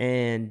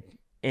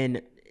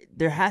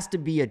there has to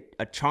be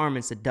a charm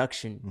and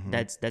seduction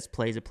that's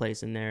plays a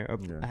place in there, or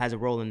has a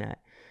role in that.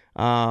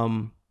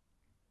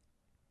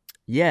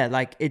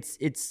 Like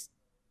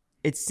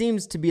it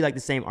seems to be like the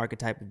same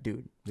archetype of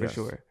dude for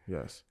sure.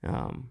 Yes.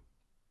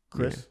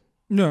 Chris?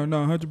 No,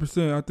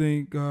 100%. I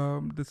think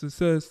the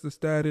success, the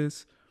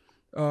status,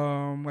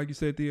 like you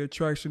said, the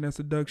attraction and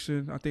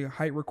seduction. I think a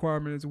height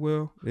requirement as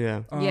well.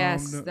 Yeah.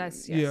 Yes.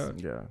 Yeah.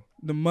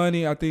 The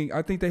money. I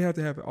think they have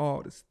to have it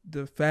all.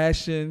 The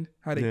fashion,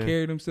 how they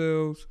carry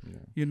themselves.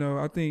 Yeah.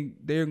 I think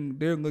they're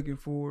looking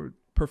for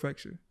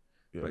perfection,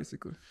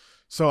 basically.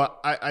 So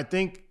I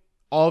think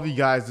all of you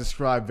guys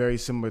describe very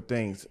similar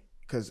things,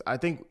 because I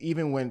think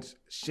even when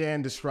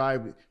Shan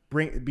described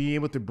being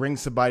able to bring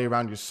somebody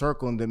around your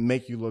circle and then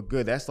make you look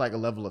good, that's like a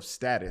level of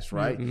status,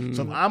 right?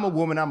 So if I'm a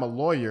woman, I'm a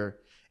lawyer,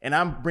 and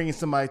I'm bringing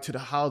somebody to the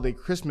holiday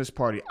Christmas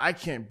party, I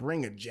can't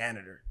bring a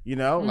janitor,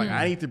 Like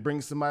I need to bring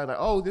somebody like,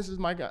 oh, this is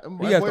my guy.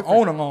 He has to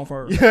own along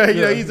first.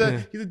 He's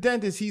a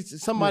dentist. He's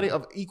somebody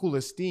of equal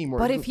esteem.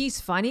 But if he's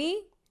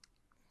funny,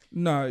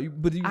 no,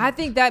 but I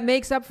think that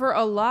makes up for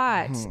a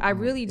lot. I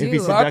really do.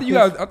 I think you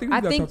got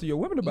to talk to your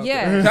women about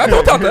that.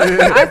 Don't talk to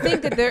that. I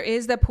think that there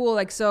is that pool,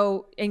 like,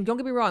 so, and don't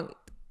get me wrong,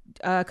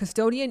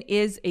 custodian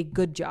is a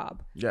good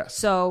job. Yes.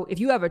 So if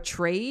you have a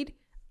trade,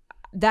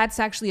 that's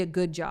actually a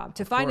good job.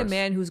 To find a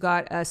man who's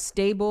got a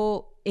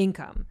stable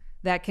income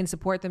that can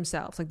support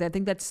themselves, like, I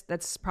think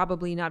that's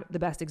probably not the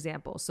best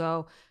example.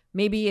 So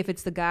maybe if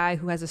it's the guy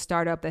who has a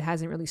startup that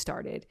hasn't really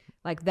started,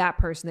 like that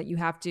person that you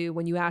have to,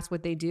 when you ask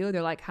what they do,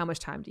 they're like, how much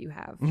time do you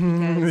have?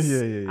 Because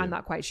I'm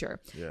not quite sure.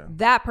 Yeah.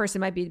 That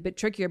person might be a bit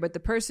trickier, but the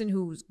person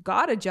who's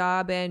got a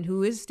job and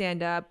who is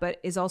stand up but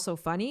is also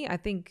funny, I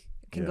think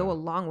can go a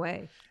long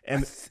way.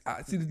 And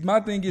see, my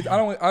thing is,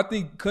 I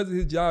think because of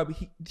his job,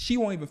 she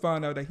won't even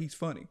find out that he's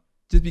funny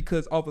just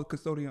because of a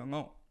custodian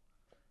alone.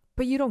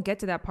 But you don't get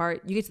to that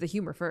part. You get to the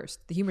humor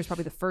first. The humor is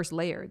probably the first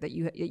layer that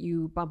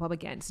you bump up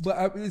against.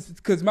 But it's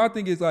because my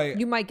thing is like,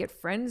 you might get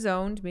friend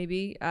zoned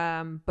maybe,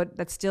 but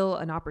that's still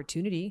an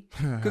opportunity.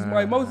 Because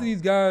like most of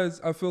these guys,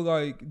 I feel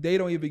like they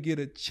don't even get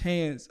a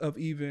chance of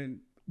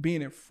even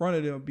being in front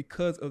of them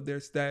because of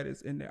their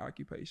status in their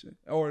occupation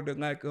or the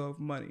lack of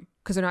money.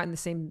 Because they're not in the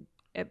same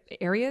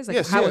areas. Like,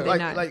 yes, how would they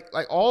not? Like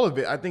all of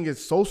it. I think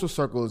it's social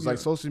circles, like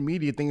social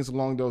media, things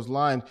along those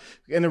lines.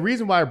 And the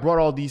reason why I brought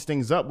all these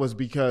things up was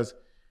because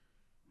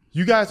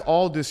You guys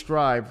all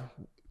describe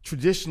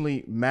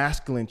traditionally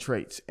masculine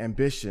traits: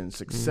 ambition,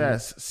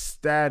 success,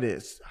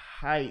 status,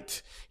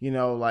 height,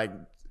 like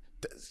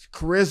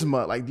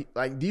charisma.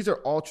 Like these are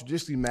all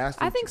traditionally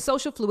masculine. I think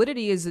social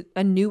fluidity is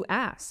a new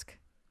ask.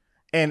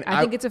 And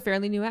I think it's a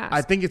fairly new ask.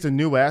 I think it's a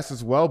new ask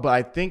as well, but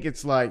I think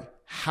it's like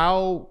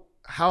how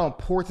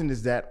important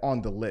is that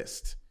on the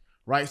list,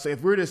 right? So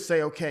if we were to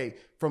say, okay,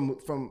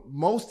 from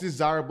most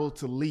desirable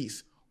to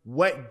least,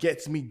 what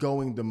gets me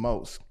going the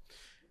most?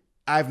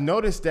 I've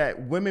noticed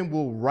that women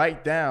will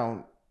write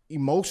down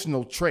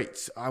emotional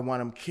traits. I want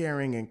them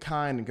caring and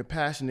kind and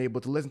compassionate, able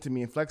to listen to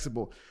me and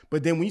flexible.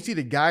 But then when you see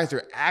the guys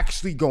they're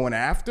actually going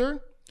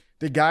after,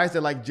 the guys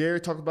that like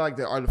Jared talked about, like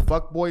that are the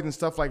fuck boys and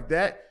stuff like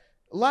that,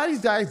 a lot of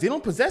these guys, they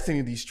don't possess any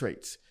of these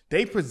traits.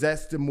 They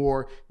possess the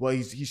more, well,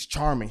 he's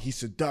charming, he's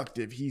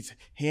seductive, he's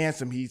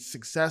handsome, he's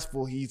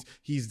successful, he's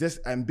this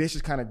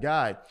ambitious kind of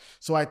guy.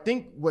 So I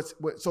think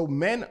so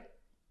men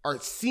are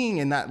seeing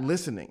and not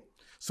listening.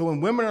 So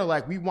when women are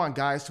like, we want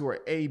guys who are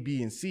A,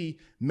 B, and C,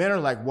 men are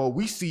like, well,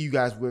 we see you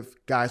guys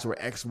with guys who are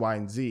X, Y,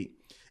 and Z.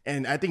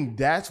 And I think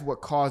that's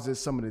what causes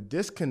some of the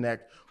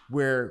disconnect,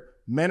 where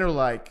men are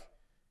like,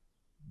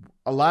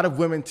 a lot of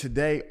women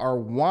today are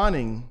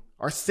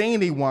saying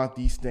they want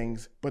these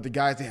things, but the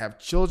guys they have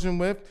children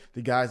with,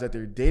 the guys that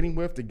they're dating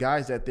with, the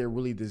guys that they're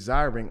really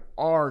desiring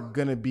are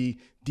going to be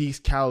these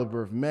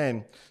caliber of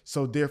men.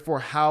 So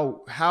therefore,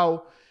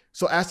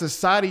 so as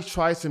society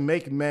tries to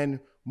make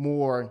men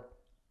more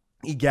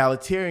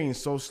egalitarian,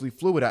 socially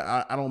fluid,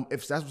 I don't,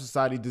 if that's what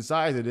society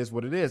desires, it is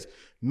what it is.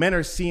 Men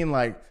are seeing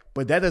like,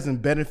 but that doesn't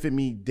benefit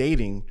me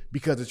dating,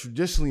 because the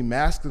traditionally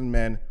masculine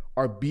men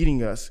are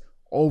beating us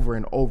over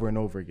and over and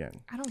over again.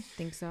 I don't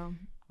think so.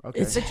 Okay.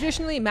 It's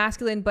traditionally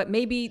masculine, but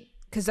maybe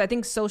because I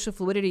think social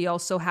fluidity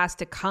also has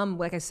to come,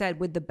 like I said,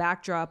 with the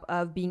backdrop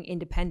of being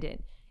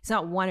independent. It's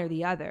not one or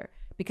the other,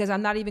 because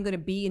I'm not even going to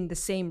be in the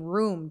same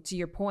room, to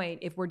your point,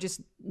 if we're just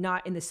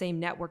not in the same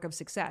network of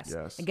success.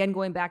 Yes. Again,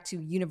 going back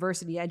to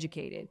university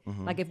educated.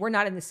 Like if we're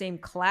not in the same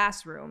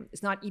classroom,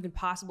 it's not even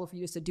possible for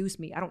you to seduce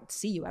me. I don't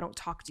see you. I don't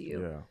talk to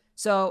you. Yeah.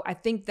 So I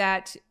think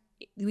that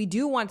we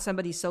do want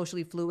somebody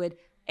socially fluid,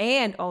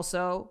 and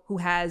also who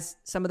has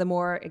some of the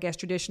more, I guess,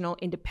 traditional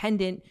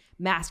independent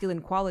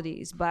masculine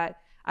qualities. But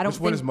I don't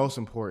think... Which one is most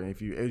important?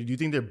 Do you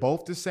think they're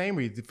both the same,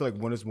 or do you feel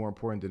like one is more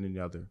important than the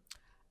other?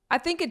 I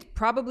think it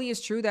probably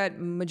is true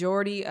that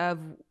majority of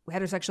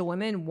heterosexual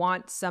women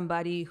want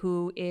somebody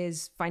who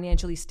is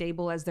financially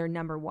stable as their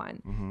number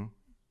one. Mm-hmm.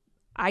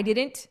 I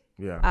didn't.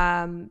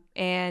 Yeah.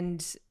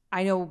 And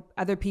I know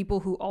other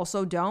people who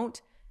also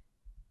don't.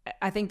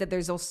 I think that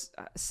there's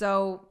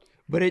also...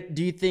 But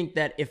do you think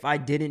that if I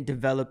didn't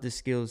develop the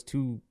skills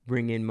to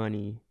bring in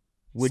money,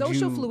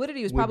 social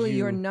fluidity was probably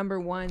your number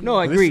one? No,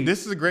 I agree.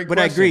 This is a great question.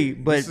 But I agree.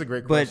 This is a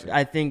great question. But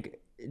I think,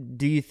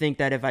 do you think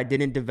that if I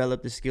didn't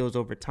develop the skills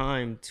over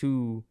time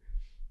to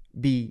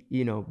be,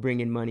 bring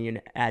in money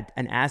and add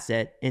an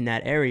asset in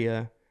that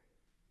area,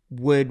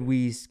 would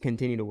we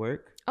continue to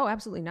work? Oh,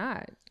 absolutely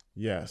not.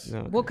 Yes.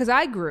 No, okay. Well, because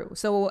I grew.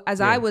 So as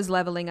I was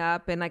leveling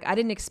up, and like I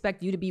didn't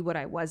expect you to be what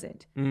I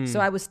wasn't. So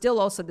I was still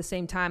also at the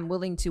same time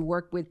willing to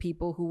work with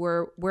people who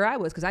were where I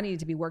was, because I needed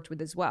to be worked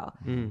with as well.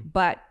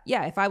 But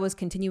yeah, if I was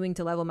continuing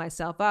to level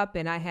myself up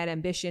and I had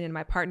ambition and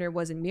my partner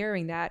wasn't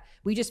mirroring that,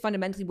 we just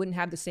fundamentally wouldn't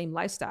have the same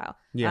lifestyle.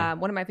 Yeah.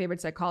 One of my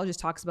favorite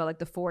psychologists talks about like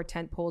the 4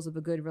 tent poles of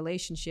a good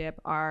relationship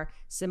are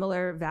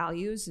similar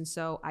values. And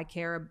so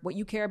what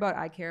you care about,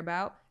 I care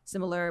about.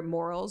 Similar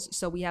morals.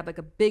 So we have like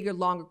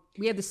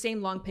we have the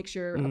same long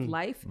picture of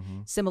life,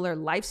 similar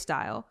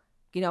lifestyle.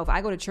 If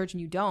I go to church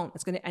and you don't,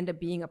 it's going to end up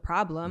being a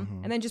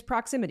problem. And then just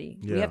proximity.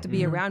 Yeah. We have to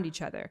be around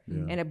each other.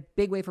 Yeah. And a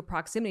big way for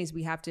proximity is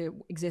we have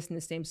to exist in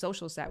the same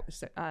social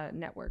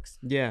networks.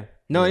 Yeah.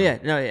 No,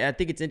 I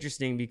think it's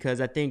interesting because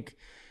I think,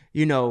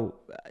 to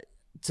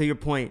your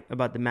point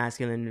about the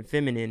masculine and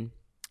feminine,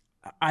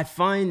 I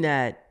find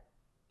that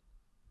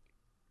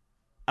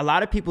a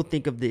lot of people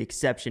think of the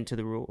exception to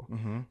the rule.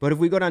 But if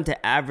we go down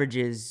to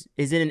averages,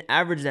 is it an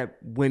average that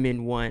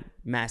women want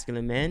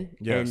masculine men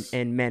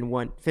and men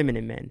want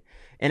feminine men?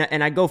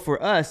 And I go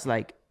for us,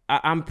 like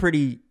I'm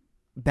pretty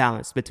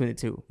balanced between the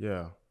two.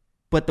 Yeah.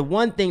 But the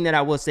one thing that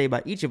I will say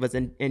about each of us,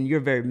 and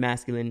you're very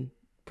masculine,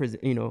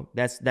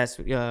 that's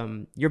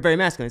you're very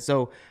masculine.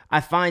 So I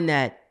find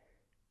that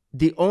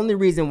the only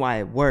reason why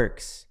it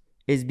works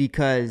is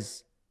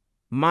because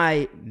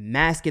my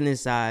masculine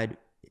side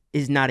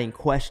is not in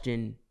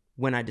question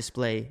when I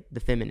display the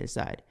feminine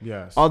side.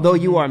 Yes. Although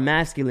you are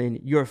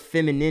masculine, your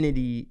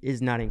femininity is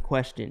not in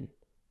question.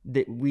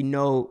 That we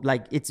know,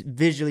 like it's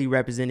visually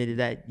represented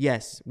that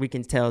yes, we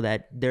can tell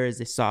that there is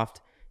a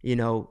soft,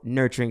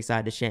 nurturing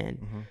side to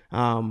Shan.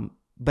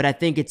 But I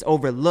think it's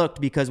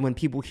overlooked because when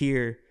people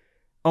hear,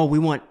 oh, we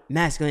want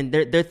masculine,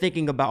 they're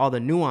thinking about all the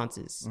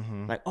nuances.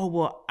 Like, oh,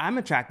 well, I'm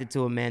attracted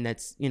to a man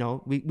that's,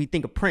 we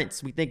think of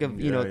Prince. We think of,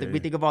 we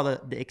think of all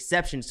the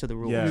exceptions to the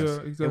rules. Yes. Yeah,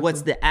 exactly. And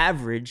what's the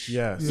average?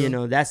 Yes.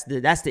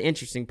 That's the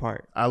interesting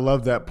part. I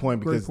love that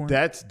point because point.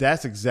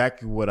 that's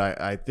exactly what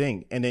I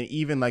think. And then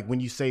even like when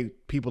you say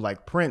people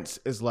like Prince,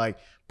 it's like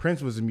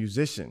Prince was a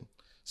musician.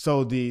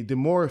 So the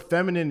more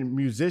feminine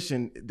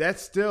musician,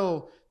 that's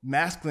still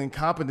masculine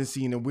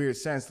competency in a weird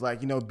sense.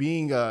 Like,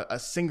 being a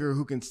singer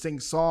who can sing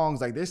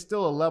songs, like there's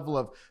still a level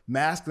of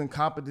masculine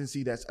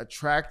competency that's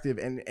attractive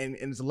and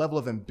it's a level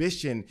of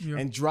ambition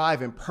and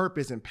drive and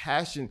purpose and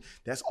passion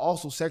that's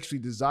also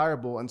sexually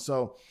desirable. And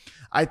so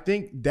I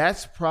think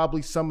that's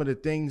probably some of the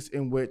things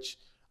in which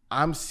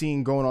I'm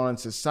seeing going on in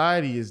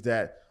society is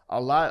that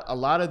a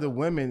lot of the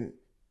women,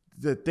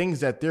 the things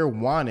that they're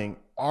wanting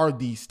are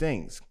these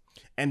things.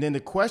 And then the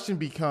question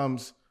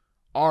becomes,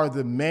 are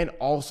the men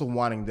also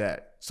wanting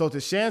that? So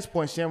to Shan's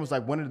point, Shan was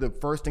like, one of the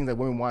first things that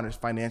women want is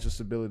financial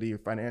stability or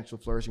financial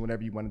flourishing,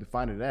 whatever you want to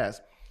define it as.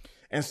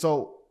 And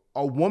so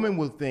a woman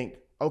will think,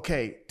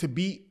 okay, to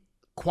be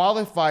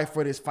qualified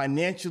for this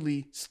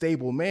financially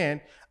stable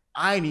man,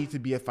 I need to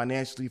be a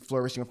financially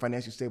flourishing or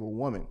financially stable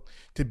woman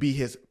to be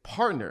his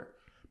partner.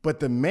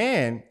 But the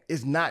man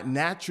is not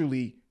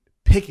naturally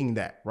picking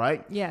that,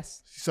 right?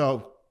 Yes.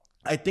 So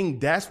I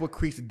think that's what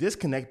creates a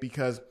disconnect,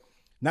 because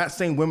not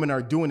saying women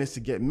are doing this to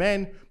get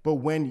men, but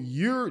when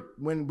you're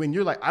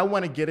like, I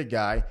want to get a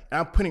guy and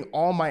I'm putting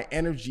all my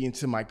energy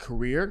into my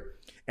career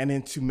and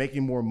into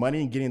making more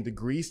money and getting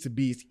degrees to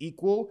be his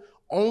equal,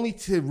 only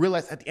to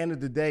realize at the end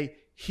of the day,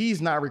 he's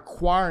not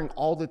requiring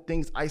all the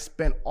things I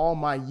spent all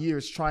my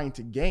years trying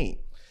to gain.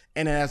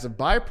 And as a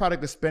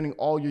byproduct of spending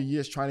all your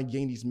years trying to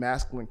gain these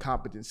masculine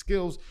competent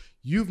skills,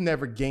 you've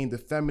never gained the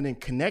feminine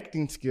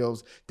connecting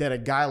skills that a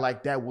guy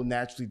like that will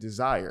naturally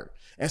desire.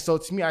 And so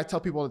to me, I tell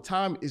people all the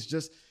time, it's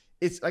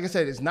like I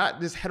said, it's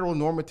not this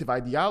heteronormative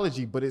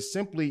ideology, but it's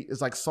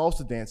like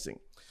salsa dancing.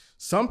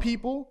 Some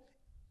people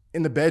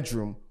in the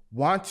bedroom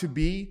want to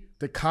be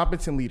the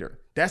competent leader.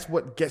 That's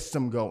what gets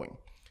them going.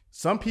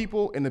 Some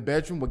people in the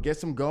bedroom, what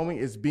gets them going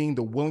is being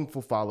the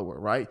willful follower,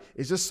 right?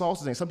 It's just salsa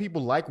dancing. Some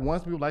people like one,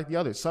 some people like the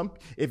other.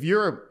 If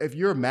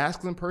you're a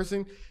masculine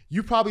person,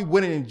 you probably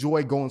wouldn't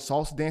enjoy going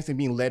salsa dancing and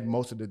being led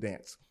most of the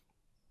dance.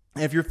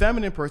 And if you're a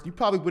feminine person, you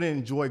probably wouldn't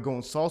enjoy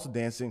going salsa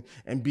dancing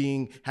and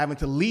having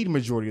to lead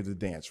majority of the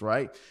dance,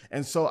 right?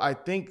 And so I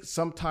think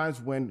sometimes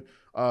when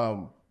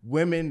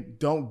women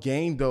don't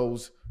gain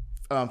those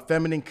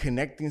feminine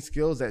connecting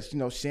skills that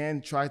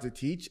Shan tries to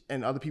teach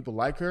and other people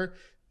like her,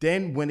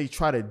 then when they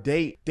try to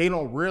date, they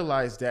don't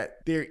realize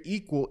that their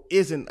equal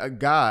isn't a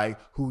guy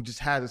who just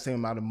has the same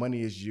amount of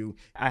money as you.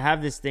 I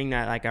have this thing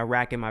that I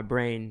rack in my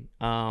brain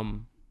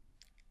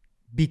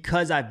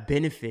because I've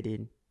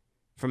benefited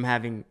from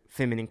having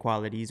feminine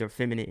qualities or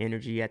feminine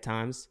energy at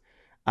times.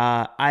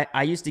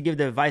 I used to give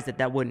the advice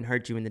that wouldn't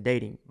hurt you in the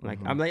dating. Like,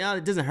 I'm like, oh,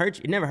 it doesn't hurt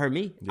you. It never hurt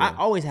me. Yeah. I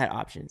always had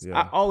options. Yeah.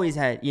 I always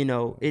had,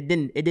 it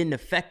didn't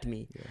affect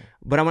me. Yeah.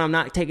 But what I'm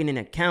not taking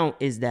into account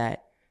is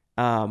that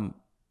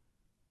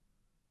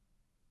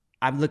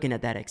I'm looking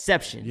at that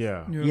exception.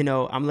 Yeah.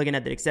 I'm looking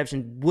at the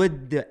exception.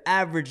 Would the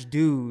average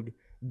dude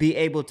be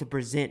able to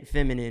present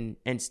feminine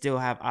and still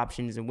have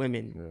options in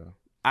women? Yeah.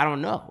 I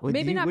don't know.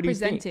 Maybe not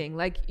presenting.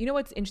 Like,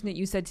 what's interesting that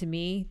you said to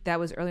me that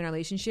was early in our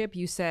relationship?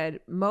 You said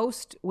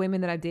most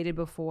women that I've dated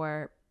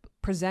before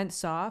present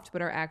soft,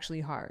 but are actually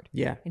hard.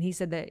 Yeah. And he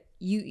said that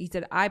he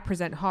said, I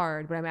present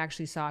hard, but I'm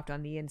actually soft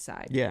on the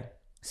inside. Yeah.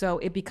 So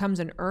it becomes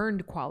an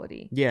earned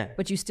quality. Yeah.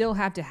 But you still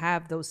have to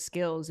have those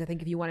skills, I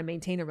think, if you want to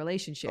maintain a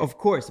relationship. Of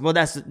course. Well,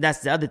 that's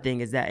the other thing,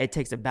 is that it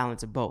takes a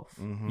balance of both.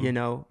 Mm-hmm.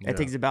 It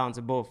takes a balance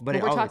of both.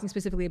 But we're talking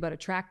specifically about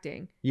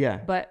attracting. Yeah.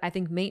 But I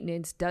think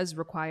maintenance does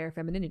require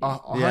femininity.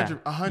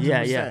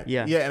 100%.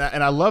 Yeah.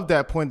 And I love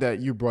that point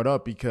that you brought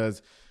up,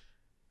 because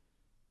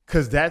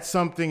that's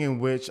something in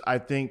which I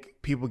think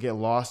people get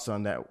lost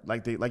on, that.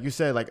 Like you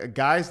said, like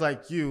guys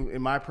like you,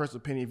 in my personal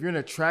opinion, if you're an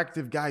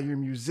attractive guy, you're a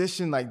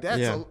musician, like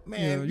that's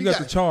man. You got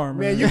the charm,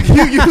 man. You're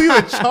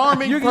a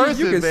charming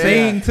person. You can man.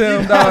 sing to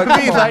him,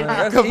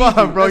 dog. Come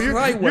on, bro.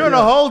 You're in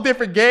a whole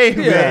different game,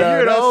 man.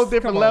 You're in a whole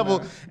different level.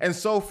 Man. And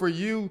so for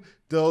you,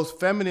 those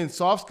feminine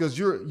soft skills,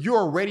 you're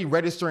already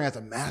registering as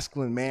a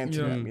masculine man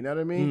to them. You know what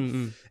I mean?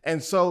 Mm-hmm.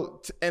 And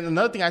so, and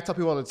another thing I tell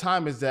people all the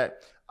time is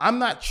that I'm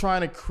not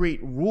trying to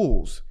create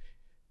rules.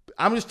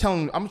 I'm just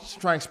trying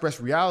to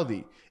express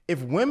reality.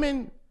 If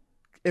men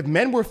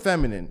were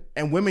feminine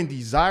and women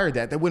desire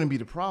that wouldn't be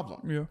the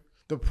problem. Yeah.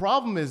 The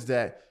problem is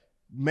that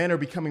men are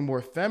becoming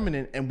more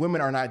feminine and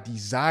women are not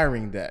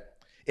desiring that.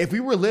 If we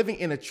were living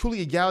in a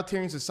truly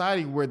egalitarian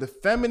society where the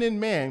feminine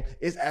man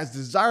is as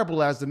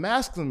desirable as the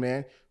masculine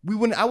man,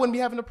 I wouldn't be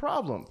having a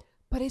problem.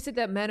 But is it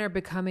that men are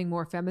becoming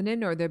more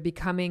feminine, or they're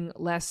becoming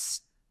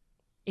less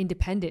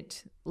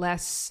independent,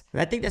 less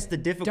I think that's the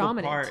difficult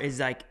dominant part, is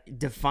like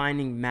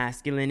defining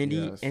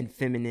masculinity and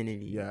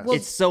femininity. Yes. Well,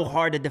 it's so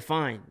hard to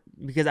define,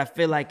 because I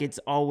feel like it's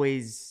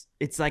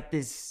like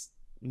this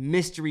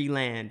mystery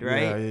land,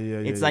 right?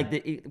 It's like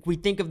we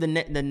think of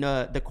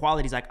the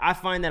qualities. Like, I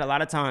find that a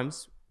lot of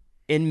times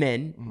in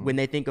men, when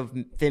they think of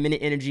feminine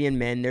energy in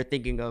men, they're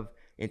thinking of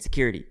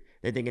insecurity.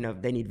 They're thinking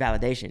of they need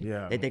validation.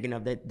 Yeah. They're thinking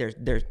of that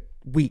they're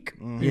weak,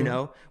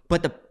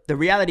 but the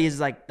reality is,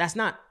 like, that's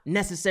not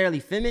necessarily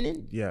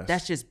feminine. Yes.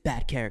 That's just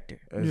bad character.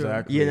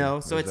 Exactly.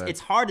 So it's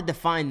hard to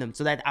define them.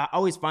 So that I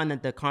always find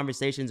that the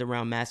conversations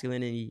around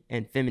masculinity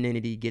and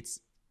femininity gets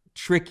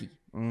tricky,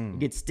 It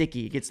gets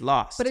sticky. It gets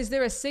lost. But is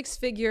there a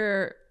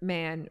 6-figure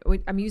man?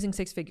 I'm using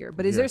 6-figure,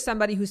 but is there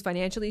somebody who's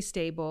financially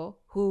stable,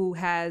 who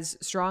has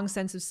strong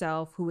sense of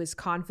self, who is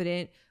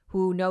confident,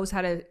 who knows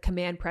how to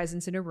command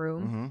presence in a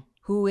room,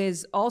 who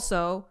is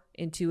also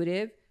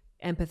intuitive,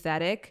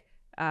 empathetic,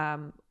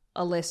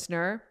 a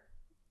listener,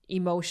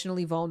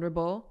 emotionally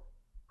vulnerable,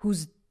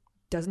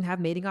 doesn't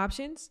have mating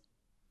options?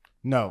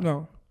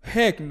 No.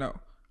 Heck no.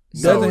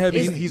 So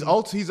he's is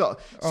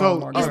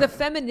the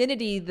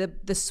femininity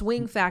the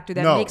swing factor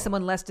that makes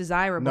someone less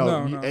desirable?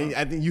 No.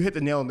 I think you hit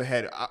the nail on the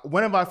head.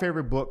 One of my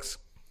favorite books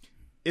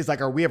is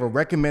we have a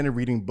recommended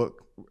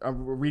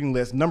reading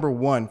list. Number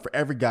 1 for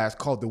every guy is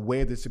called The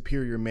Way of the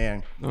Superior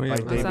Man.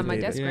 It's on my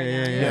desk right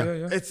now.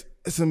 Yeah.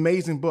 It's an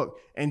amazing book,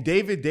 and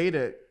David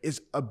Data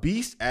is a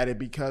beast at it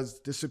because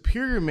the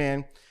superior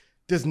man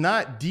does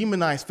not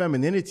demonize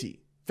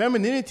femininity.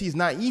 Femininity is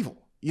not evil.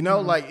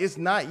 It's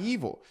not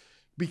evil.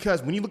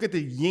 Because when you look at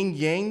the yin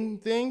yang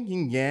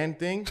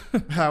thing,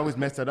 I always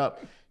mess that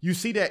up. You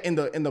see that in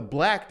the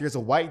black there's a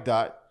white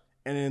dot,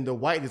 and in the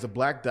white there's a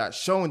black dot,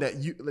 showing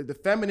that the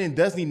feminine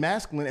does need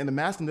masculine and the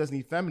masculine does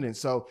need feminine.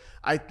 So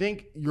I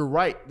think you're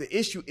right. The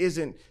issue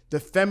isn't the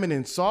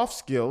feminine soft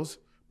skills,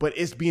 but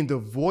it's being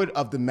devoid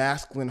of the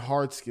masculine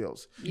hard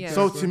skills. Yeah.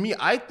 So to me,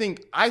 I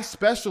think I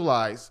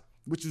specialize,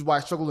 which is why I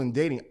struggle in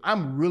dating.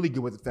 I'm really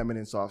good with the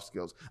feminine soft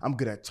skills. I'm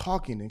good at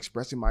talking and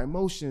expressing my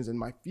emotions and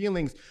my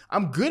feelings.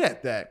 I'm good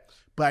at that.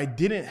 But I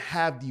didn't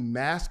have the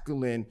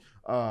masculine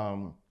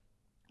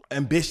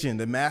ambition,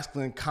 the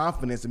masculine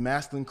confidence, the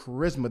masculine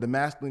charisma, the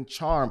masculine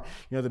charm,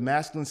 the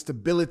masculine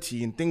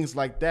stability and things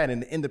like that,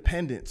 and the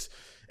independence.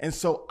 And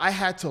so I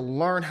had to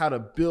learn how to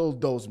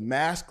build those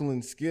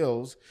masculine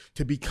skills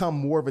to become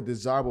more of a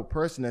desirable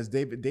person. As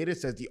David Data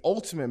says, the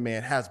ultimate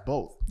man has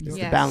both. It's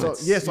the balance.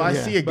 So I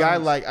see a guy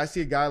like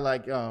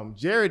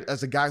Jared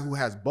as a guy who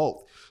has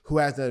both, who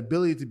has the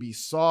ability to be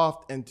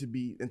soft and to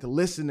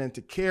listen and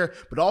to care,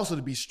 but also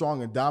to be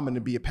strong and dominant,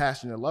 and be a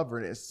passionate lover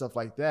and stuff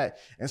like that.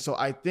 And so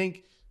I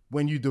think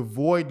when you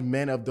devoid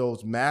men of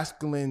those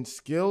masculine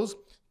skills,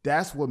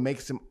 that's what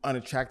makes them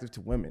unattractive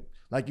to women.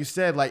 Like you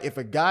said, if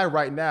a guy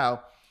right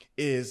now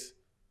is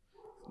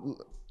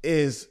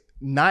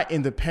not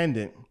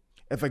independent,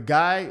 if a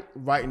guy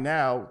right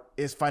now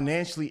is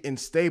financially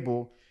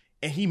unstable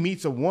and he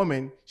meets a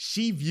woman,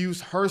 she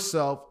views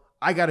herself,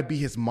 I got to be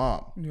his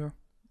mom. Yeah.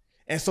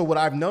 And so what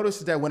I've noticed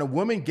is that when a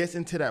woman gets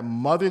into that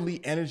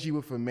motherly energy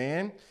with a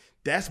man,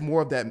 that's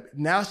more of that.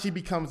 Now she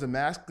becomes a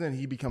masculine,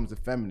 he becomes a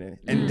feminine.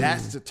 And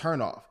that's the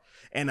turnoff.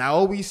 And I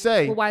always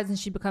say, well, why doesn't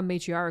she become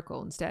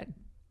matriarchal instead?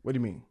 What do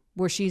you mean?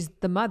 Where she's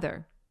the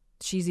mother.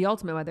 She's the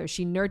ultimate mother.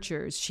 She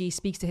nurtures. She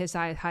speaks to his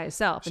highest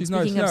self. And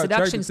speaking of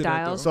seduction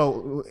styles.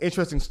 So,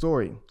 interesting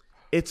story.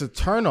 It's a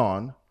turn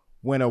on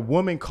when a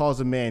woman calls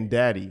a man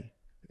daddy.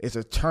 It's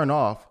a turn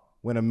off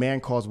when a man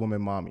calls a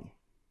woman mommy.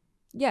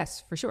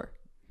 Yes, for sure.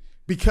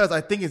 Because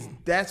I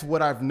think that's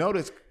what I've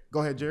noticed.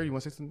 Go ahead, Jerry. You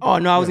want to say something? Oh,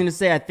 no, I was going to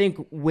say, I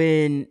think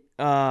when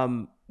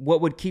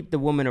what would keep the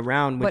woman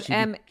around? But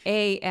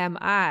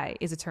MAMI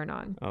is a turn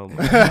on. Oh my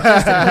God.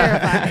 Just to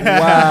clarify.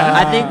 Wow.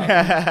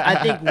 I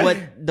think what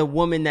the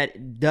woman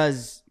that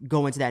does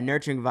go into that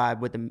nurturing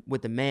vibe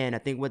with the man, I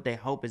think what they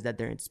hope is that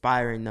they're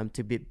inspiring them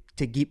to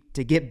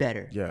get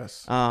better.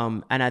 Yes.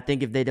 And I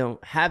think if they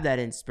don't have that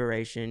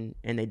inspiration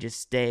and they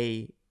just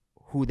stay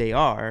who they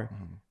are,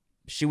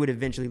 she would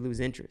eventually lose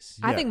interest.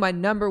 I think my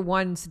number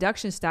one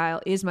seduction style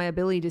is my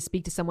ability to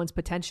speak to someone's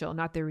potential,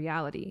 not their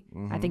reality.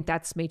 I think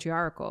that's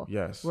matriarchal.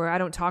 Yes. Where I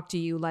don't talk to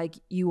you like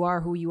you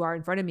are who you are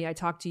in front of me. I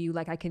talk to you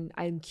like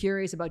I'm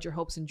curious about your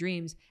hopes and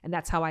dreams, and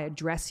that's how I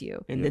address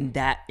you. And then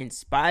that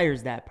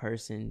inspires that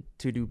person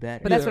to do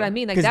better. But that's what I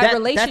mean. Like that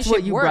relationship that's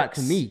what you works. brought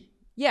to me.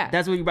 Yeah.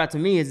 That's what you brought to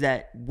me is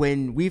that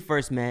when we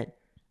first met,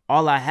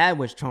 all I had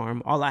was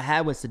charm. All I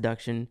had was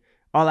seduction.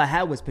 All I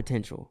had was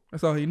potential.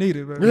 That's all he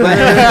needed.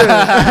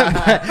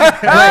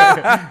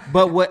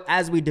 But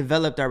as we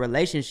developed our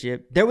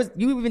relationship, there was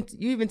you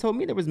even told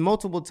me there was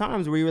multiple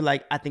times where you were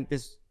like, I think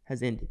this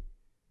has ended.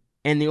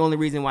 And the only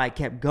reason why I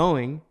kept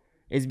going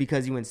is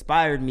because you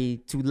inspired me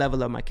to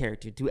level up my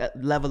character, to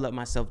level up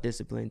my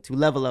self-discipline, to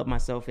level up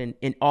myself in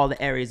all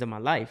the areas of my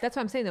life. That's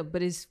what I'm saying though.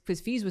 But his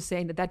Fees was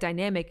saying that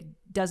dynamic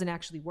doesn't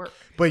actually work.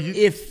 But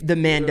if the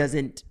man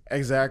doesn't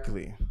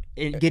exactly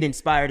get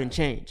inspired and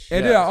change.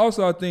 And then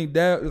I think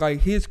that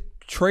like his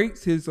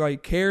traits, his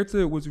like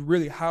character was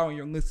really high on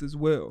your list as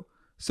well.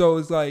 So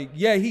it's like,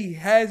 yeah, he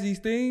has these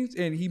things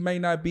and he may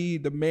not be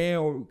the man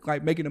or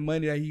like making the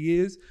money that he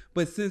is.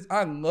 But since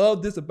I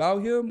love this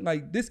about him,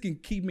 like this can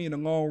keep me in the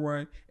long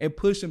run and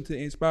push him to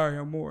inspire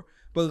him more.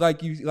 But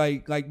like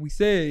we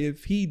said,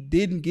 if he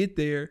didn't get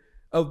there,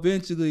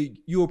 eventually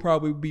you'll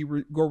probably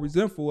go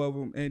resentful of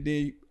him and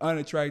then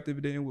unattractive,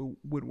 and then it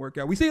wouldn't work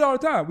out. We see it all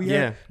the time.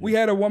 We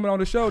had a woman on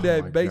the show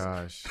that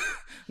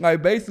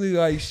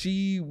basically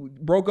she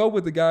broke up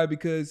with the guy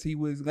because he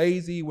was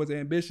lazy,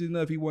 wasn't ambitious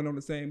enough, he wasn't on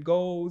the same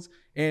goals,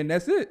 and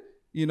that's it.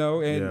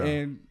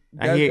 And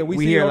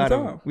we hear all the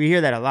time. We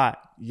hear that a lot.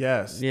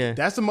 Yes. Yeah.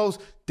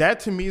 That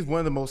to me is one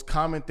of the most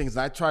common things.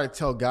 And I try to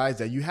tell guys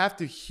that you have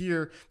to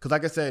hear, because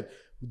like I said,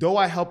 though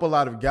I help a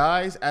lot of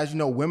guys, as you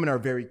know, women are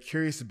very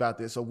curious about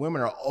this. So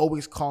women are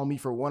always calling me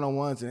for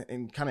one-on-ones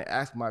and kind of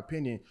ask my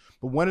opinion.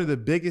 But one of the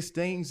biggest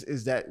things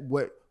is that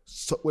what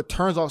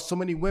turns off so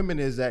many women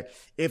is that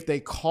if they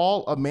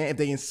call a man, if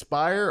they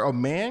inspire a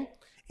man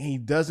and he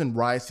doesn't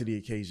rise to the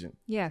occasion,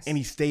 yes, and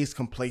he stays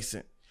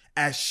complacent,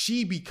 as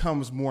she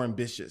becomes more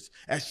ambitious,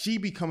 as she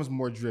becomes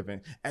more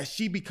driven, as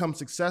she becomes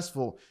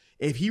successful,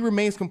 if he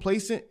remains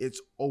complacent,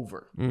 it's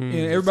over. And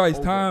everybody's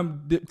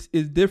time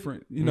is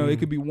different. You know, it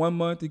could be 1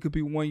 month, it could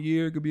be 1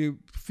 year, it could be a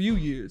few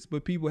years,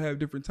 but people have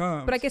different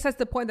times. But I guess that's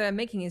the point that I'm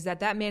making, is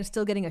that man's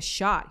still getting a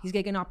shot. He's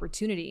getting an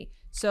opportunity.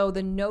 So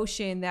the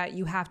notion that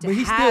you have to but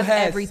he have still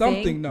had everything,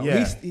 something though.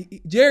 Yeah.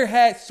 Jared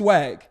had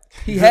swag.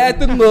 He had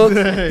the look.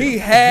 he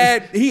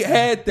had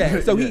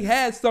that. So he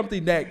had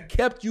something that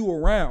kept you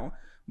around.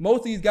 Most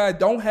of these guys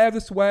don't have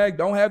the swag,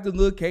 don't have the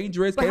look, can't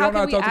dress, but can't how know can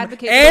how we to talk to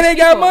advocate me, for and those they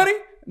got people? money?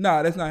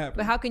 Nah, that's not happening.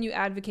 But how can you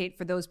advocate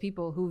for those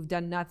people who've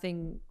done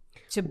nothing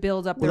to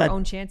build up their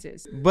own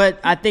chances?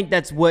 But I think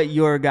that's what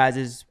your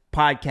guys'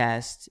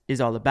 podcast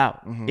is all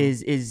about,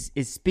 is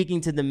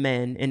speaking to the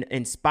men and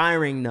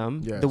inspiring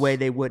them the way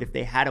they would if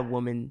they had a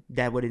woman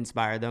that would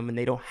inspire them, and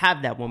they don't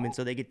have that woman,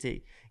 so they get to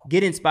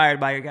get inspired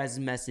by your guys'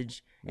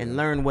 message and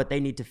learn what they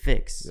need to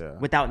fix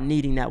without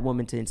needing that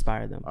woman to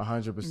inspire them.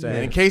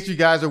 100%. In case you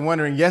guys are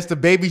wondering, yes, the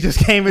baby just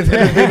came into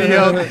the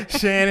video.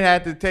 Shan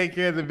had to take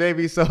care of the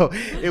baby, so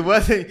it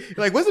wasn't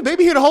like, was the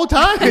baby here the whole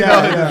time?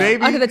 The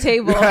baby Under the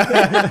table.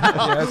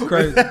 Yeah, that's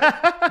crazy.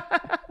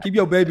 Keep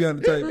your baby on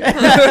the table.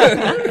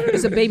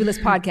 It's a babyless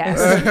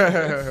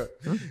podcast.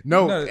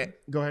 No,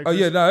 go ahead. Oh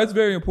yeah, no, it's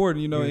very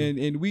important, you know,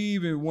 and we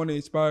even want to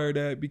inspire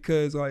that,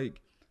 because like,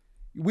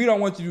 we don't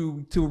want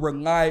you to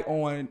rely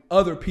on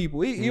other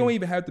people. You don't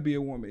even have to be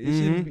a woman.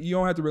 You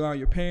don't have to rely on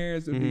your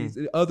parents or these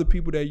other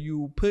people that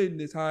you put in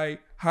this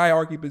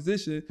hierarchy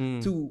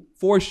position to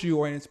force you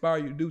or inspire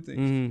you to do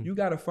things. You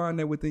got to find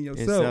that within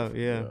yourself.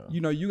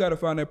 You know, you got to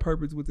find that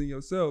purpose within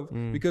yourself,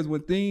 because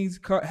when things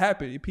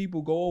happen,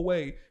 people go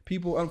away,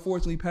 people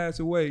unfortunately pass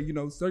away, you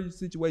know, certain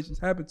situations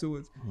happen to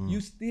us. You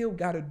still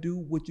got to do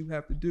what you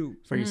have to do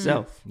for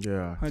yourself.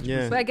 Yeah.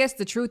 100%. But I guess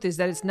the truth is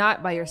that it's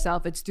not by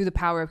yourself. It's through the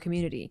power of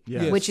community,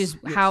 which is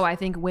how I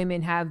think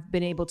women have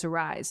been able to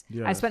rise.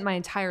 I spent my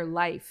entire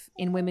life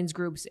in women's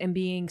groups and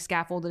being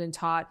scaffolded and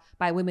taught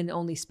by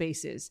women-only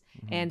spaces.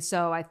 And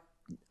so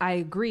I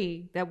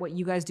agree that what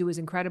you guys do is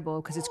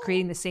incredible, because it's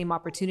creating the same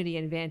opportunity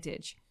and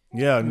advantage.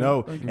 Yeah,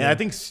 no. And I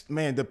think,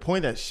 man, the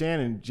point that Shan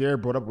and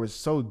Jared brought up was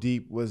so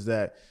deep, was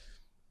that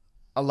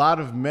a lot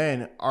of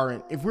men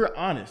if we're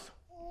honest,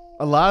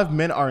 a lot of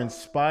men are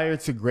inspired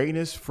to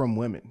greatness from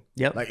women.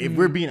 Yep. Like, if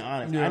we're being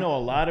honest, I know a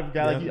lot of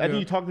guys, I think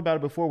you talked about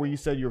it before, where you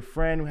said your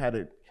friend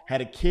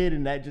had a kid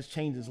and that just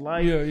changed his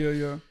life.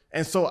 Yeah.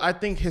 And so I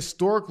think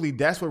historically,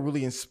 that's what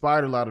really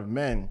inspired a lot of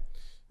men.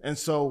 And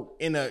so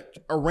in a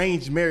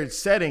arranged marriage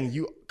setting,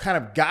 you kind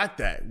of got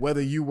that, whether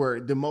you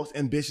were the most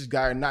ambitious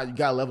guy or not, you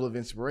got a level of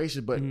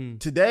inspiration. But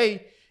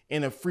today,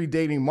 in a free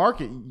dating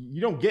market, you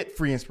don't get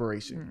free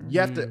inspiration. You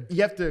have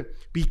to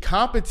be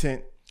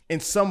competent in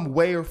some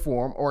way or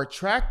form, or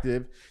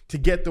attractive, to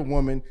get the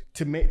woman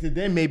to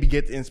then maybe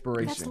get the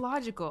inspiration. That's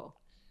logical.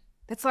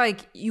 That's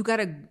like, you got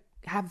to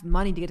have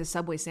money to get a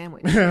Subway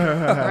sandwich,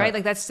 right?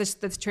 Like,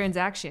 that's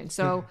transaction.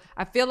 So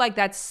I feel like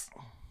that's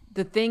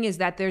the thing, is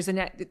that there's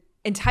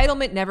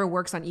entitlement never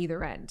works on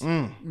either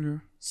end.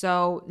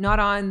 So not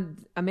on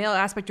a male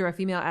aspect or a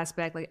female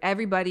aspect. Like,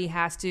 everybody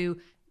has to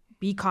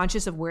be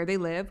conscious of where they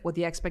live, what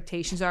the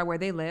expectations are where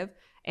they live.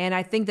 And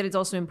I think that it's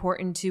also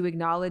important to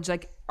acknowledge,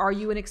 like, are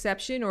you an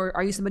exception, or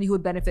are you somebody who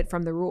would benefit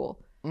from the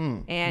rule?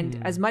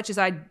 And as much as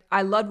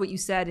I loved what you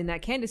said in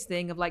that Candace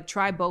thing of, like,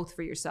 try both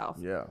for yourself.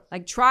 Yeah.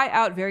 Like, try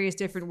out various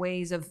different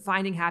ways of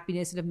finding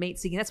happiness and of mate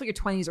seeking. That's what your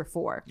 20s are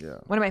for. Yeah.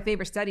 One of my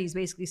favorite studies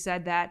basically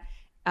said that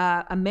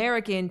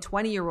American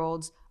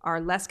 20-year-olds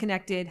are less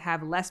connected,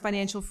 have less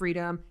financial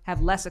freedom,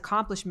 have less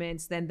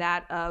accomplishments than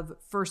that of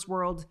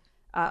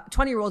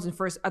 20-year-olds in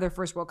other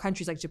first world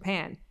countries like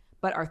Japan.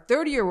 But our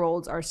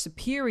 30-year-olds are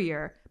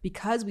superior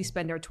because we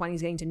spend our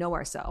 20s getting to know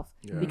ourselves,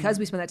 because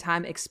we spend that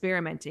time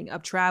experimenting,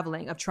 of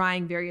traveling, of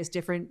trying various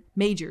different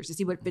majors to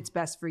see what fits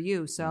best for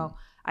you. So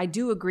I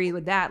do agree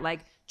with that.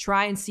 Like,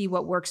 try and see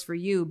what works for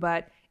you.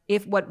 But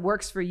if what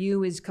works for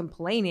you is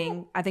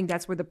complaining, I think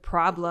that's where the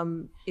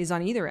problem is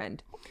on either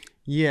end.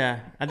 Yeah,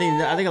 I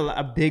think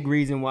a big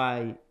reason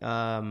why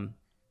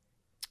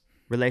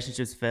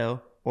relationships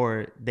fail,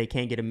 or they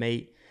can't get a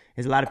mate,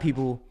 is a lot of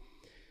people,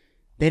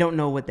 they don't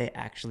know what they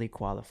actually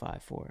qualify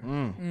for.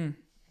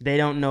 They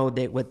don't know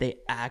what they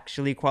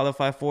actually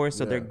qualify for,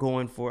 so they're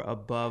going for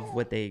above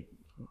what they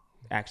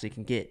actually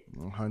can get.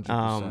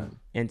 100%.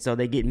 And so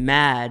they get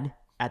mad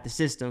at the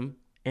system,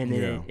 and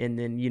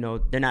then you know,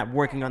 they're not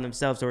working on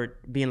themselves, or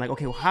being like,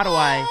 okay, well, how do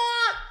I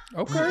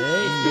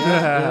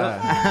Okay.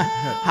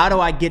 How do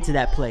I get to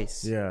that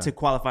place to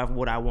qualify for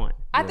what I want?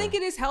 I think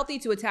it is healthy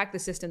to attack the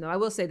system, though. I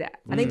will say that.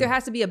 I think there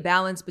has to be a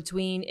balance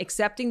between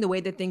accepting the way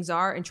that things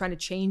are and trying to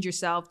change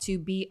yourself to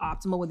be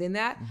optimal within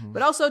that,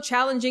 but also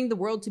challenging the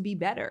world to be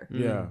better.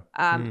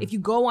 If you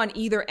go on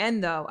either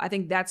end, though, I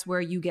think that's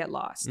where you get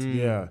lost.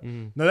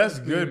 No, that's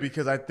good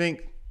because I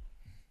think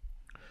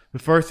the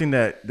first thing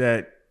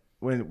that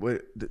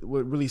what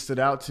really stood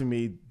out to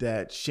me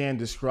that Shan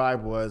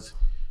described was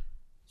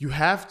you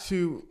have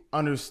to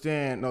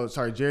understand.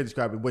 Jared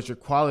described it, what you're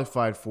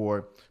qualified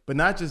for, but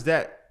not just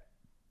that.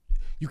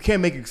 You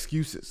can't make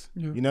excuses.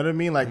 You know what I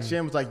mean? Like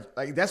Shan was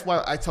like that's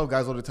why I tell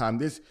guys all the time.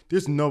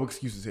 There's no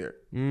excuses here.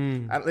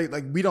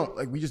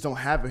 We just don't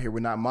have it here.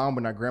 We're not mom.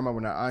 We're not grandma. We're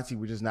not auntie.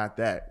 We're just not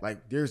that.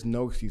 Like there's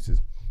no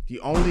excuses.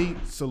 The only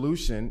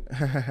solution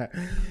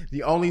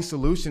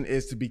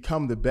is to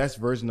become the best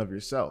version of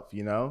yourself.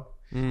 You know.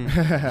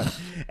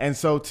 And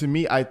so to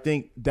me, I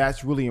think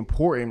that's really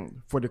important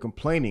for the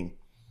complaining.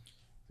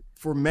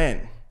 For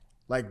men,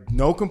 like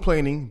no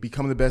complaining,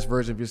 become the best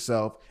version of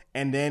yourself,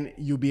 and then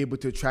you'll be able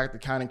to attract the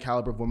kind and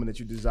caliber of women that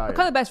you desire.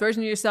 Become the best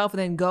version of yourself, and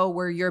then go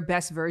where your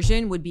best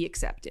version would be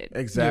accepted.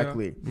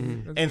 Exactly.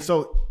 And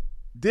so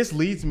this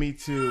leads me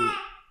to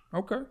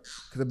because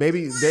the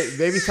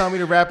baby's telling me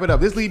to wrap it up.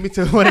 This leads me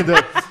to one of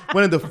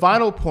the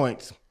final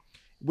points,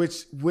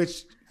 which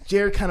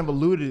Jared kind of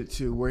alluded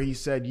to, where he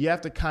said you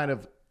have to kind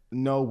of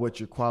know what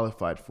you're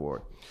qualified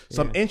for.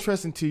 So I'm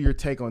interested to your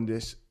take on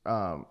this,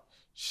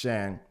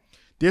 Shan.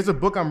 There's a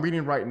book I'm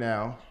reading right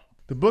now.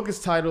 The book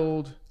is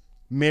titled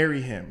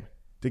Marry Him,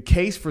 The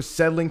Case for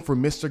Settling for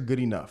Mr. Good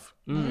Enough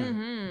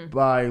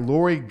by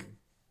Lori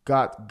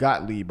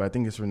Gottlieb, I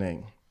think it's her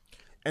name.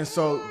 And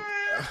so,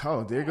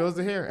 there goes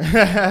the hair.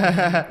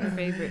 Your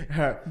favorite.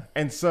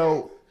 And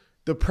so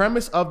the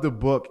premise of the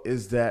book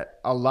is that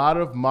a lot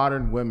of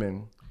modern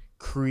women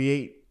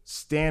create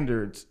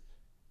standards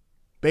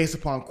based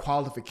upon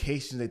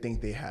qualifications they think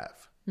they have.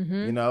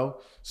 You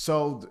know,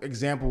 so the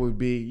example would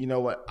be, you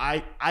know what,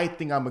 I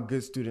think I'm a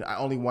good student. I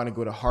only want to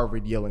go to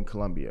Harvard, Yale, and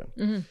Columbia.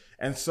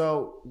 And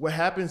so what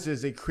happens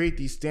is they create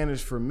these standards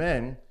for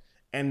men,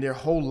 and their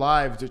whole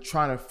lives they're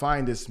trying to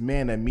find this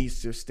man that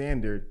meets their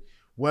standard,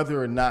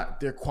 whether or not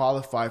they're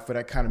qualified for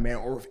that kind of man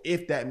or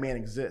if that man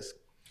exists.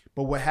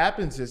 But what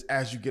happens is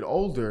as you get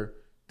older,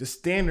 the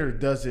standard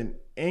doesn't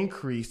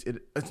increase, it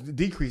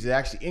decreases, it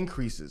actually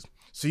increases.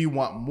 So you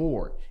want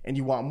more, and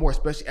you want more,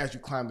 especially as you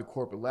climb the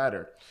corporate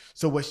ladder.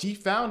 So what she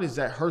found is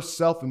that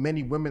herself and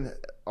many women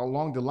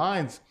along the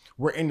lines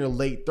were in their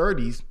late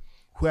 30s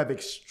who have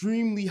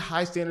extremely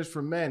high standards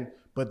for men,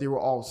 but they were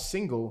all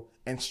single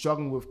and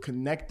struggling with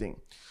connecting.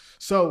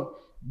 So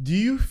do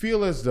you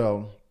feel as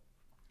though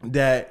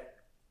that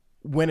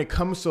when it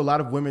comes to a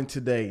lot of women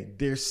today,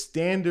 their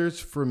standards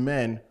for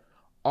men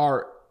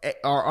are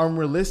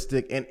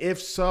unrealistic? And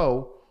if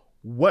so,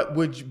 what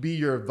would be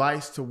your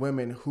advice to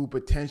women who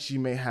potentially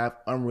may have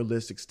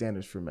unrealistic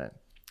standards for men?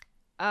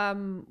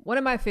 One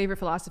of my favorite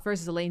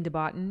philosophers is Elaine de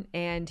Botton,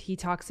 and he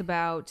talks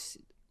about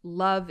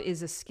love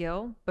is a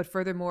skill, but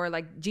furthermore,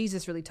 like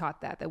Jesus really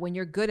taught that when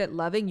you're good at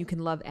loving, you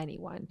can love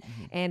anyone.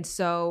 And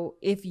so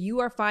if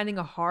you are finding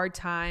a hard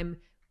time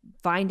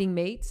finding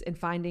mates and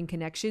finding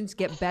connections,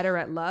 get better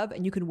at love,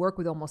 and you can work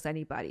with almost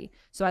anybody.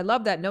 So I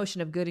love that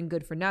notion of good and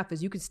good for enough,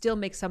 is you can still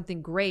make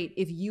something great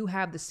if you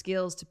have the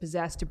skills to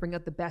possess to bring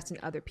out the best in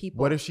other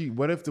people. What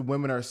if the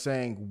women are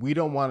saying we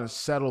don't want to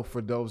settle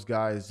for those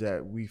guys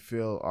that we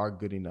feel are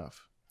good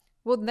enough?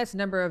 Well, that's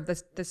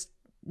this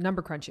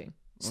number crunching.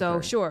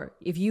 So sure,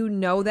 if you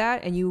know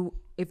that, and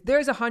if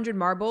there's 100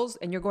 marbles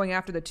and you're going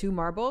after the 2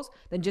 marbles,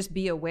 then just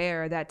be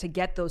aware that to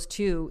get those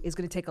 2 is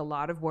going to take a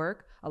lot of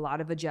work, a lot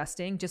of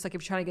adjusting. Just like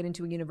if you're trying to get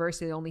into a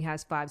university that only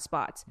has 5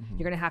 spots, you're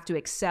going to have to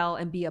excel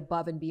and be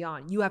above and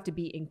beyond. You have to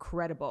be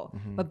incredible,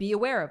 but be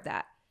aware of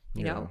that.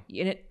 You know,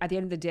 at the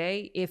end of the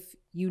day, if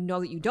you know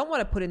that you don't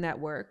want to put in that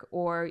work,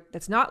 or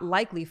that's not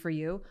likely for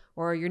you,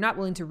 or you're not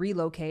willing to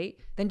relocate,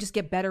 then just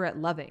get better at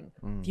loving.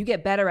 If you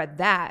get better at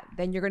that,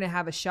 then you're going to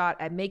have a shot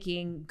at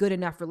making good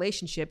enough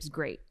relationships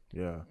great.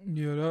 Yeah,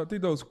 I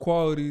think those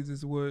qualities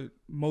is what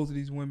most of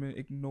these women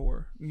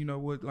ignore. You know,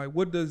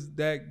 what does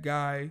that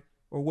guy,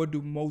 or what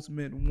do most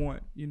men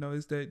want? You know,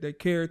 it's that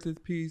character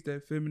piece,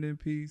 that feminine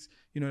piece,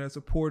 you know, that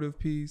supportive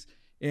piece.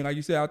 And like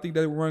you said, I think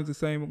that runs the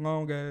same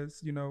along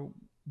as, you know,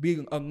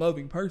 being a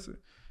loving person,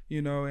 you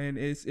know, and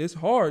it's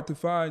hard to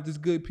find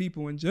just good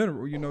people in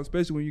general, you know,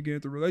 especially when you get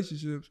into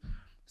relationships.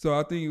 So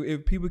I think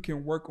if people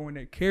can work on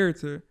that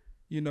character,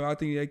 you know, I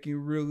think they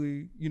can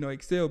really, you know,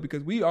 excel,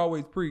 because we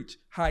always preach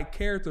high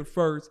character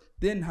first,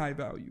 then high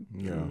value.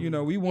 Yeah. You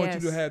know, we want you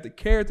to have the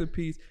character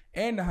piece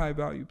and the high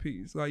value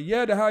piece. Like,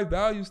 the high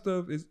value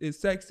stuff is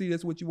sexy.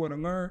 That's what you want to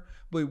learn.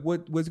 But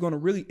what's going to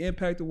really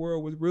impact the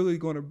world, what's really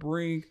going to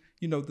bring,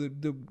 you know,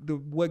 the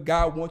what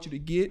God wants you to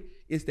get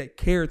is that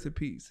character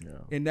piece.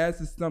 Yeah. And that's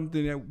just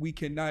something that we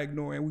cannot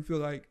ignore. And we feel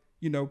like,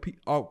 you know,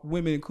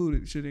 women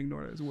included should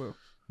ignore that as well.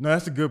 No,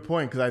 that's a good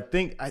point, because I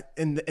think,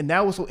 and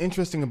that was so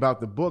interesting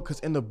about the book, because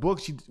in the book,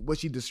 what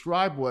she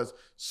described was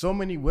so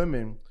many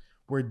women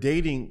were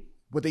dating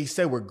what they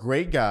said were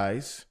great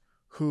guys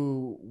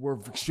who were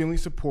extremely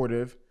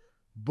supportive,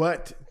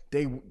 but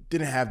they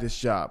didn't have this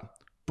job,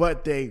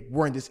 but they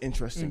weren't this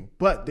interesting,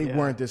 but they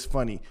weren't this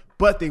funny,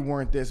 but they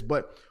weren't this.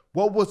 But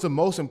what was the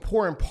most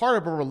important part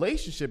of a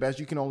relationship, as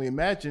you can only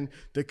imagine,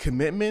 the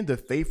commitment, the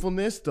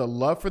faithfulness, the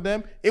love for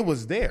them, it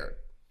was there.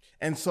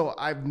 And so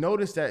I've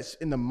noticed that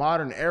in the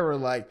modern era,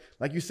 like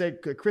you said,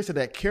 Chris,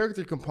 that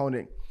character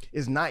component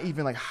is not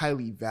even like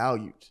highly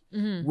valued,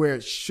 where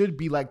it should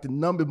be like the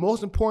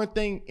most important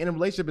thing in a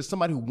relationship is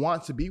somebody who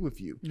wants to be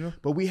with you. Yeah.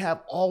 But we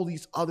have all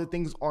these other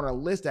things on our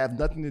list that have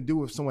nothing to do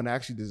with someone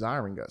actually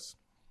desiring us.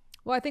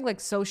 Well, I think like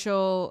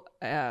social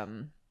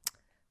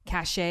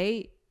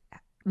cachet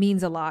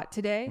means a lot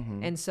today.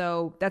 And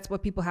so that's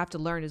what people have to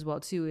learn as well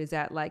too, is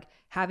that like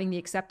having the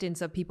acceptance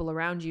of people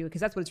around you,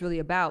 because that's what it's really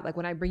about. Like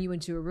when I bring you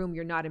into a room,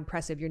 you're not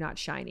impressive, you're not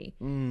shiny.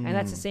 And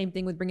that's the same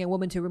thing with bringing a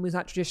woman to a room who's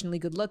not traditionally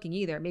good looking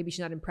either. Maybe she's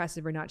not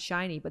impressive or not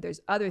shiny, but there's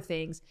other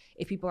things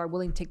if people are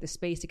willing to take the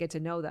space to get to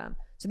know them.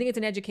 So I think it's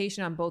an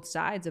education on both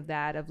sides of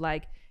that, of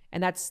like,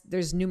 and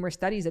there's numerous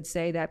studies that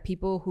say that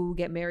people who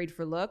get married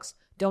for looks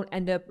don't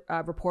end up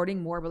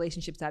reporting more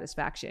relationship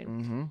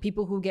satisfaction.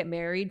 People who get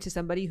married to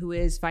somebody who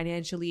is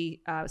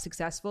financially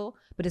successful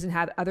but doesn't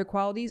have other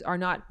qualities are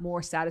not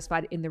more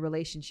satisfied in the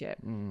relationship.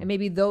 And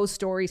maybe those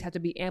stories have to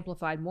be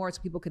amplified more so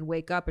people can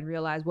wake up and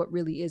realize what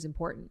really is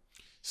important.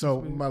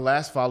 So my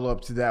last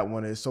follow-up to that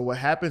one is, so what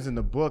happens in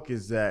the book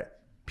is that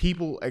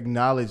people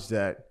acknowledge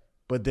that,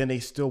 but then they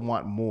still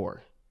want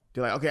more.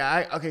 They're like,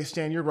 okay,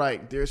 Shan, you're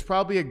right. There's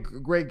probably a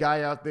great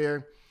guy out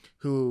there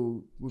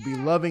who would be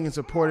loving and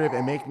supportive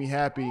and make me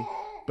happy.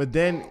 But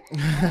then,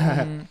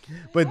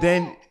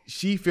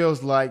 she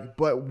feels like,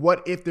 but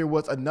what if there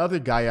was another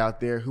guy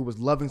out there who was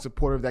loving,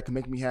 supportive, that could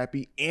make me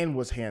happy and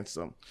was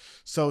handsome?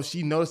 So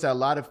she noticed that a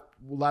lot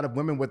of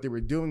women, what they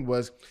were doing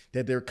was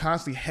that they're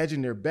constantly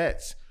hedging their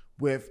bets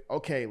with,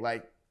 okay,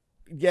 like,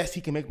 yes,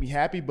 he can make me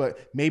happy, but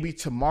maybe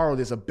tomorrow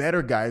there's a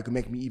better guy who can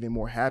make me even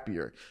more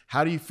happier.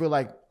 How do you feel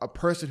like a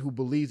person who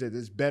believes that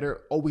there's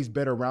always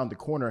better around the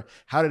corner,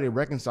 how do they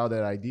reconcile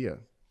that idea?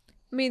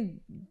 I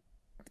mean,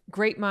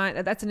 great mind.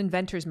 That's an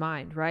inventor's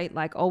mind, right?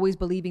 Like always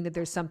believing that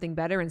there's something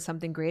better and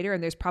something greater.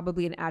 And there's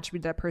probably an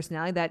attribute of that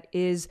personality that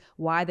is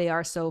why they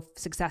are so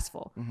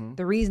successful.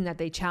 The reason that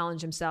they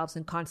challenge themselves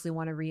and constantly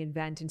want to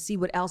reinvent and see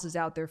what else is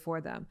out there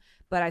for them.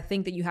 But I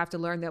think that you have to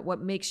learn that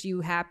what makes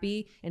you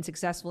happy and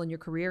successful in your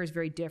career is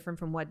very different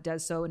from what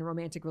does so in a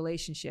romantic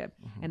relationship.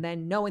 And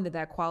then knowing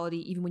that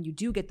quality, even when you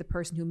do get the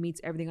person who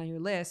meets everything on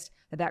your list,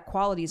 that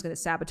quality is going to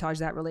sabotage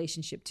that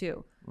relationship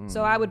too.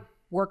 So I would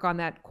work on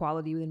that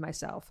quality within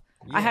myself.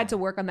 Yeah. I had to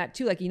work on that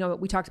too. Like,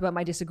 we talked about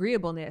my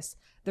disagreeableness.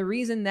 The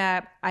reason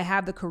that I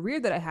have the career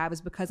that I have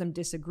is because I'm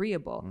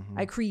disagreeable.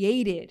 I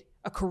created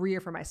a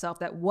career for myself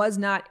that was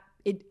not,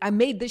 I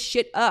made this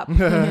shit up.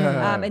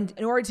 And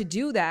in order to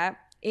do that,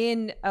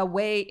 in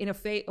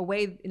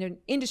an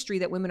industry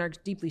that women are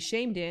deeply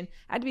shamed in,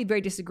 I had to be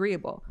very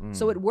disagreeable.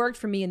 So it worked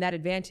for me in that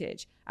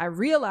advantage. I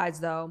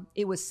realized though,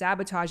 it was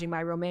sabotaging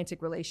my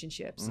romantic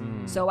relationships.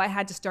 So I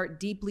had to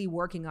start deeply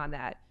working on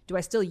that. Do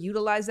I still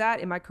utilize that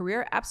in my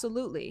career?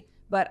 Absolutely.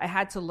 But I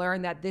had to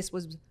learn that this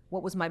was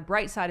what was my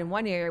bright side in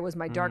one area was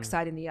my dark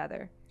side in the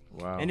other.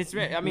 Wow. And it's,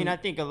 I mean, I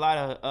think a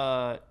lot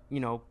of,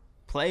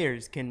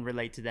 players can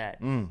relate to that.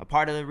 A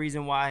part of the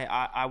reason why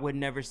I would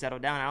never settle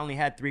down, I only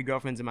had 3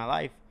 girlfriends in my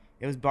life.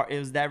 It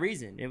was that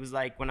reason. It was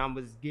like when I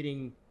was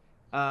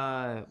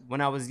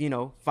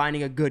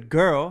finding a good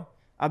girl,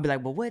 I'd be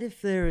like, well, what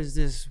if there is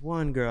this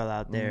one girl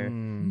out there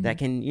that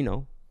can,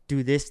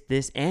 do this,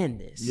 and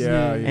this?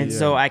 And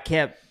so I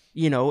kept,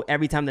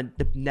 every time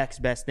the next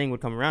best thing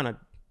would come around,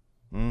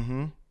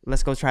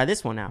 let's go try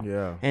this one out.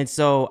 Yeah. And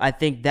so I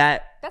think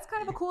that's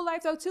kind of a cool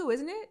life though too,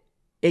 isn't it?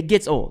 It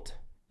gets old.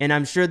 And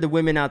I'm sure the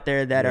women out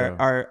there that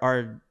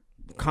are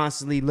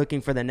constantly looking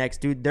for the next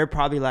dude, they're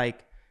probably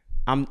like,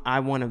 I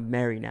want to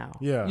marry now.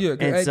 Yeah.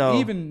 And so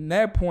even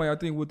that point, I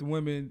think with the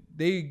women,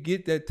 they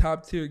get that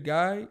top tier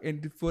guy,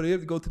 and for them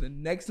to go to the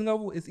next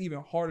level, it's even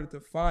harder to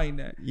find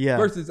that. Yeah.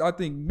 Versus, I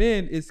think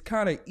men, it's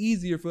kind of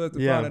easier for us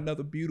to find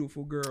another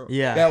beautiful girl.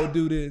 Yeah. That would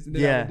do this, and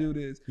then that would do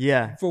this.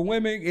 Yeah. For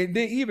women, and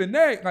then even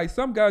that, like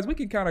some guys, we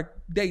can kind of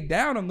date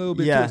down a little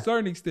bit to a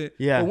certain extent.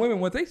 Yeah. But women,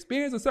 once they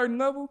experience a certain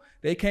level,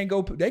 they can't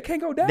go down. They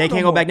can't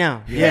go back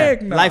down. Yeah.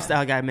 No.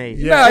 Lifestyle got made.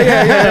 Yeah.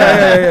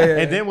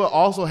 And then what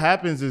also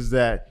happens is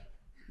that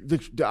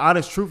the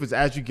honest truth is,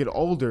 as you get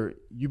older,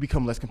 you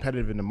become less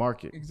competitive in the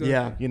market.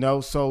 Exactly. Yeah.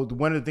 So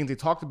one of the things they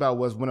talked about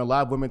was when a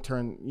lot of women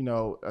turn,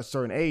 a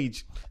certain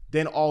age,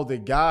 then all the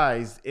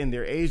guys in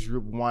their age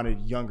group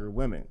wanted younger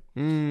women.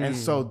 And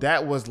so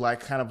that was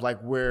like kind of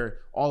like where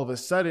all of a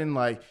sudden,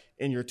 like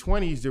in your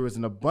 20s, there was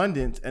an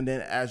abundance. And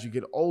then as you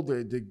get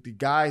older, the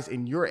guys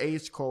in your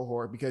age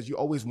cohort, because you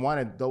always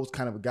wanted those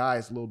kind of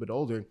guys a little bit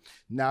older,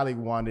 now they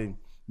wanted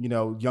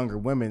younger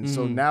women.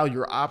 So now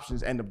your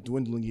options end up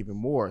dwindling even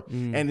more.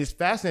 And it's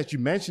fascinating that you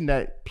mentioned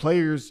that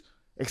players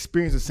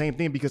experience the same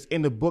thing, because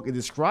in the book it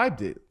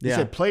described it. It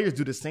said players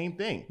do the same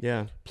thing.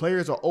 Yeah.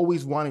 Players are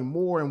always wanting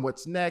more and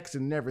what's next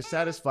and never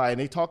satisfied. And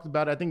they talked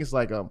about it. I think it's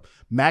like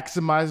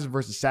maximizers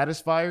versus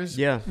satisfiers.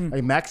 Yeah.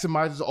 Like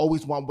maximizers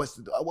always want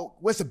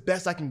what's the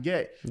best I can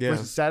get.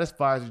 Versus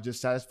satisfiers are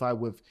just satisfied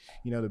with,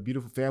 the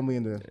beautiful family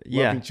and the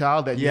loving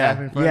child that you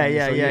have in front of you.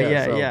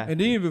 Yeah. And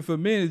then even for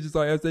men, it's just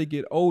like as they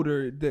get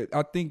older, that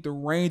I think the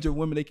range of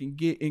women they can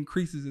get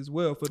increases as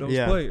well for those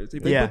players.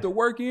 If they put the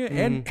work in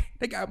and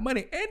they got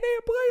money and they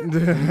a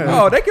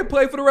player, they can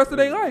play for the rest of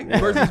their life.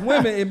 Versus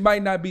women, it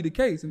might not be the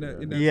case in that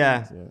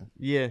sense.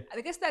 Yeah.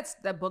 I guess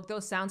that book though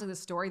sounds like the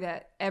story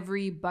that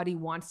everybody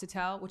wants to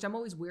tell, which I'm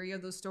always weary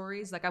of those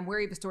stories. Like I'm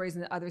weary of the stories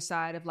on the other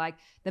side of like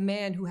the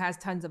man who has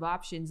tons of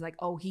options, like,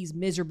 oh, he's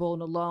miserable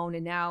and alone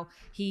and now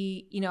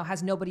he,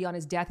 has nobody on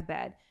his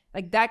deathbed.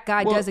 Like that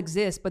guy does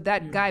exist, but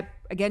that guy,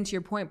 again, to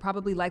your point,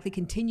 probably likely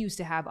continues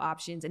to have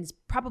options and is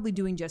probably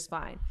doing just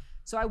fine.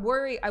 So I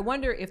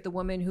wonder if the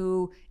woman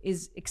who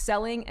is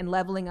excelling and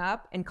leveling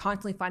up and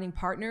constantly finding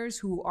partners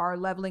who are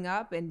leveling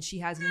up and she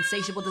has an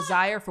insatiable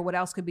desire for what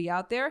else could be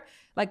out there,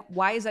 like,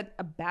 why is that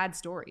a bad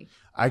story?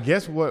 I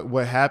guess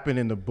what happened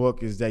in the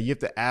book is that you have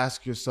to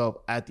ask yourself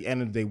at the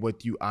end of the day, what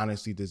do you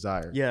honestly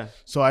desire? Yeah.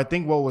 So I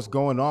think what was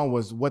going on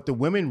was what the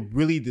women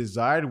really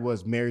desired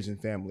was marriage and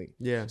family.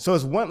 Yeah. So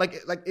it's one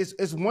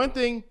it's one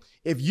thing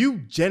if you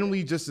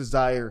genuinely just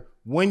desire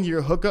 1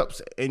 year hookups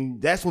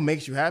and that's what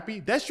makes you happy,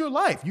 that's your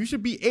life. You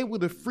should be able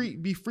to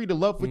be free to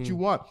love what you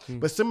want.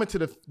 But similar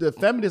to the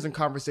feminism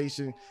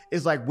conversation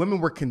is like women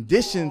were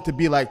conditioned to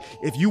be like,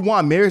 if you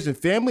want marriage and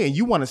family and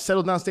you want to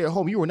settle down, stay at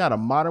home, you are not a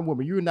modern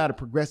woman. You are not a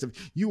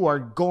progressive. You are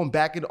going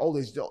back into all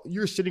this.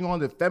 You're sitting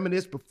on the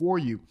feminists before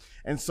you.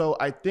 And so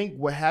I think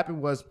what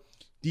happened was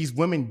these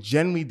women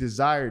genuinely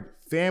desired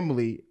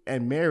family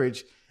and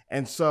marriage.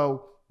 And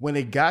so when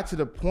they got to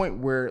the point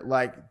where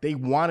like they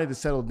wanted to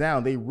settle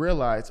down, they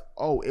realized,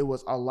 oh, it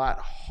was a lot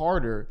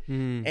harder.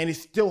 And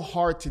it's still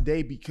hard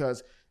today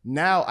because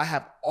now I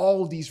have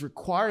all these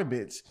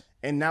requirements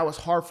and now it's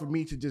hard for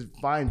me to just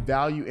find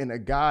value in a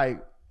guy,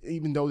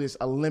 even though there's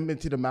a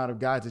limited amount of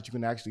guys that you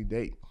can actually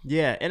date.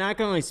 Yeah. And I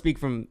can only speak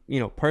from,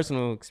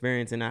 personal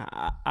experience. And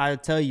I'll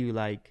tell you,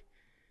 like,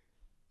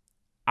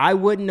 I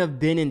wouldn't have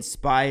been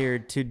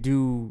inspired to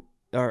do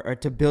or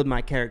to build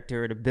my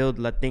character or to build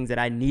the things that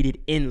I needed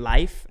in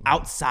life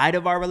outside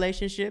of our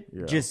relationship,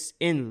 just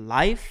in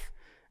life,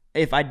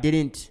 if I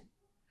didn't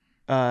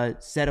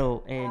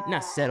settle and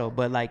not settle,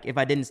 but like if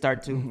I didn't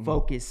start to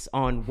focus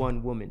on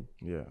one woman.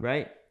 Yeah.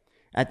 Right.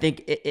 I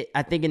think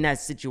I think in that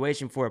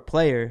situation for a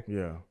player,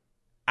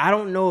 I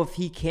don't know if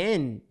he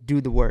can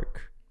do the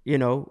work,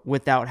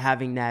 without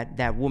having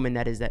that woman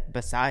that is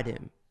beside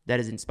him, that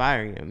is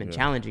inspiring him and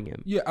challenging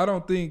him. Yeah, I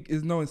don't think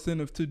there's no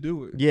incentive to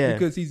do it. Yeah.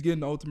 Because he's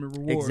getting the ultimate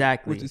reward.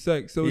 Exactly. Which is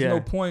sex. So there's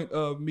no point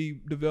of me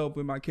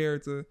developing my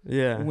character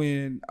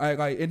when I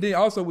like, and then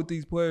also with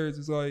these players,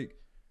 it's like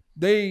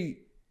they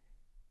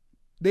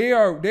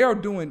are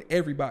doing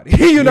everybody,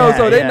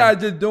 so they're not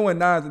just doing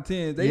 9s and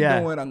 10s.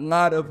 They're doing a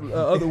lot of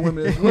other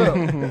women as well.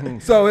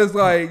 So it's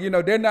like,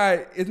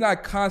 it's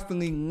not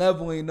constantly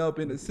leveling up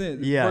in a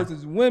sense.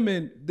 Versus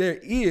women, there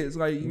is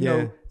like,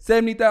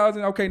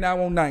 70,000. Okay, now I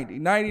want 90.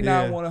 90,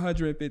 now I want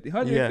 150.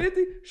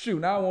 150, shoot,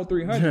 now I want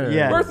 300.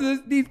 Versus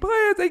these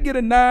players, they get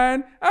a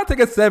 9. I'll take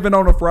a 7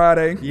 on a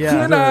Friday.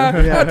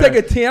 I'll take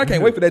a 10. I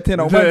can't wait for that 10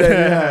 on Monday.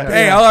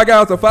 Dang, all I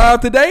got was a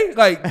 5 today.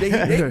 Like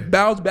they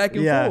bounce back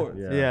and forth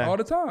all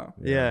the time.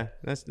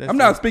 That's I'm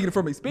not speaking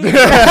from experience.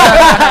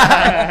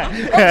 I'm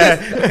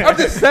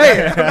just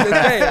saying.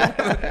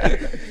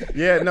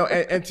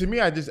 And to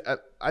me, I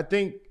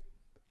think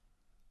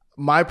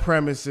my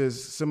premise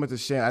is similar to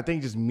Shan. I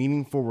think just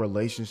meaningful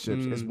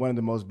relationships is one of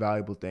the most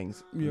valuable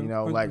things.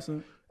 Like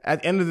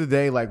at the end of the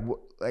day, like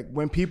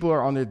when people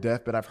are on their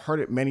deathbed, I've heard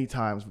it many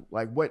times,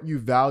 like what you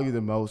value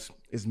the most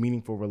is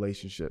meaningful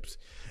relationships.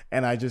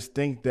 And I just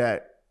think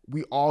that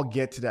we all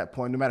get to that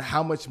point. No matter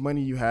how much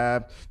money you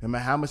have, no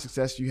matter how much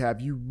success you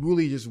have, you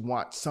really just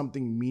want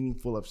something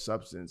meaningful of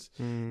substance.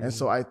 And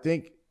so I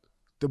think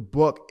the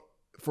book,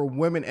 for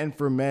women and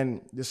for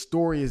men, the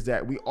story is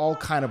that we all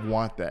kind of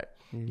want that.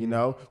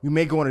 We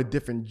may go on a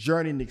different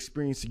journey and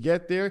experience to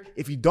get there.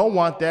 If you don't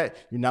want that,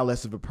 you're not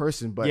less of a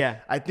person. But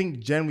I think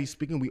generally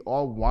speaking, we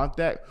all want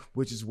that,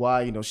 which is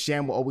why,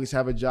 Shan will always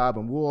have a job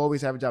and we'll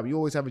always have a job. You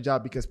always have a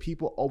job because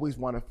people always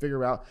want to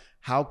figure out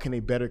how can they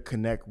better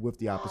connect with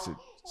the opposite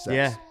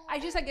sex. I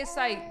guess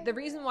like the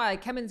reason why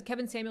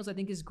Kevin Samuels, I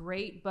think, is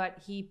great, but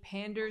he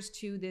panders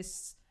to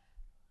this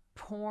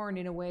porn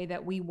in a way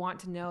that we want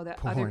to know that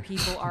other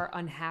people are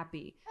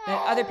unhappy,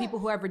 that other people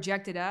who have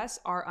rejected us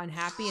are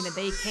unhappy and that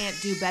they can't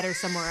do better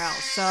somewhere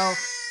else. So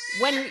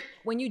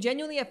when you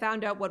genuinely have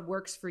found out what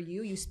works for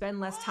you, you spend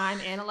less time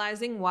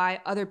analyzing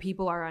why other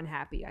people are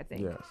unhappy, I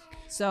think.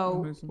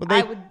 So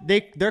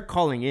they're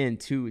calling in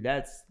too.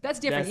 That's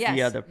different. That's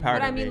the other part.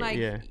 But I mean,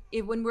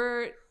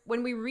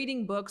 when we're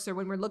reading books or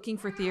when we're looking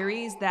for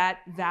theories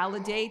that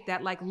validate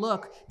that, like,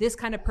 look, this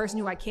kind of person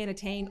who I can't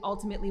attain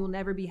ultimately will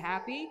never be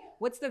happy.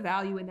 what's the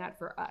value in that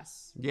for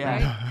us?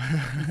 Yeah.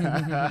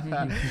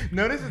 Right?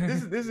 No, this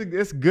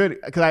is good,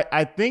 because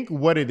I think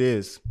what it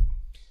is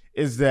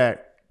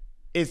that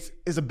it's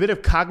a bit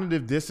of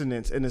cognitive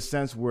dissonance in the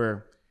sense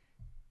where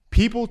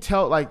people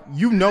tell, like,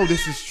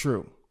 this is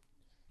true,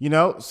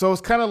 so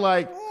it's kind of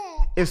like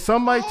if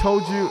somebody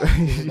told you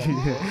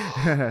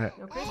No,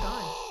 Chris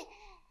gone.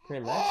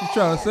 She's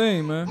trying to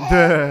sing, man.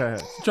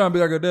 She's trying to be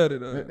like her daddy,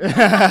 though.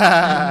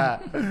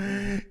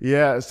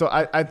 Yeah, so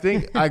I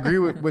think I agree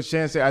with what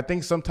Shan said. I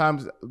think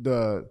sometimes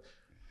the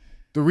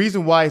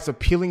reason why it's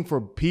appealing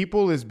for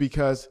people is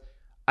because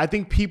I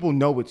think people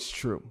know it's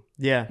true.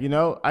 Yeah.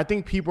 I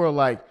think people are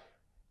like,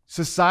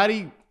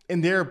 society,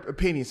 in their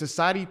opinion,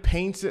 society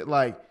paints it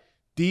like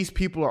these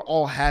people are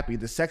all happy.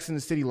 The Sex and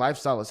the City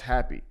lifestyle is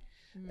happy.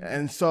 Mm-hmm.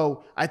 And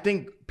so I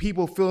think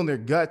people feel in their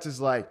guts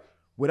is like,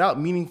 without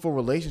meaningful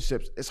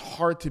relationships, it's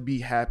hard to be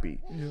happy.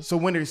 Yeah. So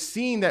when they're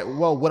seeing that,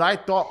 well, what I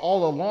thought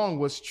all along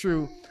was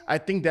true, I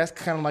think that's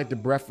kind of like the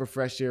breath of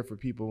fresh air for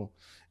people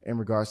in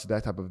regards to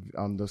that type of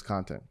those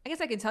content. I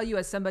guess I can tell you,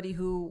 as somebody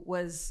who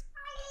was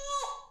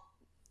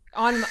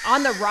on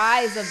the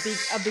rise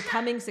of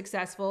becoming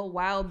successful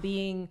while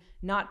being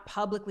not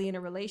publicly in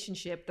a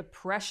relationship, the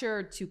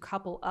pressure to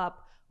couple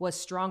up was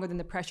stronger than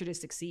the pressure to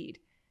succeed.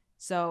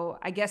 So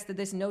I guess that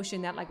this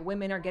notion that like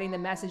women are getting the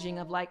messaging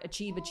of like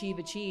achieve,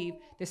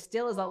 there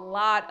still is a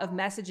lot of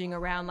messaging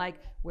around like,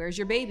 where's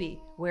your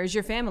baby? Where's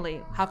your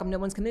family? How come no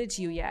one's committed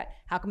to you yet?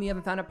 How come you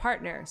haven't found a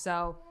partner?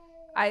 So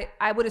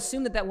I would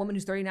assume that woman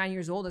who's 39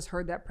 years old has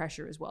heard that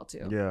pressure as well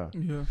too. Yeah.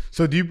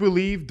 So do you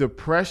believe the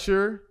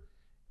pressure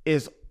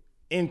is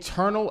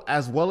internal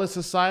as well as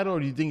societal, or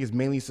do you think it's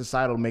mainly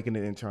societal making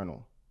it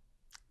internal?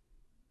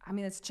 I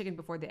mean, it's chicken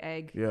before the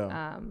egg,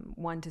 yeah.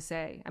 One to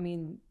say. I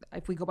mean,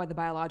 if we go by the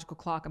biological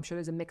clock, I'm sure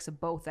there's a mix of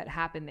both that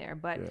happen there.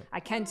 But yeah. I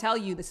can tell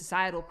you the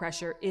societal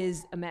pressure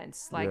is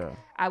immense. Like, yeah.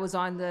 I was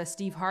on the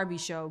Steve Harvey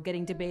show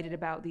getting debated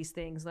about these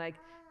things. Like,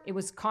 it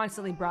was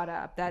constantly brought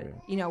up that,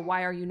 yeah.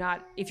 Why are you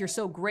not, if you're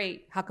so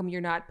great, how come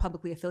you're not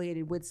publicly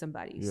affiliated with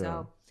somebody? Yeah.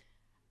 So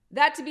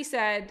that to be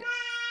said,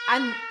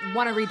 I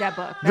want to read that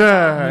book.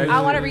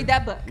 I want to read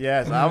that book.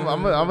 Yes, I'm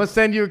gonna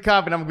send you a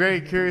copy. And I'm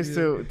very curious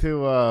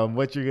to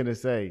what you're gonna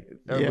say,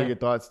 or what your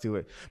thoughts to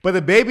it. But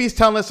the baby's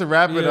telling us to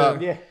wrap it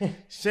up. Yeah.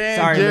 Shan,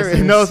 sorry, Jerry,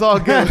 no, it's all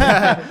good.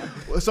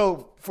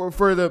 So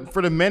for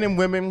the men and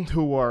women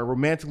who are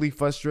romantically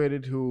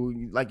frustrated,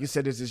 who, like you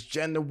said, there's this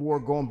gender war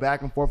going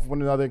back and forth with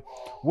one another,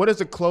 what is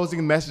the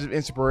closing message of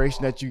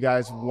inspiration that you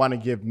guys want to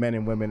give men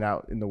and women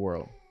out in the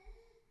world?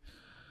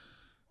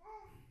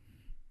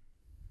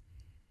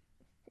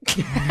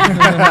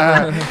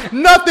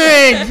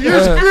 Nothing.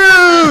 You're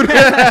screwed.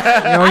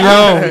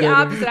 The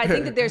opposite. I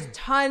think that there's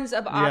tons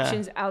of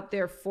options out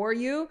there for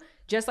you.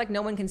 Just like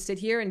no one can sit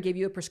here and give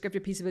you a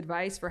prescriptive piece of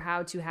advice for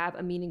how to have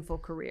a meaningful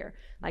career.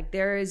 Like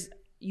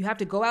you have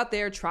to go out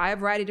there, try a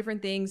variety of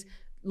different things,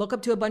 look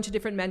up to a bunch of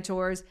different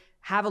mentors,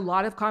 have a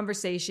lot of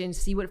conversations,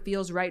 see what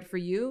feels right for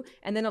you,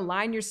 and then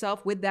align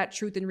yourself with that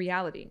truth and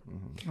reality.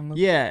 Mm-hmm.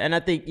 Yeah, and I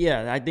think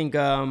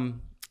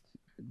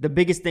the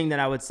biggest thing that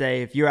I would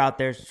say, if you're out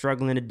there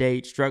struggling to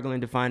date, struggling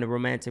to find a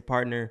romantic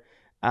partner,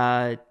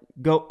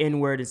 go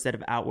inward instead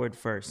of outward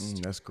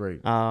first. That's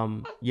great.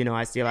 I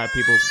see a lot of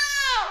people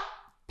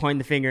pointing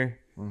the finger,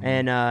 mm-hmm.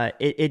 and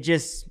it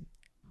just,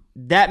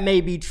 that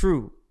may be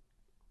true.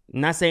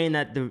 I'm not saying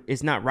that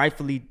it's not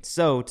rightfully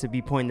so to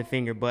be pointing the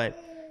finger, but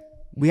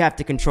we have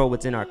to control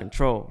what's in our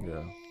control.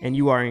 Yeah. And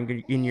you are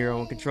in your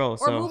own control.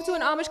 Or move to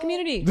an Amish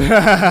community.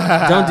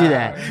 Don't do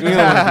that. You don't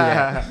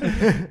want to do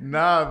that.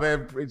 Nah,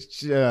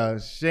 man.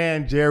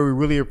 Shan, Jerry, we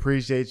really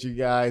appreciate you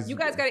guys. You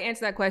guys got to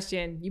answer that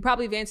question. You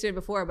probably have answered it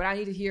before, but I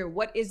need to hear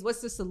what's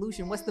the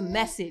solution? What's the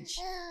message?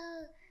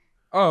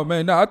 Oh,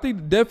 man. No, I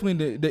think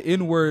definitely the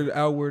inward,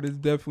 outward is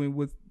definitely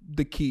what's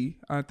the key.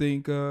 I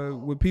think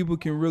when people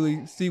can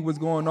really see what's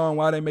going on,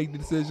 why they make the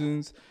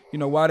decisions,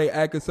 why they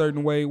act a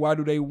certain way, why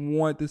do they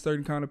want this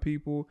certain kind of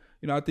people,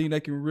 I think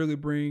that can really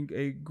bring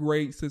a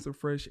great sense of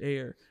fresh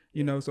air.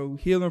 So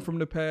healing from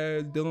the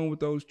past, dealing with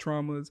those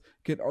traumas,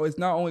 it's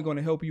not only going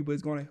to help you, but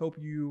it's going to help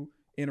you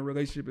in a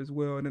relationship as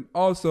well. And then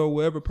also,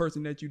 whatever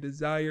person that you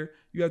desire,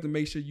 you have to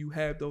make sure you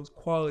have those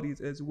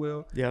qualities as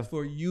well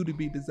for you to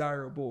be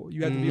desirable.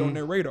 You have to be on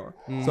their radar.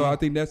 Mm-hmm. So I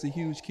think that's a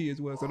huge key as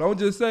well. So don't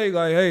just say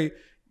like, hey,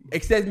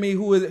 accept me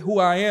who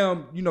I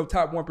am,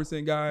 top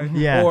 1% guy.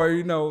 Yeah.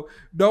 Or,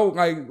 don't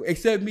like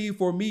accept me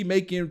for me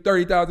making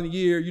 $30,000 a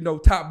year,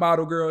 top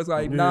model girl. It's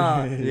like,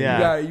 nah.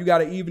 Yeah. You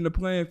gotta even the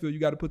playing field. You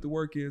gotta put the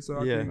work in. So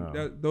I think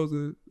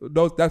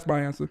that's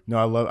my answer. No,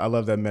 I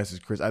love that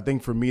message, Chris. I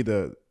think for me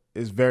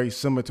it's very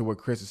similar to what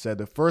Chris has said.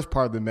 The first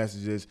part of the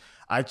message is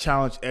I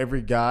challenge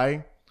every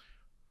guy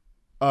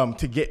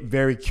to get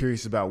very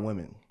curious about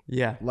women.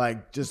 Yeah.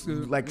 Like just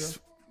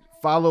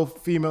follow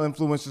female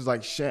influencers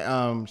like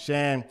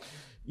Shan,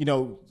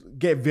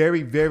 get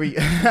very, very,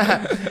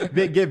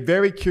 get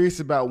very curious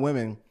about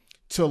women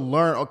to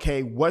learn,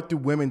 okay, what do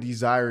women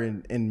desire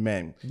in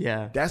men?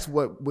 Yeah. That's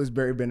what was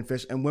very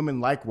beneficial. And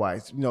women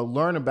likewise,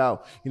 learn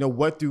about,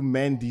 what do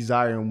men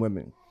desire in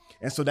women?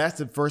 And so that's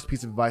the first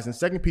piece of advice. And the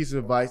second piece of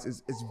advice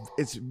is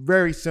it's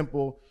very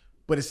simple,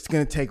 but it's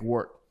going to take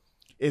work.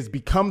 Is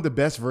become the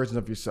best version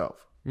of yourself,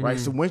 right?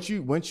 So once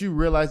you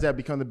realize that,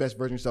 become the best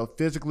version of yourself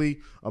physically,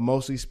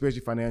 emotionally,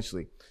 spiritually,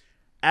 financially.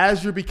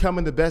 As you're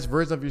becoming the best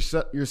version of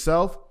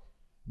yourself,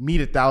 meet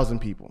 1,000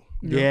 people.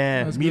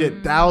 Yeah. Meet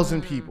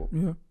 1,000 people,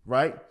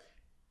 right?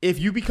 If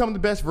you become the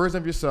best version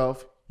of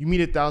yourself, you meet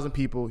 1,000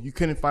 people, you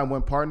couldn't find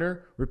one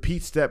partner,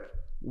 repeat step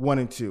 1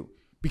 and 2.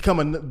 Become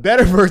a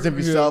better version of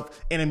yourself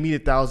and then meet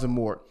 1,000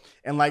 more.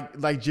 And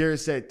like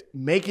Jared said,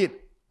 make it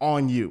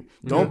on you.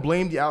 Don't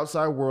blame the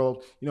outside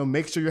world.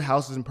 Make sure your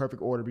house is in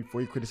perfect order before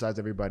you criticize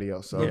everybody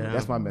else. So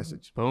that's my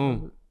message.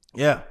 Boom.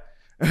 Yeah.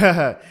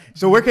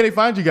 So where can they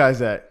find you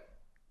guys at?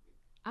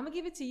 I'm going to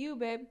give it to you,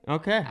 babe.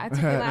 Okay. I took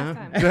it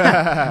last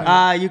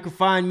time. You can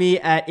find me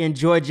at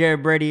Enjoy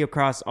Jared Brady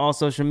across all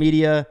social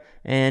media.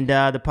 And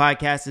the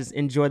podcast is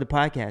Enjoy the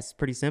Podcast. It's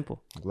pretty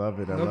simple. Love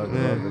it. I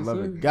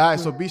love it.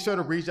 Guys, so be sure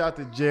to reach out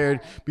to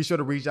Jared. Be sure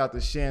to reach out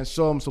to Shan.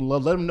 Show them some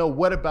love. Let them know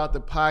what about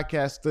the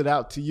podcast stood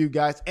out to you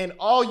guys. And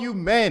all you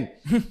men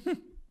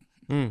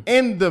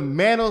in the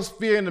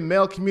manosphere, in the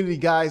male community,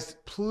 guys,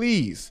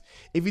 please,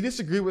 if you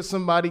disagree with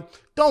somebody,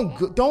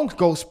 don't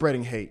go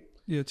spreading hate.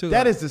 Yeah,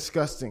 that is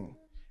disgusting.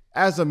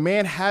 As a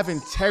man, have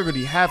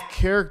integrity, have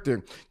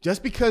character.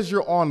 Just because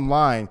you're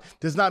online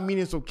does not mean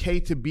it's okay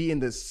to be in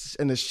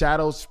the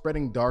shadows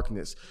spreading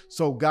darkness.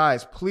 So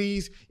guys,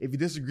 please, if you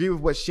disagree with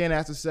what Shan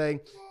has to say,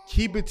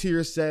 keep it to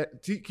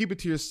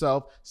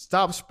yourself.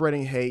 Stop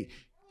spreading hate.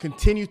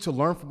 Continue to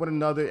learn from one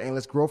another and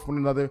let's grow from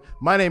one another.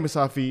 My name is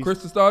Hafiz.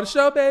 Chris to start the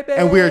show, baby.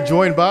 And we are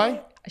joined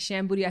by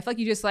Shan Boody. I feel like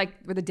you just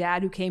were the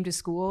dad who came to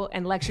school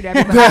and lectured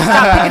everybody.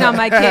 Stop picking on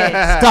my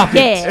kids. Stop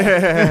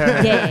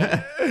it.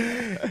 Yeah.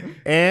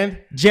 And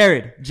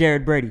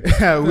Jared Brady.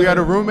 We are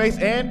the roommates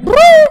and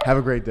have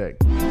a great day.